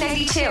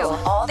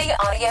 K92, all the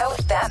audio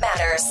that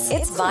matters.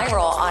 It's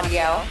viral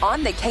audio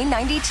on the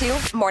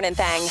K92 Morning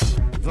Thang.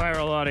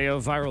 Viral audio,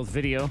 viral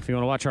video. If you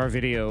want to watch our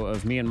video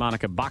of me and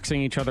Monica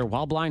boxing each other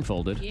while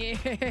blindfolded, Yeah.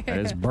 that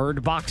is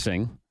Bird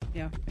Boxing,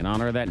 Yeah. in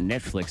honor of that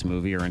Netflix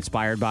movie or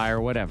inspired by or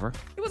whatever.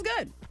 It was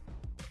good.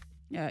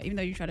 Yeah, even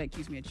though you tried to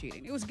accuse me of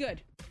cheating. It was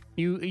good.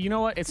 You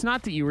know what? It's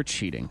not that you were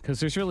cheating,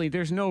 because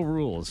there's no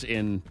rules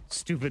in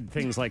stupid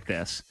things like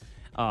this.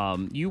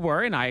 You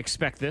were, and I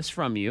expect this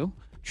from you,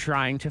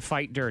 trying to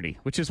fight dirty,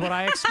 which is what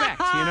I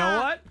expect. You know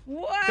what?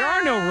 What? There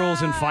are no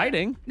rules in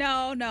fighting.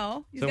 No.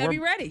 You got to be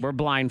ready. We're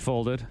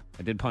blindfolded.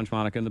 I did punch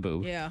Monica in the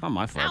boob. Yeah. Not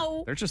my fault.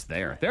 Ow. They're just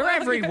there. They're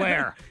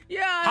everywhere.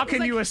 Yeah. How it was can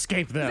like- you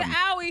escape them? It was an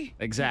owie.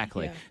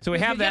 Exactly. Yeah. So we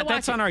You have gotta that.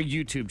 That's watch on it. our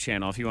YouTube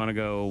channel if you want to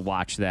go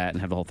watch that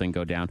and have the whole thing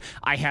go down.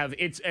 I have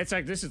it's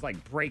like this is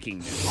like breaking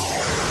news.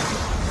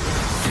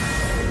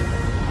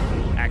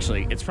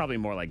 Actually, it's probably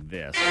more like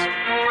this.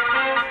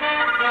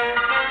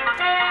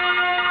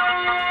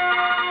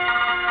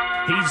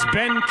 He's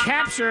been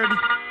captured.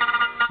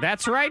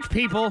 That's right,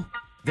 people.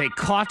 They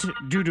caught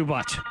Doodoo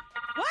Butt.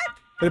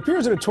 It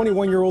appears that a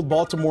 21-year-old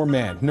Baltimore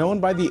man, known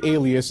by the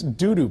alias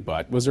Doodoo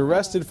Butt, was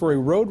arrested for a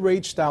road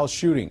rage-style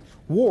shooting.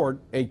 Ward,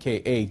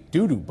 a.k.a.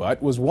 Doodoo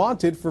Butt, was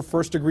wanted for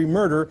first-degree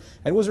murder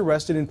and was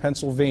arrested in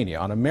Pennsylvania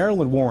on a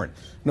Maryland warrant.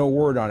 No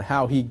word on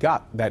how he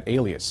got that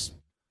alias.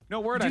 No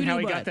word on Doodoo how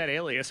he Butt. got that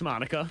alias,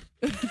 Monica.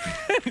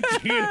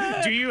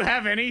 do you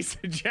have any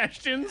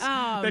suggestions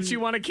that you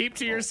want to keep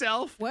to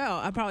yourself? Well,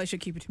 I probably should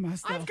keep it to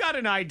myself. I've got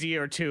an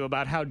idea or two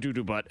about how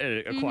Doodoo Butt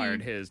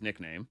acquired his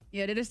nickname.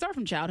 Yeah, did it start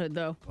from childhood,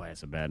 though? Boy,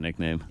 that's a bad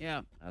nickname.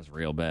 Yeah. That's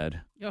real bad.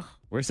 Ugh.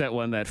 Where's that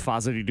one, that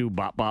Fozzie-Doo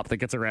Bop Bop that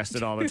gets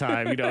arrested all the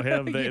time? You know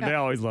him? They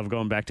always love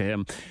going back to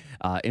him.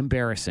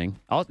 Embarrassing.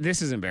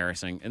 This is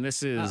embarrassing. And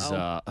this is...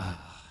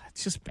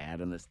 it's just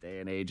bad in this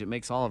day and age. It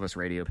makes all of us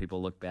radio people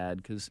look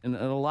bad because in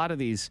a lot of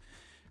these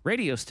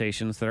radio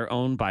stations that are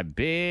owned by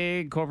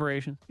big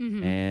corporations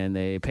and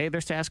they pay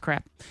their staff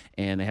crap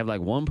and they have like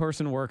one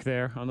person work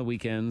there on the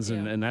weekends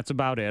and that's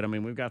about it. I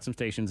mean, we've got some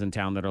stations in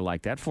town that are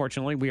like that.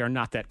 Fortunately, we are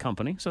not that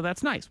company, so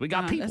that's nice. We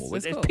got people.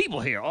 that's There's cool. people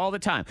here all the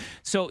time.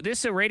 So this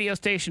is a radio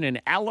station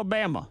in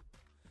Alabama.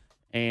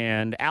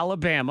 And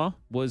Alabama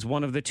was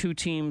one of the two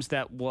teams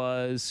that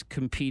was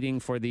competing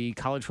for the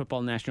College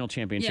Football National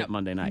Championship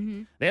Monday night.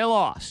 They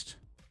lost.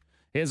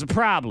 Here's a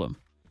problem.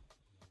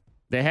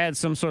 They had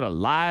some sort of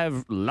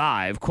live,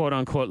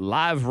 quote-unquote,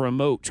 live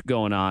remote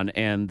going on.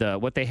 And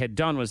what they had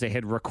done was they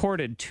had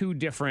recorded two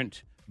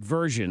different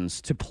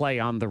versions to play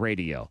on the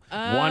radio.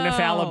 One if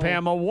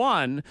Alabama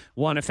won,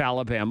 one if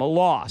Alabama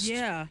lost.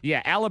 Yeah.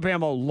 Yeah,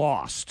 Alabama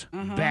lost.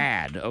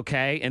 Bad,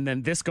 okay? And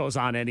then this goes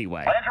on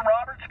anyway. Landon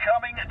Roberts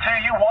coming to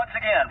you once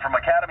again from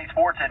Academy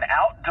Sports and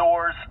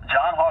Outdoors,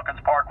 John Hawkins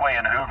Parkway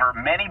in Hoover.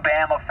 Many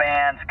Bama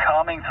fans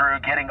coming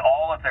through, getting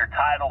all of their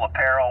title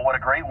apparel. What a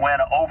great win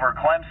over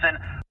Clemson.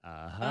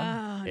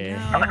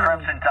 From the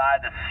Crimson Tide,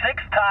 the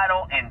sixth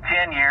title in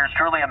 10 years.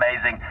 Truly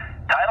amazing.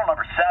 Title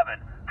number 7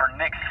 for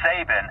Nick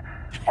Saban.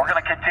 We're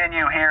going to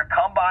continue here.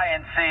 Come by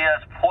and see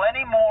us.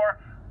 Plenty more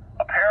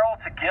apparel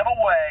to give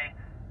away.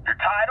 Your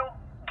title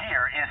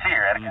gear is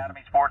here at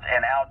Academy Sports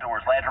and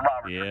Outdoors. Landry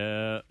Roberts.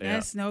 Yeah.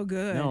 That's no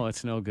good. No,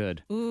 it's no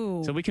good.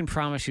 Ooh. So we can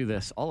promise you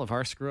this. All of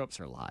our screw-ups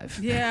are live.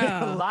 Yeah.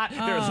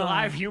 There's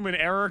live human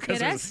error because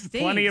Yeah, that there's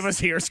stinks. plenty of us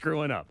here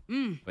screwing up.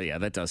 Mm. But yeah,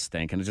 that does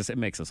stink, and it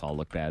makes us all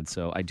look bad.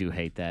 So I do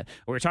hate that.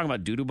 We were talking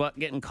about doo-doo butt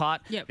getting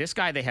caught. Yep. This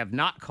guy they have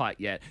not caught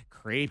yet.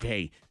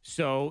 Creepy.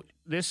 So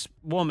this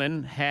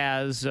woman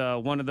has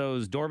one of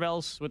those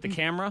doorbells with the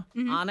camera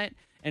on it,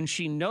 and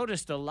she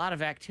noticed a lot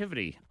of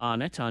activity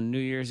on it on New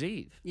Year's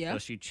Eve. Yeah. So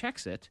she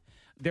checks it.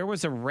 There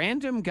was a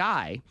random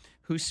guy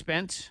who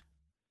spent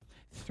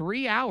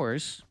 3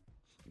 hours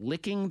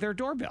licking their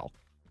doorbell.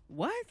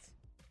 What?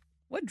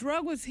 What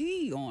drug was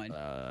he on?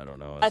 I don't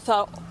know. I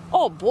thought,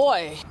 oh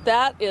boy,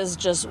 that is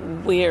just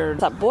weird. I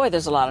thought, boy,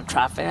 there's a lot of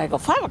traffic. I go,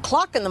 5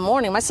 o'clock in the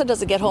morning. My son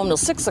doesn't get home till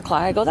 6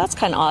 o'clock. I go, that's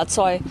kind of odd.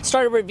 So I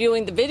started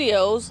reviewing the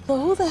videos. Well,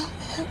 who the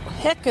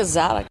heck is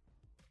that?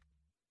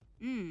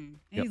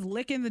 He's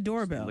licking the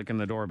doorbell. Licking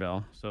the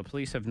doorbell. So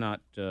police have not.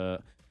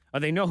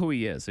 They know who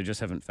he is. They just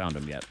haven't found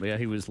him yet. But yeah,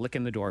 he was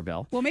licking the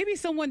doorbell. Well, maybe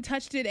someone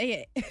touched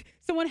it.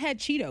 Someone had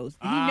Cheetos.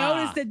 And he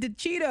noticed that the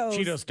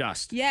Cheetos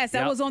dust. Yes,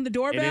 that was on the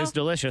doorbell. It is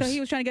delicious. So he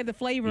was trying to get the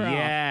flavor off.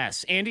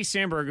 Yes. Andy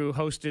Samberg, who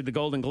hosted the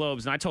Golden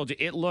Globes, and I told you,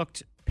 it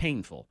looked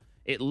painful.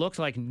 It looked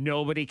like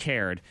nobody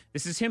cared.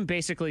 This is him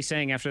basically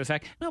saying after the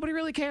fact, nobody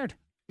really cared.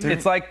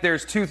 It's like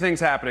there's two things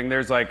happening.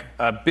 There's like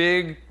a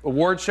big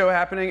award show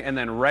happening, and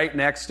then right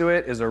next to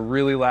it is a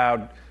really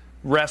loud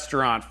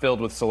restaurant filled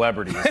with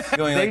celebrities.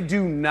 They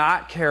do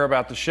not care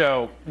about the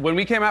show. When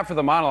we came out for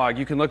the monologue,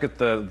 you can look at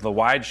the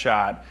wide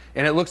shot,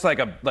 and it looks like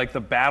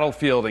the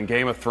battlefield in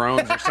Game of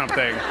Thrones or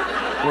something,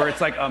 where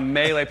it's like a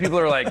melee. People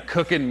are like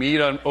cooking meat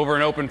over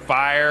an open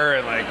fire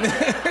and like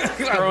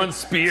throwing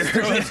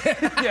spears.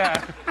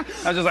 Yeah.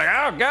 I was just like,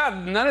 oh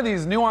God, none of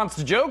these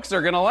nuanced jokes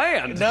are gonna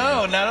land.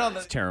 No, not on the.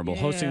 It's terrible.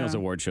 Hosting those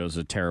award shows is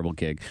a terrible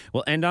gig.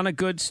 We'll end on a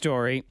good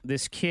story.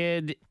 This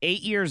kid,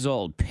 8 years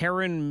old,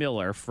 Perrin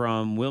Miller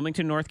from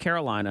Wilmington, North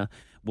Carolina,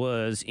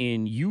 was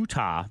in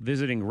Utah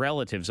visiting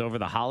relatives over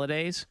the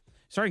holidays.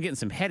 Started getting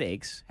some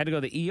headaches. Had to go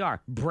to the ER.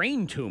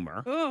 Brain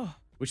tumor,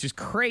 which is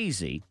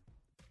crazy.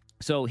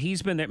 So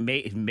he's been there,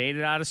 made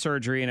it out of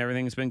surgery, and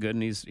everything's been good,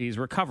 and he's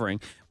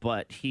recovering.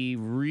 But he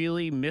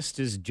really missed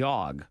his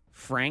dog,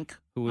 Frank,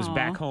 who was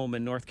back home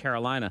in North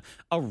Carolina.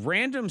 A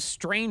random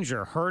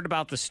stranger heard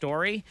about the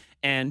story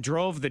and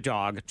drove the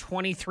dog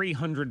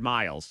 2,300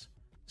 miles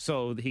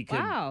so he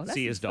could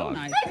see his dog.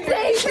 Nice.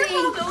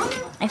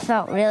 I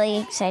felt really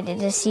excited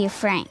to see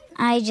Frank.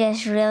 I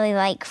just really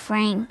like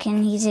Frank,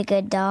 and he's a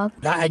good dog.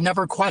 I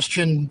never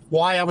questioned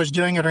why I was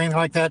doing it or anything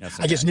like that.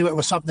 I just knew it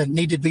was something that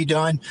needed to be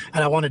done,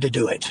 and I wanted to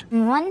do it.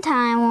 One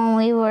time when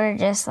we were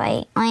just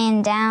like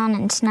laying down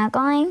and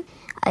snuggling,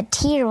 a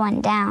tear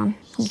went down.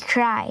 He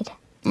cried,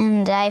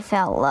 and I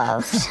felt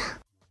loved.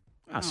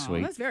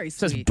 Sweet. That's very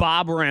Says sweet.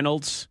 Bob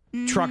Reynolds,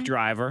 truck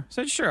driver.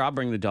 Said, sure, I'll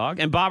bring the dog.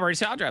 And Bob already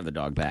said, I'll drive the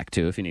dog back,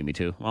 too, if you need me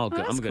to. I'm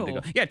good to go.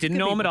 cool. Yeah, didn't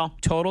know him at all.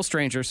 Total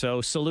stranger.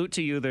 So salute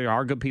to you. There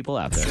are good people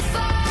out there.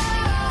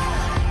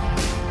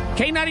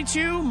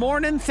 K92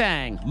 Morning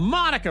Thang.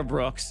 Monica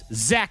Brooks,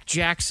 Zach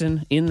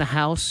Jackson in the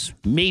house.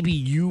 Maybe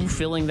you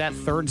filling that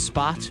third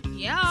spot.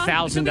 Yeah.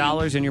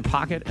 $1,000 in your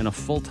pocket and a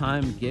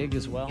full-time gig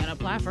as well. Gotta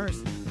apply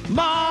first.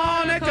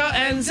 Monica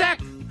and Zach.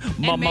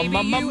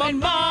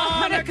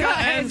 Monica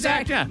and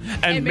Zach. Yeah.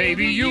 And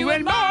maybe you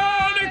and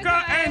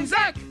Monica and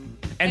Zach.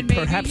 And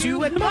perhaps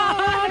you and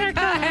Monica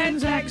and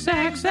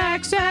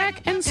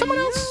Zach. And someone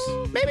else.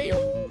 Maybe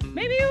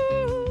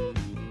you.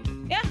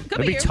 Yeah, could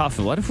It'd be be you. tough.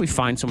 What if we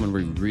find someone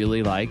we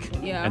really like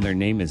and their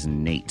name is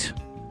Nate?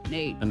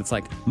 Nate. And it's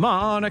like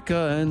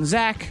Monica and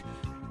Zach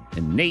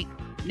and Nate.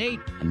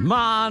 And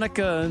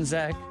Monica and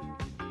Zach.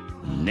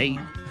 Nate.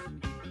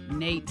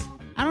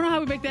 I don't know how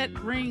we make that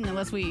ring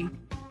unless we...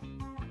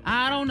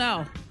 I don't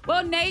know.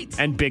 Well, Nate.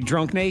 And Big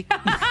Drunk Nate.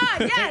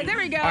 Yeah, there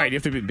we go. All right, you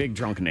have to be Big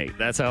Drunk Nate.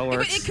 That's how it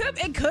works.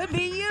 It could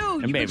be you.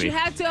 And But maybe. you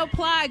have to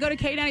apply. Go to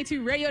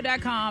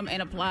K92radio.com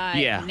and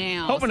apply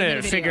now. Hoping Submit to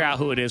a figure video. out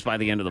who it is by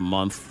the end of the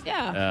month.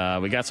 Yeah.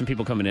 We got some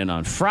people coming in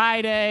on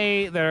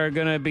Friday that are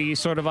going to be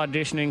sort of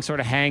auditioning, sort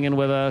of hanging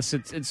with us.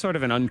 It's sort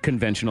of an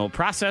unconventional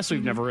process.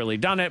 We've never really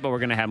done it, but we're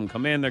going to have them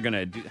come in. They're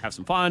going to have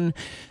some fun.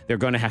 They're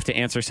going to have to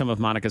answer some of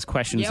Monica's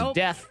questions of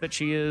death that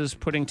she is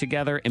putting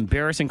together.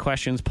 Embarrassing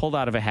questions pulled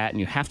out of a hat, and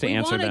you have to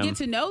answer We them. want to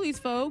get to know these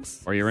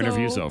folks. Or your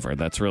interview's over.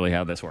 That's really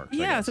how this works. I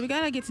Yeah, guess. so we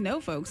got to get to know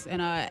folks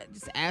and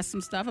just ask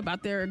some stuff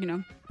about their,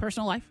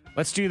 personal life.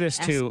 Let's do this,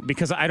 too,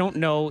 because I don't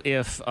know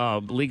if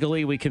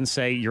legally we can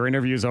say your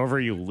interview's over,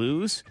 you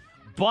lose.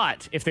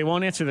 But if they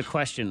won't answer the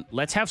question,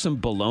 let's have some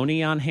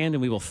bologna on hand,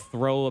 and we will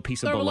throw a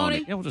piece of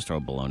bologna. Yeah, we'll just throw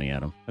bologna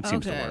at them. That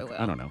seems to work.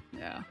 well, I don't know.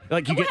 Yeah.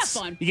 Like We'll have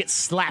fun. you get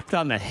slapped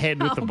on the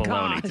head with the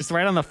bologna. God. Just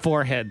right on the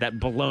forehead, that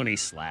bologna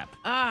slap.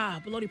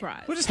 bologna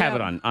fries. We'll just have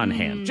it on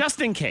hand,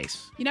 just in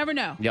case. You never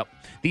know. Yep.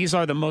 These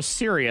are the most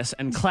serious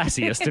and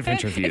classiest of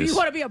interviews. If you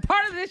want to be a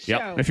part of this show.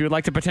 Yep. If you would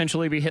like to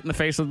potentially be hit in the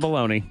face with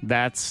bologna,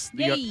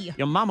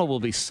 your mama will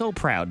be so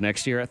proud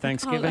next year at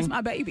Thanksgiving. Oh, that's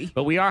my baby.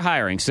 But we are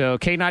hiring. So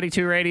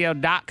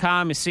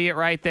K92radio.com, you see it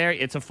right there.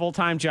 It's a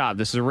full-time job.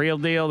 This is a real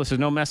deal. This is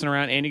no messing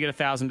around, and you get a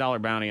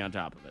 $1,000 bounty on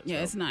top of it.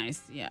 Yeah, it's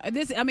nice. Yeah.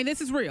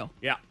 This is real.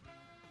 Yeah.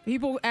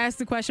 People ask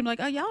the question like,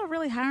 "Oh, y'all are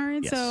really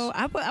hiring?" Yes. So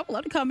I would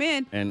love to come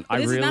in. And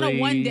this is not a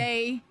one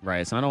day. Right.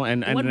 It's not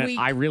and 1 week.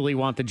 I really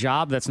want the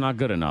job. That's not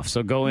good enough.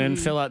 So go in,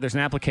 fill out. There's an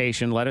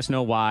application. Let us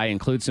know why.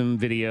 Include some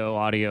video,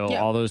 audio,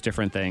 all those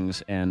different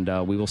things, and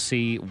we will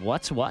see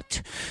what's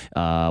what.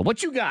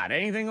 What you got?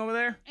 Anything over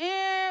there?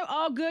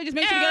 All good. Just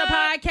make sure you get a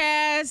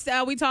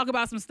podcast. We talk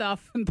about some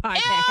stuff in the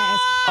podcast.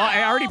 Oh,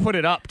 I already put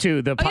it up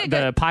too. The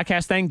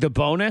podcast thing, the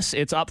bonus.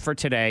 It's up for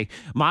today.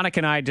 Monica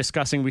and I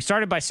discussing. We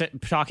started by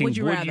talking. Would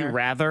you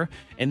rather?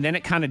 And then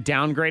it kind of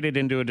downgraded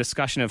into a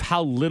discussion of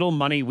how little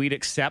money we'd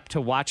accept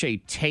to watch a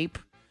tape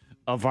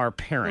of our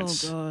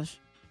parents. Oh, gosh.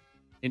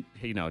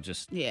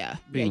 Just you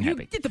being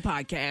happy. Did the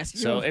podcast.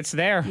 So it's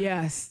there.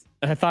 Yes.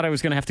 I thought I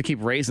was going to have to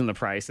keep raising the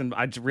price. And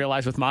I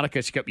realized with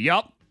Monica, she kept,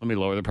 yup, let me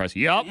lower the price.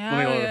 Yup, let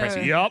me lower the price.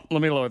 Yup,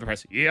 let me lower the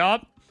price.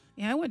 Yup.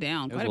 Yeah, it went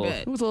down quite a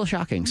bit. It was a little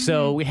shocking.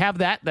 So we have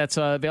that. That's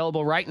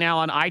available right now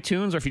on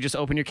iTunes, or if you just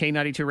open your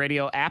K92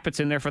 Radio app, it's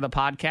in there for the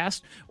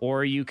podcast.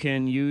 Or you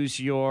can use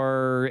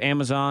your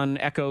Amazon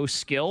Echo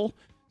skill.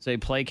 Say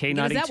play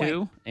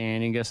K92,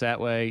 and you guess that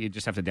way. You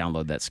just have to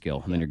download that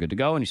skill, and then you're good to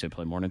go. And you say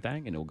play Morning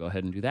Thang, and it will go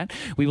ahead and do that.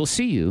 We will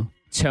see you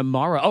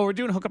tomorrow. Oh, we're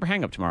doing a hook up or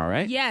hang up tomorrow,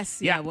 right?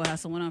 Yes. Yeah, we'll have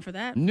someone on for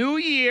that. New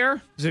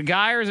year. Is it a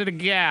guy or is it a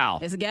gal?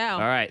 It's a gal.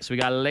 All right, so we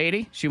got a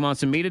lady. She wants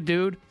to meet a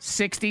dude.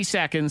 60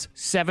 seconds,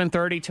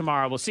 7:30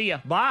 tomorrow. We'll see you.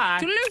 Bye.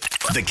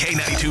 The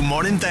K92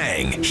 Morning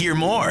Thang. Hear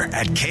more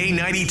at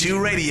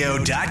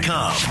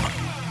K92Radio.com.